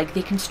that like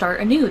they can start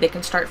anew, they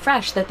can start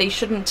fresh, that they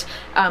shouldn't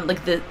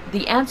like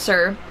the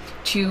answer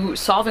to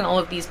solving all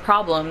of these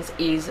problems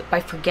is by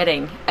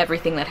forgetting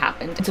everything that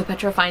happened. And so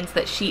Petra finds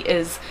that she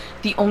is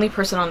the only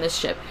person on this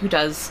ship who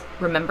does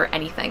remember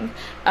anything,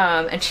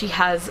 and she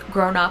has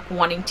grown up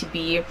wanting to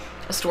be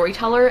a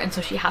storyteller, and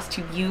so she has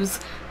to use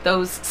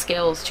those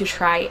skills to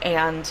try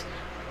and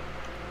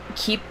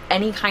keep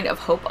any kind of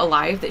hope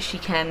alive, that she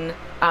can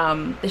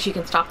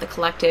stop the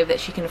Collective, that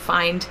she can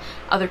find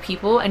other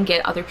people and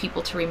get other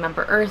people to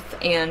remember Earth.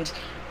 And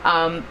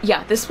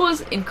yeah, this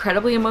was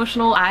incredibly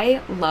emotional.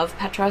 I love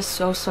Petra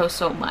so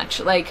much.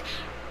 Like,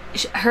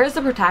 her as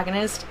the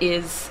protagonist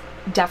is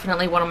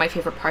definitely one of my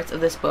favorite parts of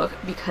this book,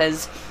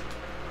 because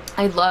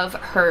I love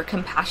her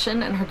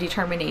compassion and her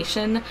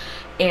determination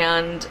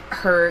and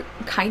her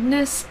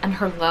kindness and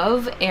her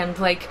love and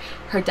like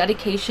her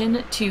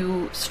dedication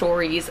to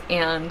stories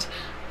and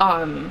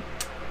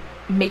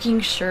making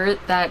sure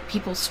that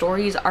people's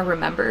stories are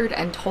remembered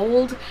and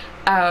told.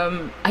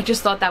 I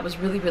just thought that was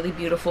really, really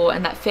beautiful,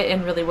 and that fit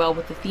in really well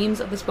with the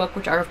themes of this book,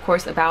 which are of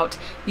course about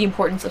the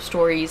importance of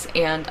stories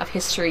and of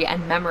history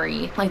and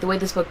memory. Like the way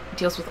this book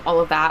deals with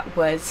all of that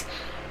was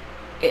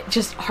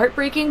just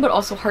heartbreaking, but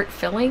also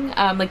heart-filling.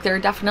 Like, there are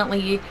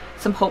definitely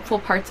some hopeful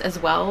parts as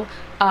well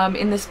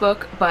in this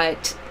book,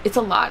 but it's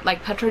a lot.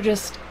 Like, Petra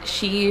just,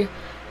 she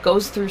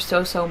goes through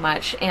so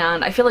much,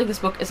 and I feel like this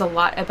book is a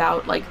lot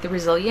about like the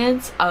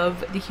resilience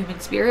of the human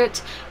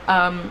spirit,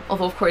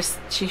 although of course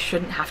she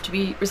shouldn't have to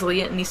be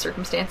resilient in these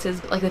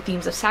circumstances. Like the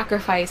themes of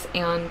sacrifice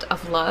and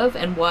of love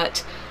and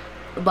what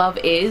love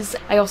is.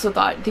 I also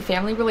thought the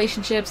family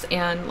relationships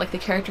and like the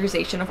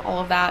characterization of all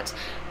of that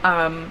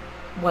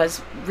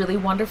was really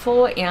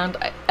wonderful. And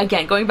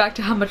again, going back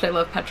to how much I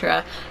love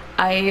Petra,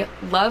 I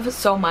love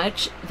so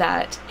much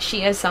that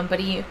she is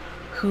somebody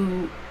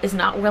who is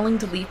not willing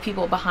to leave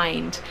people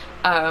behind.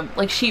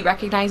 Like, she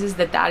recognizes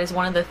that that is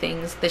one of the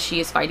things that she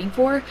is fighting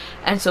for,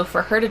 and so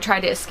for her to try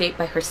to escape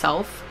by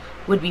herself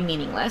would be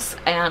meaningless.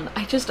 And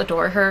I just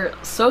adore her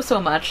so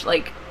much.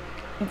 Like,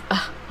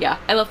 yeah,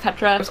 I love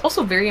Petra. I was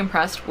also very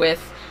impressed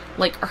with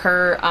like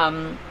her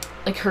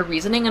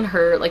reasoning and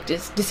her like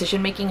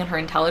decision making and her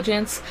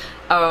intelligence.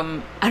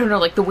 I don't know,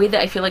 like the way that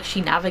I feel like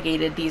she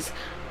navigated these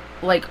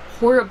like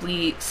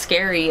horribly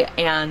scary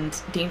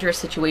and dangerous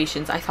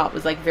situations, I thought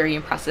was like very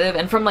impressive.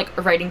 And from like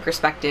a writing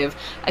perspective,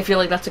 I feel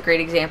like that's a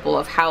great example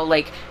of how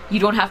like you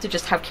don't have to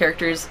just have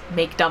characters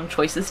make dumb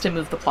choices to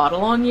move the plot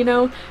along, you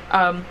know?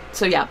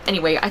 So yeah,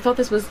 anyway, I thought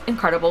this was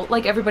incredible.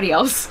 Like everybody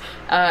else,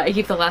 I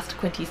gave The Last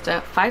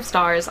Quintista 5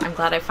 stars. I'm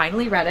glad I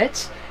finally read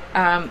it.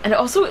 And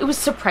also it was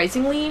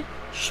surprisingly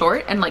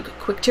short and like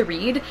quick to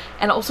read,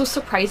 and also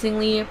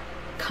surprisingly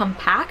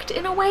compact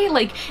in a way.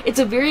 Like, it's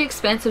a very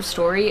expansive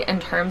story in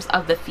terms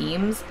of the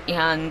themes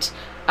and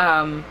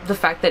the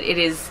fact that it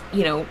is,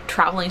 you know,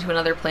 traveling to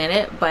another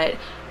planet, but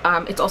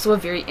it's also a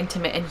very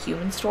intimate and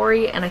human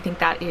story, and I think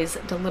that is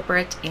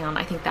deliberate, and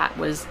I think that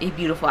was a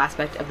beautiful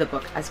aspect of the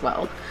book as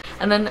well.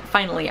 And then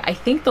finally, I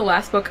think the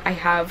last book I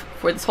have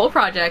for this whole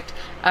project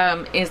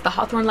is The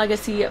Hawthorne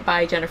Legacy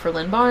by Jennifer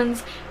Lynn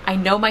Barnes. I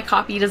know my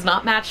copy does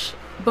not match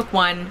book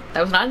 1.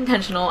 That was not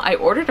intentional. I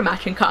ordered a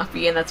matching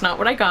copy and that's not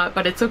what I got,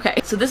 but it's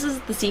okay. So this is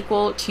the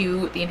sequel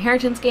to the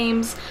Inheritance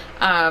games,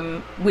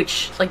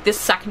 which like this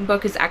second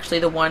book is actually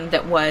the one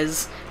that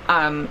was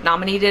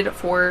nominated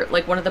for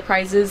like one of the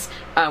prizes,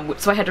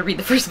 so I had to read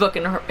the first book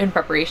in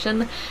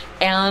preparation,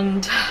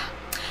 and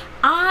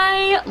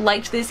I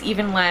liked this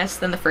even less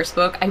than the first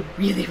book. I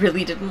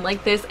really didn't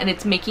like this, and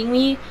it's making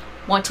me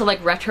want to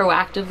like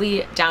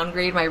retroactively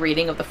downgrade my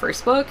rating of the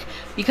first book,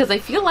 because I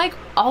feel like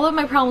all of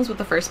my problems with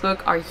the first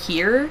book are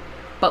here,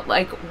 but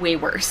like way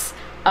worse.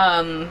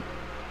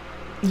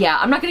 Yeah,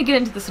 I'm not gonna get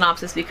into the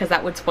synopsis because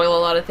that would spoil a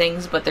lot of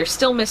things, but there's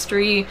still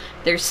mystery,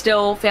 there's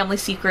still family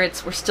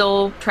secrets, we're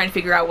still trying to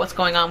figure out what's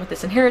going on with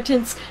this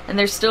inheritance, and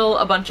there's still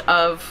a bunch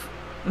of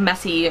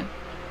messy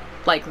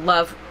like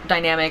love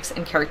dynamics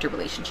and character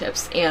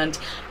relationships, and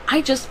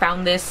I just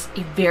found this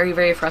a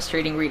very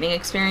frustrating reading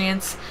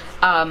experience.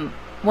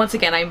 Once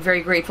again, I'm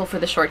very grateful for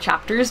the short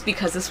chapters,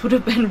 because this would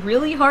have been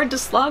really hard to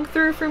slog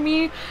through for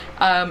me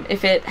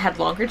if it had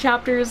longer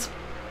chapters.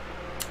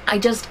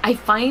 I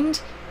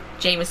find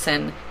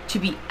Jameson to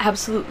be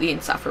absolutely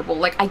insufferable.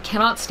 Like, I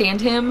cannot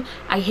stand him.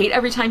 I hate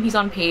every time he's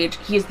on page.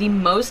 He is the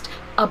most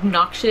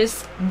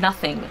obnoxious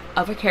nothing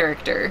of a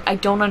character. I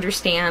don't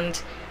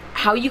understand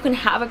how you can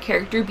have a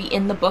character be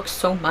in the book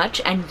so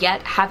much and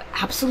yet have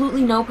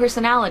absolutely no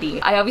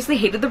personality. I obviously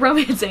hated the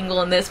romance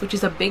angle in this, which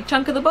is a big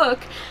chunk of the book.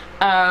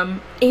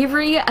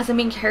 Avery as a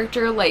main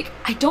character, like,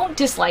 I don't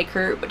dislike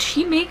her, but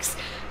she makes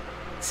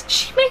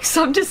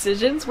some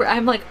decisions where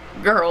I'm like,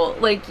 girl,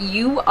 like,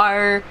 you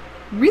are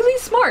really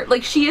smart.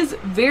 Like, she is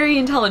very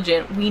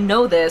intelligent. We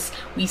know this.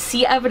 We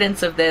see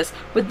evidence of this.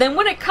 But then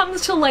when it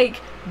comes to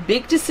like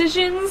big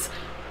decisions,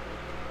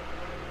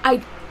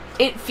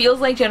 it feels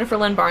like Jennifer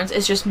Lynn Barnes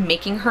is just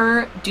making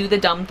her do the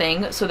dumb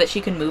thing so that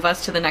she can move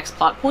us to the next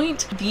plot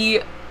point.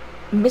 The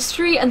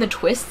mystery and the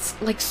twists,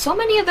 like so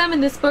many of them in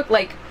this book,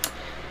 like,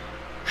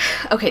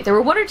 okay, there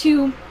were 1 or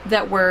 2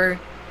 that were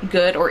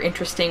good or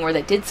interesting or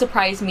that did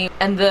surprise me,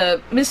 and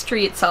the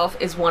mystery itself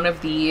is one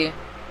of the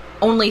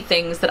only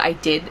things that I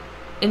did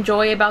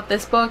enjoy about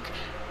this book.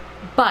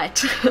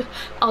 But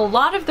a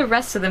lot of the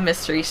rest of the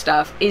mystery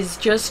stuff is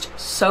just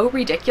so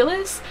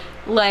ridiculous,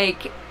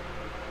 like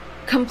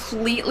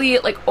completely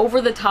like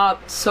over the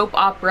top soap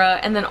opera,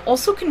 and then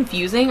also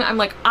confusing. I'm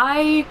like,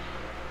 I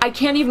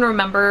can't even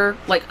remember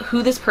like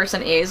who this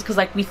person is, because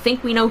like we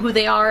think we know who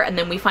they are, and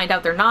then we find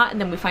out they're not, and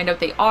then we find out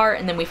they are,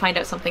 and then we find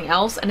out something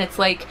else, and it's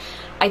like,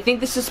 I think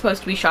this is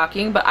supposed to be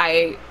shocking, but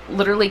I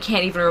literally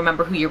can't even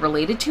remember who you're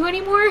related to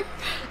anymore.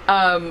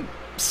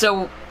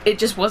 So it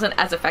just wasn't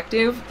as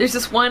effective. There's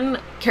this one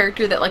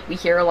character that like we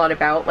hear a lot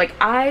about. Like,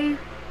 I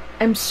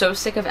am so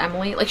sick of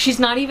Emily. Like, she's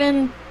not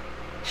even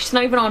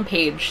on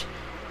page,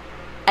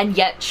 and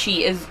yet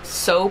she is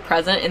so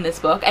present in this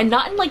book, and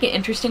not in like an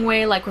interesting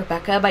way like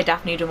Rebecca by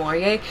Daphne du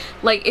Maurier.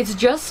 Like, it's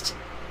just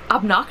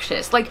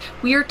obnoxious. Like,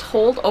 we are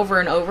told over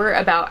and over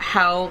about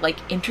how like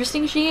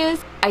interesting she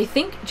is. I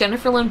think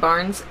Jennifer Lynn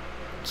Barnes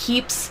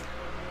keeps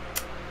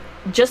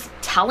just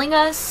telling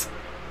us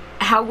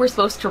how we're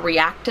supposed to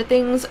react to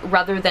things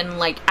rather than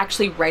like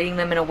actually writing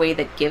them in a way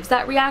that gives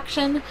that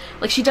reaction.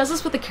 Like she does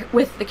this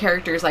with the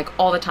characters like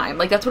all the time.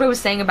 Like that's what I was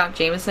saying about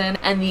Jameson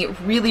and the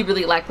really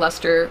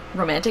lackluster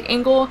romantic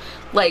angle.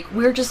 Like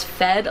we're just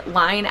fed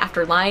line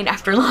after line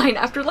after line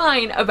after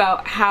line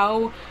about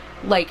how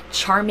like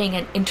charming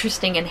and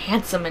interesting and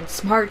handsome and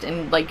smart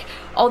and like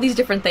all these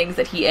different things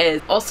that he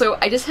is. Also,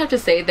 I just have to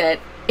say that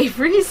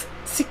Avery's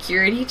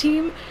security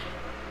team,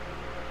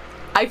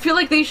 I feel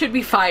like they should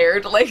be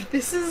fired. Like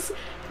this is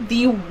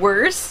the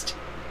worst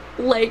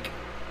like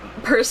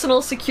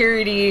personal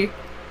security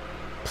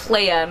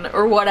plan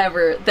or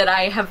whatever that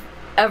I have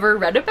ever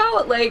read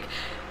about. Like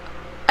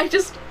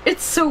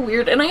it's so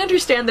weird, and I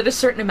understand that a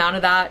certain amount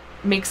of that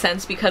makes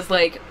sense because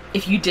like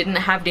if you didn't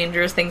have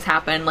dangerous things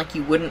happen, like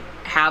you wouldn't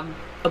have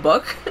a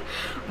book.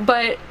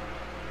 But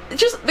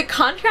just the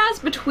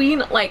contrast between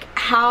like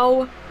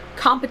how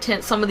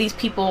competent some of these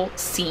people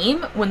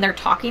seem when they're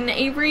talking to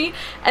Avery,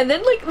 and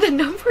then like the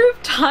number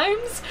of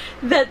times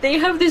that they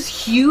have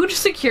this huge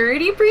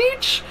security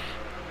breach.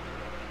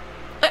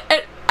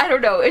 I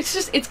don't know,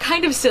 it's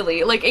kind of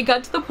silly. Like it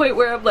got to the point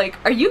where I'm like,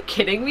 are you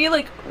kidding me?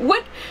 Like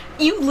what?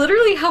 You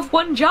literally have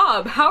one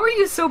job. How are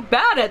you so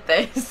bad at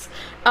this?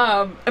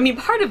 I mean,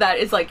 part of that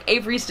is like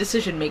Avery's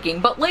decision making,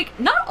 but like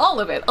not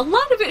all of it. A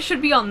lot of it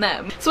should be on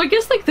them. So I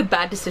guess like the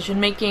bad decision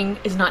making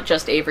is not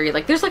just Avery.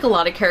 Like there's like a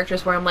lot of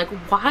characters where I'm like,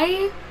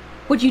 why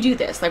would you do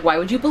this? Like why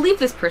would you believe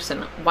this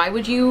person? Why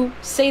would you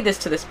say this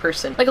to this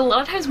person? Like a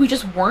lot of times we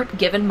just weren't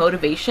given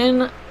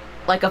motivation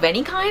like of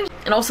any kind.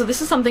 And also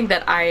this is something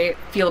that I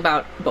feel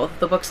about both of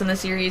the books in the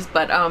series,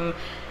 but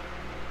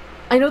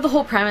I know the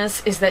whole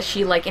premise is that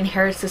she like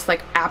inherits this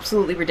like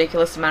absolutely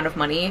ridiculous amount of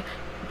money.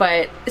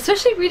 But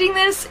especially reading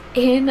this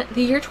in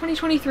the year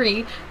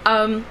 2023,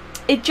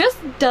 it just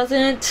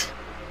doesn't,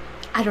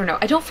 I don't know,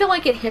 I don't feel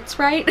like it hits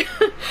right.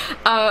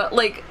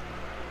 Like,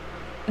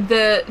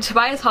 the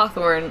Tobias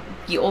Hawthorne,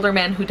 the older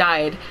man who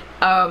died,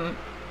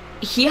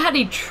 he had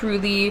a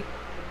truly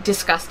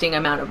disgusting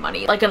amount of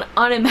money. Like, an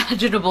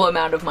unimaginable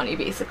amount of money,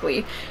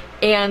 basically.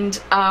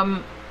 And,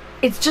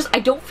 it's just, I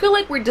don't feel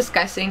like we're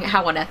discussing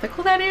how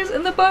unethical that is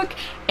in the book,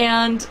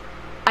 and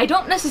I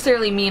don't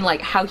necessarily mean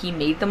like how he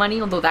made the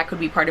money, although that could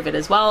be part of it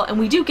as well. And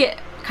we do get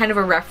kind of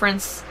a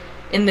reference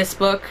in this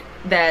book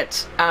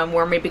that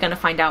we're maybe going to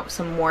find out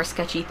some more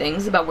sketchy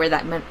things about where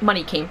that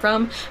money came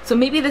from. So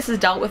maybe this is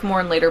dealt with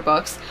more in later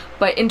books.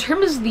 But in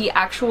terms of the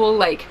actual,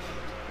 like,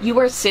 you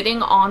are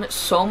sitting on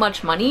so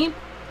much money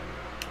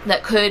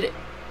that could,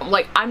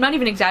 like, I'm not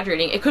even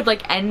exaggerating, it could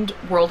like end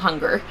world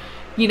hunger,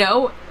 you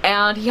know?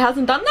 And he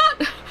hasn't done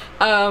that.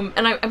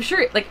 And I'm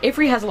sure, like,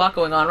 Avery has a lot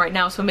going on right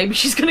now, so maybe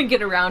she's gonna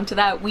get around to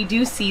that. We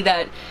do see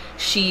that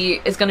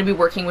she is gonna be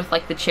working with,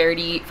 like, the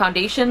charity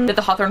foundation that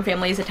the Hawthorne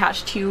family is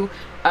attached to,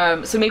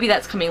 so maybe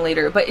that's coming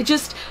later. But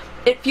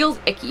it feels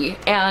icky,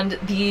 and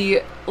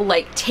the,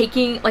 like,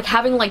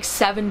 having, like,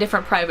 7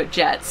 different private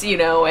jets, you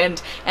know,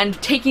 and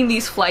taking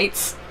these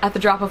flights at the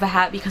drop of a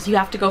hat because you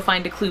have to go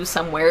find a clue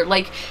somewhere.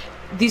 Like,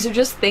 these are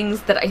just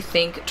things that I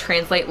think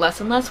translate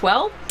less and less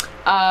well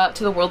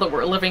to the world that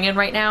we're living in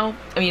right now,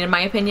 I mean, in my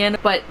opinion.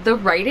 But the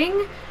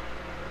writing,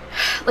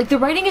 like, the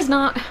writing is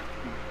not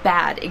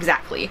bad,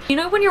 exactly. You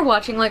know when you're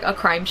watching, like, a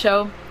crime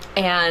show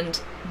and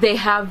they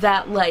have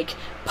that, like,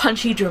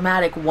 punchy,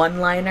 dramatic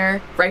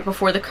one-liner right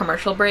before the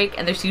commercial break,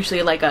 and there's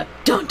usually, like, a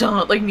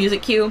dun-dun, like,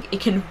 music cue? It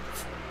can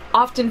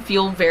often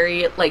feel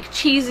very, like,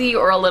 cheesy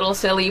or a little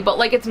silly, but,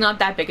 like, it's not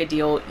that big a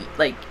deal.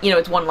 Like, you know,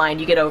 it's one line,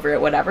 you get over it,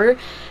 whatever.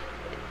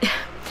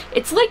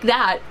 It's like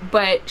that,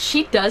 but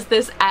she does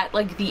this at,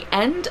 like, the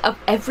end of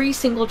every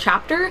single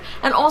chapter,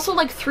 and also,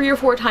 like, 3 or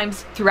 4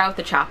 times throughout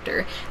the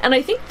chapter. And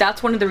I think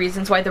that's one of the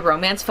reasons why the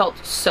romance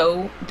felt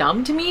so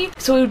dumb to me.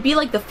 So it would be,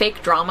 like, the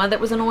fake drama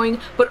that was annoying,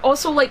 but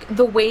also, like,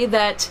 the way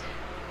that,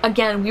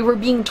 again, we were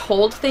being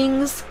told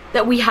things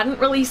that we hadn't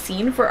really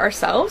seen for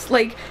ourselves.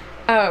 Like,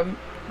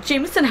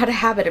 Jameson had a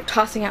habit of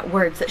tossing out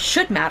words that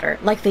should matter,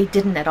 like they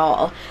didn't at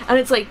all. And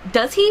it's like,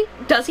 does he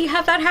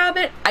have that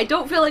habit? I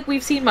don't feel like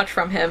we've seen much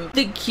from him.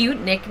 The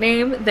cute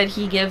nickname that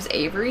he gives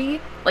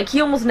Avery, like,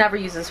 he almost never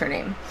uses her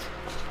name.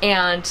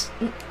 And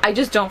I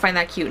just don't find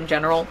that cute in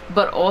general.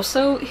 But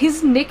also,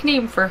 his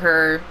nickname for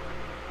her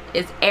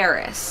is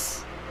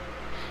Eris.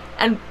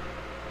 And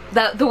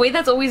the way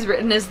that's always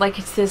written is like,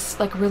 it's this,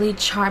 like, really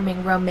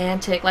charming,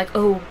 romantic, like,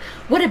 oh,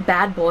 what a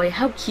bad boy,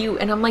 how cute.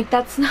 And I'm like,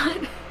 that's not...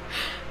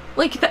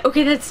 Like,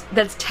 okay,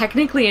 that's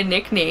technically a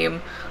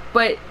nickname,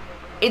 but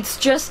it's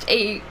just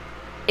a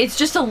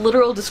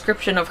literal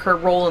description of her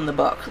role in the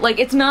book. Like,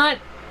 it's not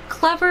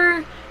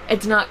clever,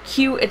 it's not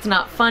cute, it's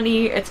not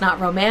funny, it's not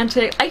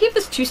romantic. I give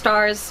this 2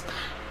 stars.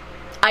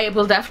 I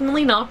will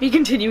definitely not be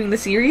continuing the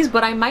series,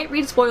 but I might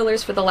read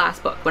spoilers for the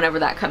last book whenever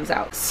that comes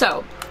out.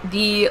 So,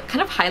 the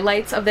kind of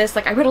highlights of this,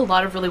 like, I read a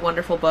lot of really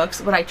wonderful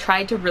books, but I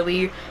tried to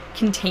really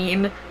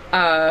contain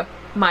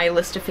my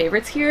list of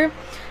favorites here.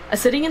 A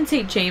Sitting in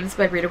St. James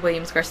by Rita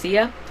Williams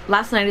Garcia,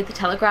 Last Night at the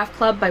Telegraph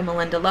Club by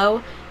Melinda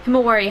Lowe,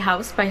 Himawari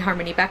House by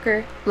Harmony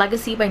Becker,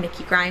 Legacy by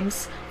Nikki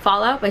Grimes,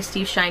 Fallout by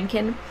Steve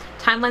Sheinkin,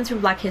 Timelines from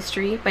Black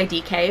History by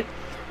DK,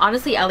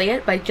 Honestly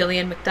Elliott by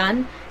Gillian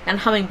McDunn, and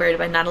Hummingbird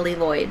by Natalie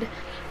Lloyd.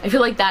 I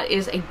feel like that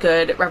is a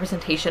good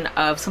representation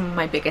of some of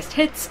my biggest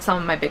hits, some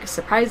of my biggest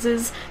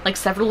surprises. Like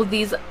several of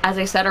these, as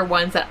I said, are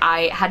ones that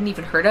I hadn't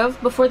even heard of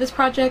before this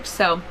project,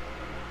 so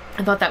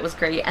I thought that was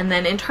great. And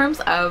then in terms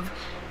of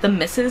the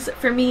misses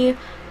for me,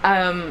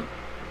 I'm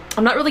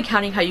not really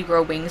counting How You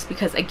Grow Wings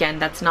because again,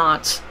 that's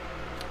not,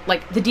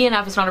 like, the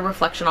DNF is not a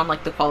reflection on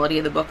like the quality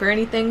of the book or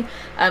anything.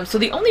 So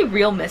the only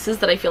real misses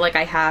that I feel like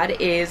I had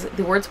is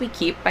The Words We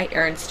Keep by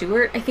Aaron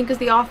Stewart, I think is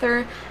the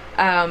author.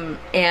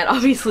 And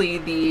obviously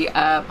the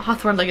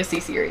Hawthorne Legacy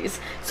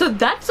series. So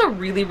that's a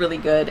really, really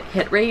good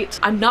hit rate.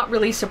 I'm not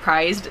really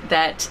surprised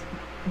that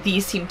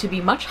these seem to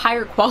be much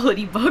higher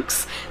quality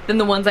books than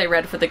the ones I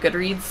read for the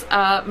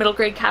Goodreads middle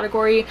grade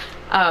category.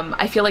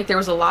 I feel like there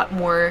was a lot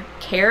more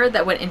care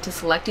that went into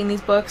selecting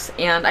these books,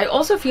 and I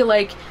also feel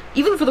like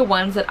even for the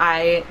ones that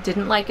I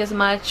didn't like as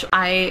much,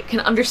 I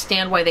can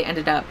understand why they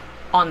ended up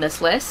on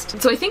this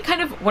list. So I think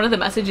kind of one of the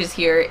messages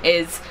here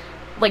is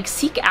like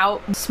seek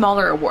out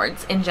smaller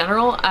awards in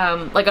general.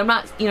 Like I'm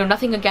not, you know,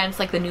 nothing against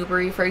like the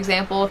Newbery, for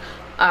example,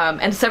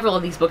 and several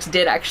of these books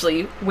did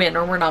actually win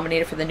or were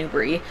nominated for the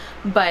Newbery,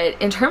 but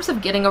in terms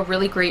of getting a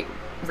really great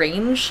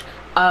range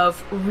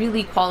of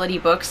really quality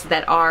books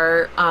that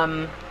are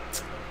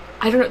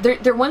I don't know,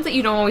 they're ones that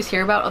you don't always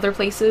hear about other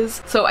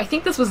places. So I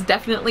think this was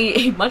definitely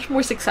a much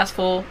more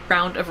successful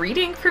round of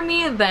reading for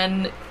me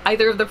than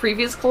either of the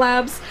previous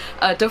collabs.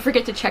 Don't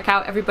forget to check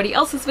out everybody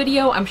else's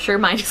video. I'm sure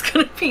mine is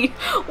gonna be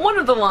one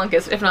of the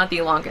longest, if not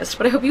the longest.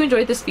 But I hope you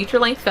enjoyed this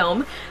feature-length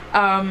film.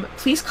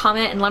 Please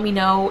comment and let me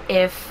know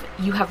if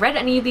you have read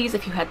any of these,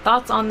 if you had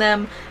thoughts on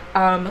them.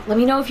 Let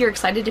me know if you're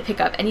excited to pick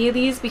up any of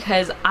these,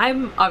 because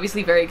I'm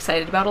obviously very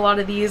excited about a lot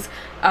of these.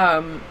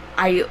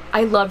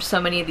 I loved so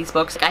many of these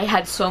books. I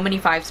had so many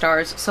 5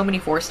 stars, so many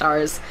 4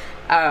 stars,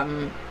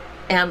 and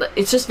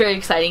it's just very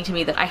exciting to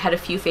me that I had a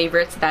few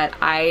favorites that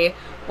I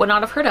would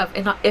not have heard of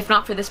if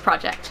not for this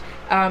project.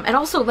 And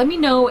also let me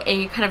know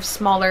a kind of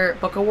smaller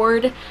book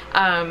award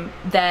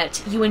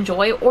that you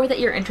enjoy or that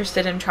you're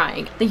interested in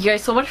trying. Thank you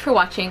guys so much for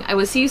watching. I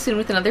will see you soon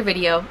with another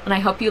video, and I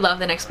hope you love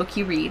the next book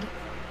you read.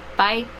 Bye!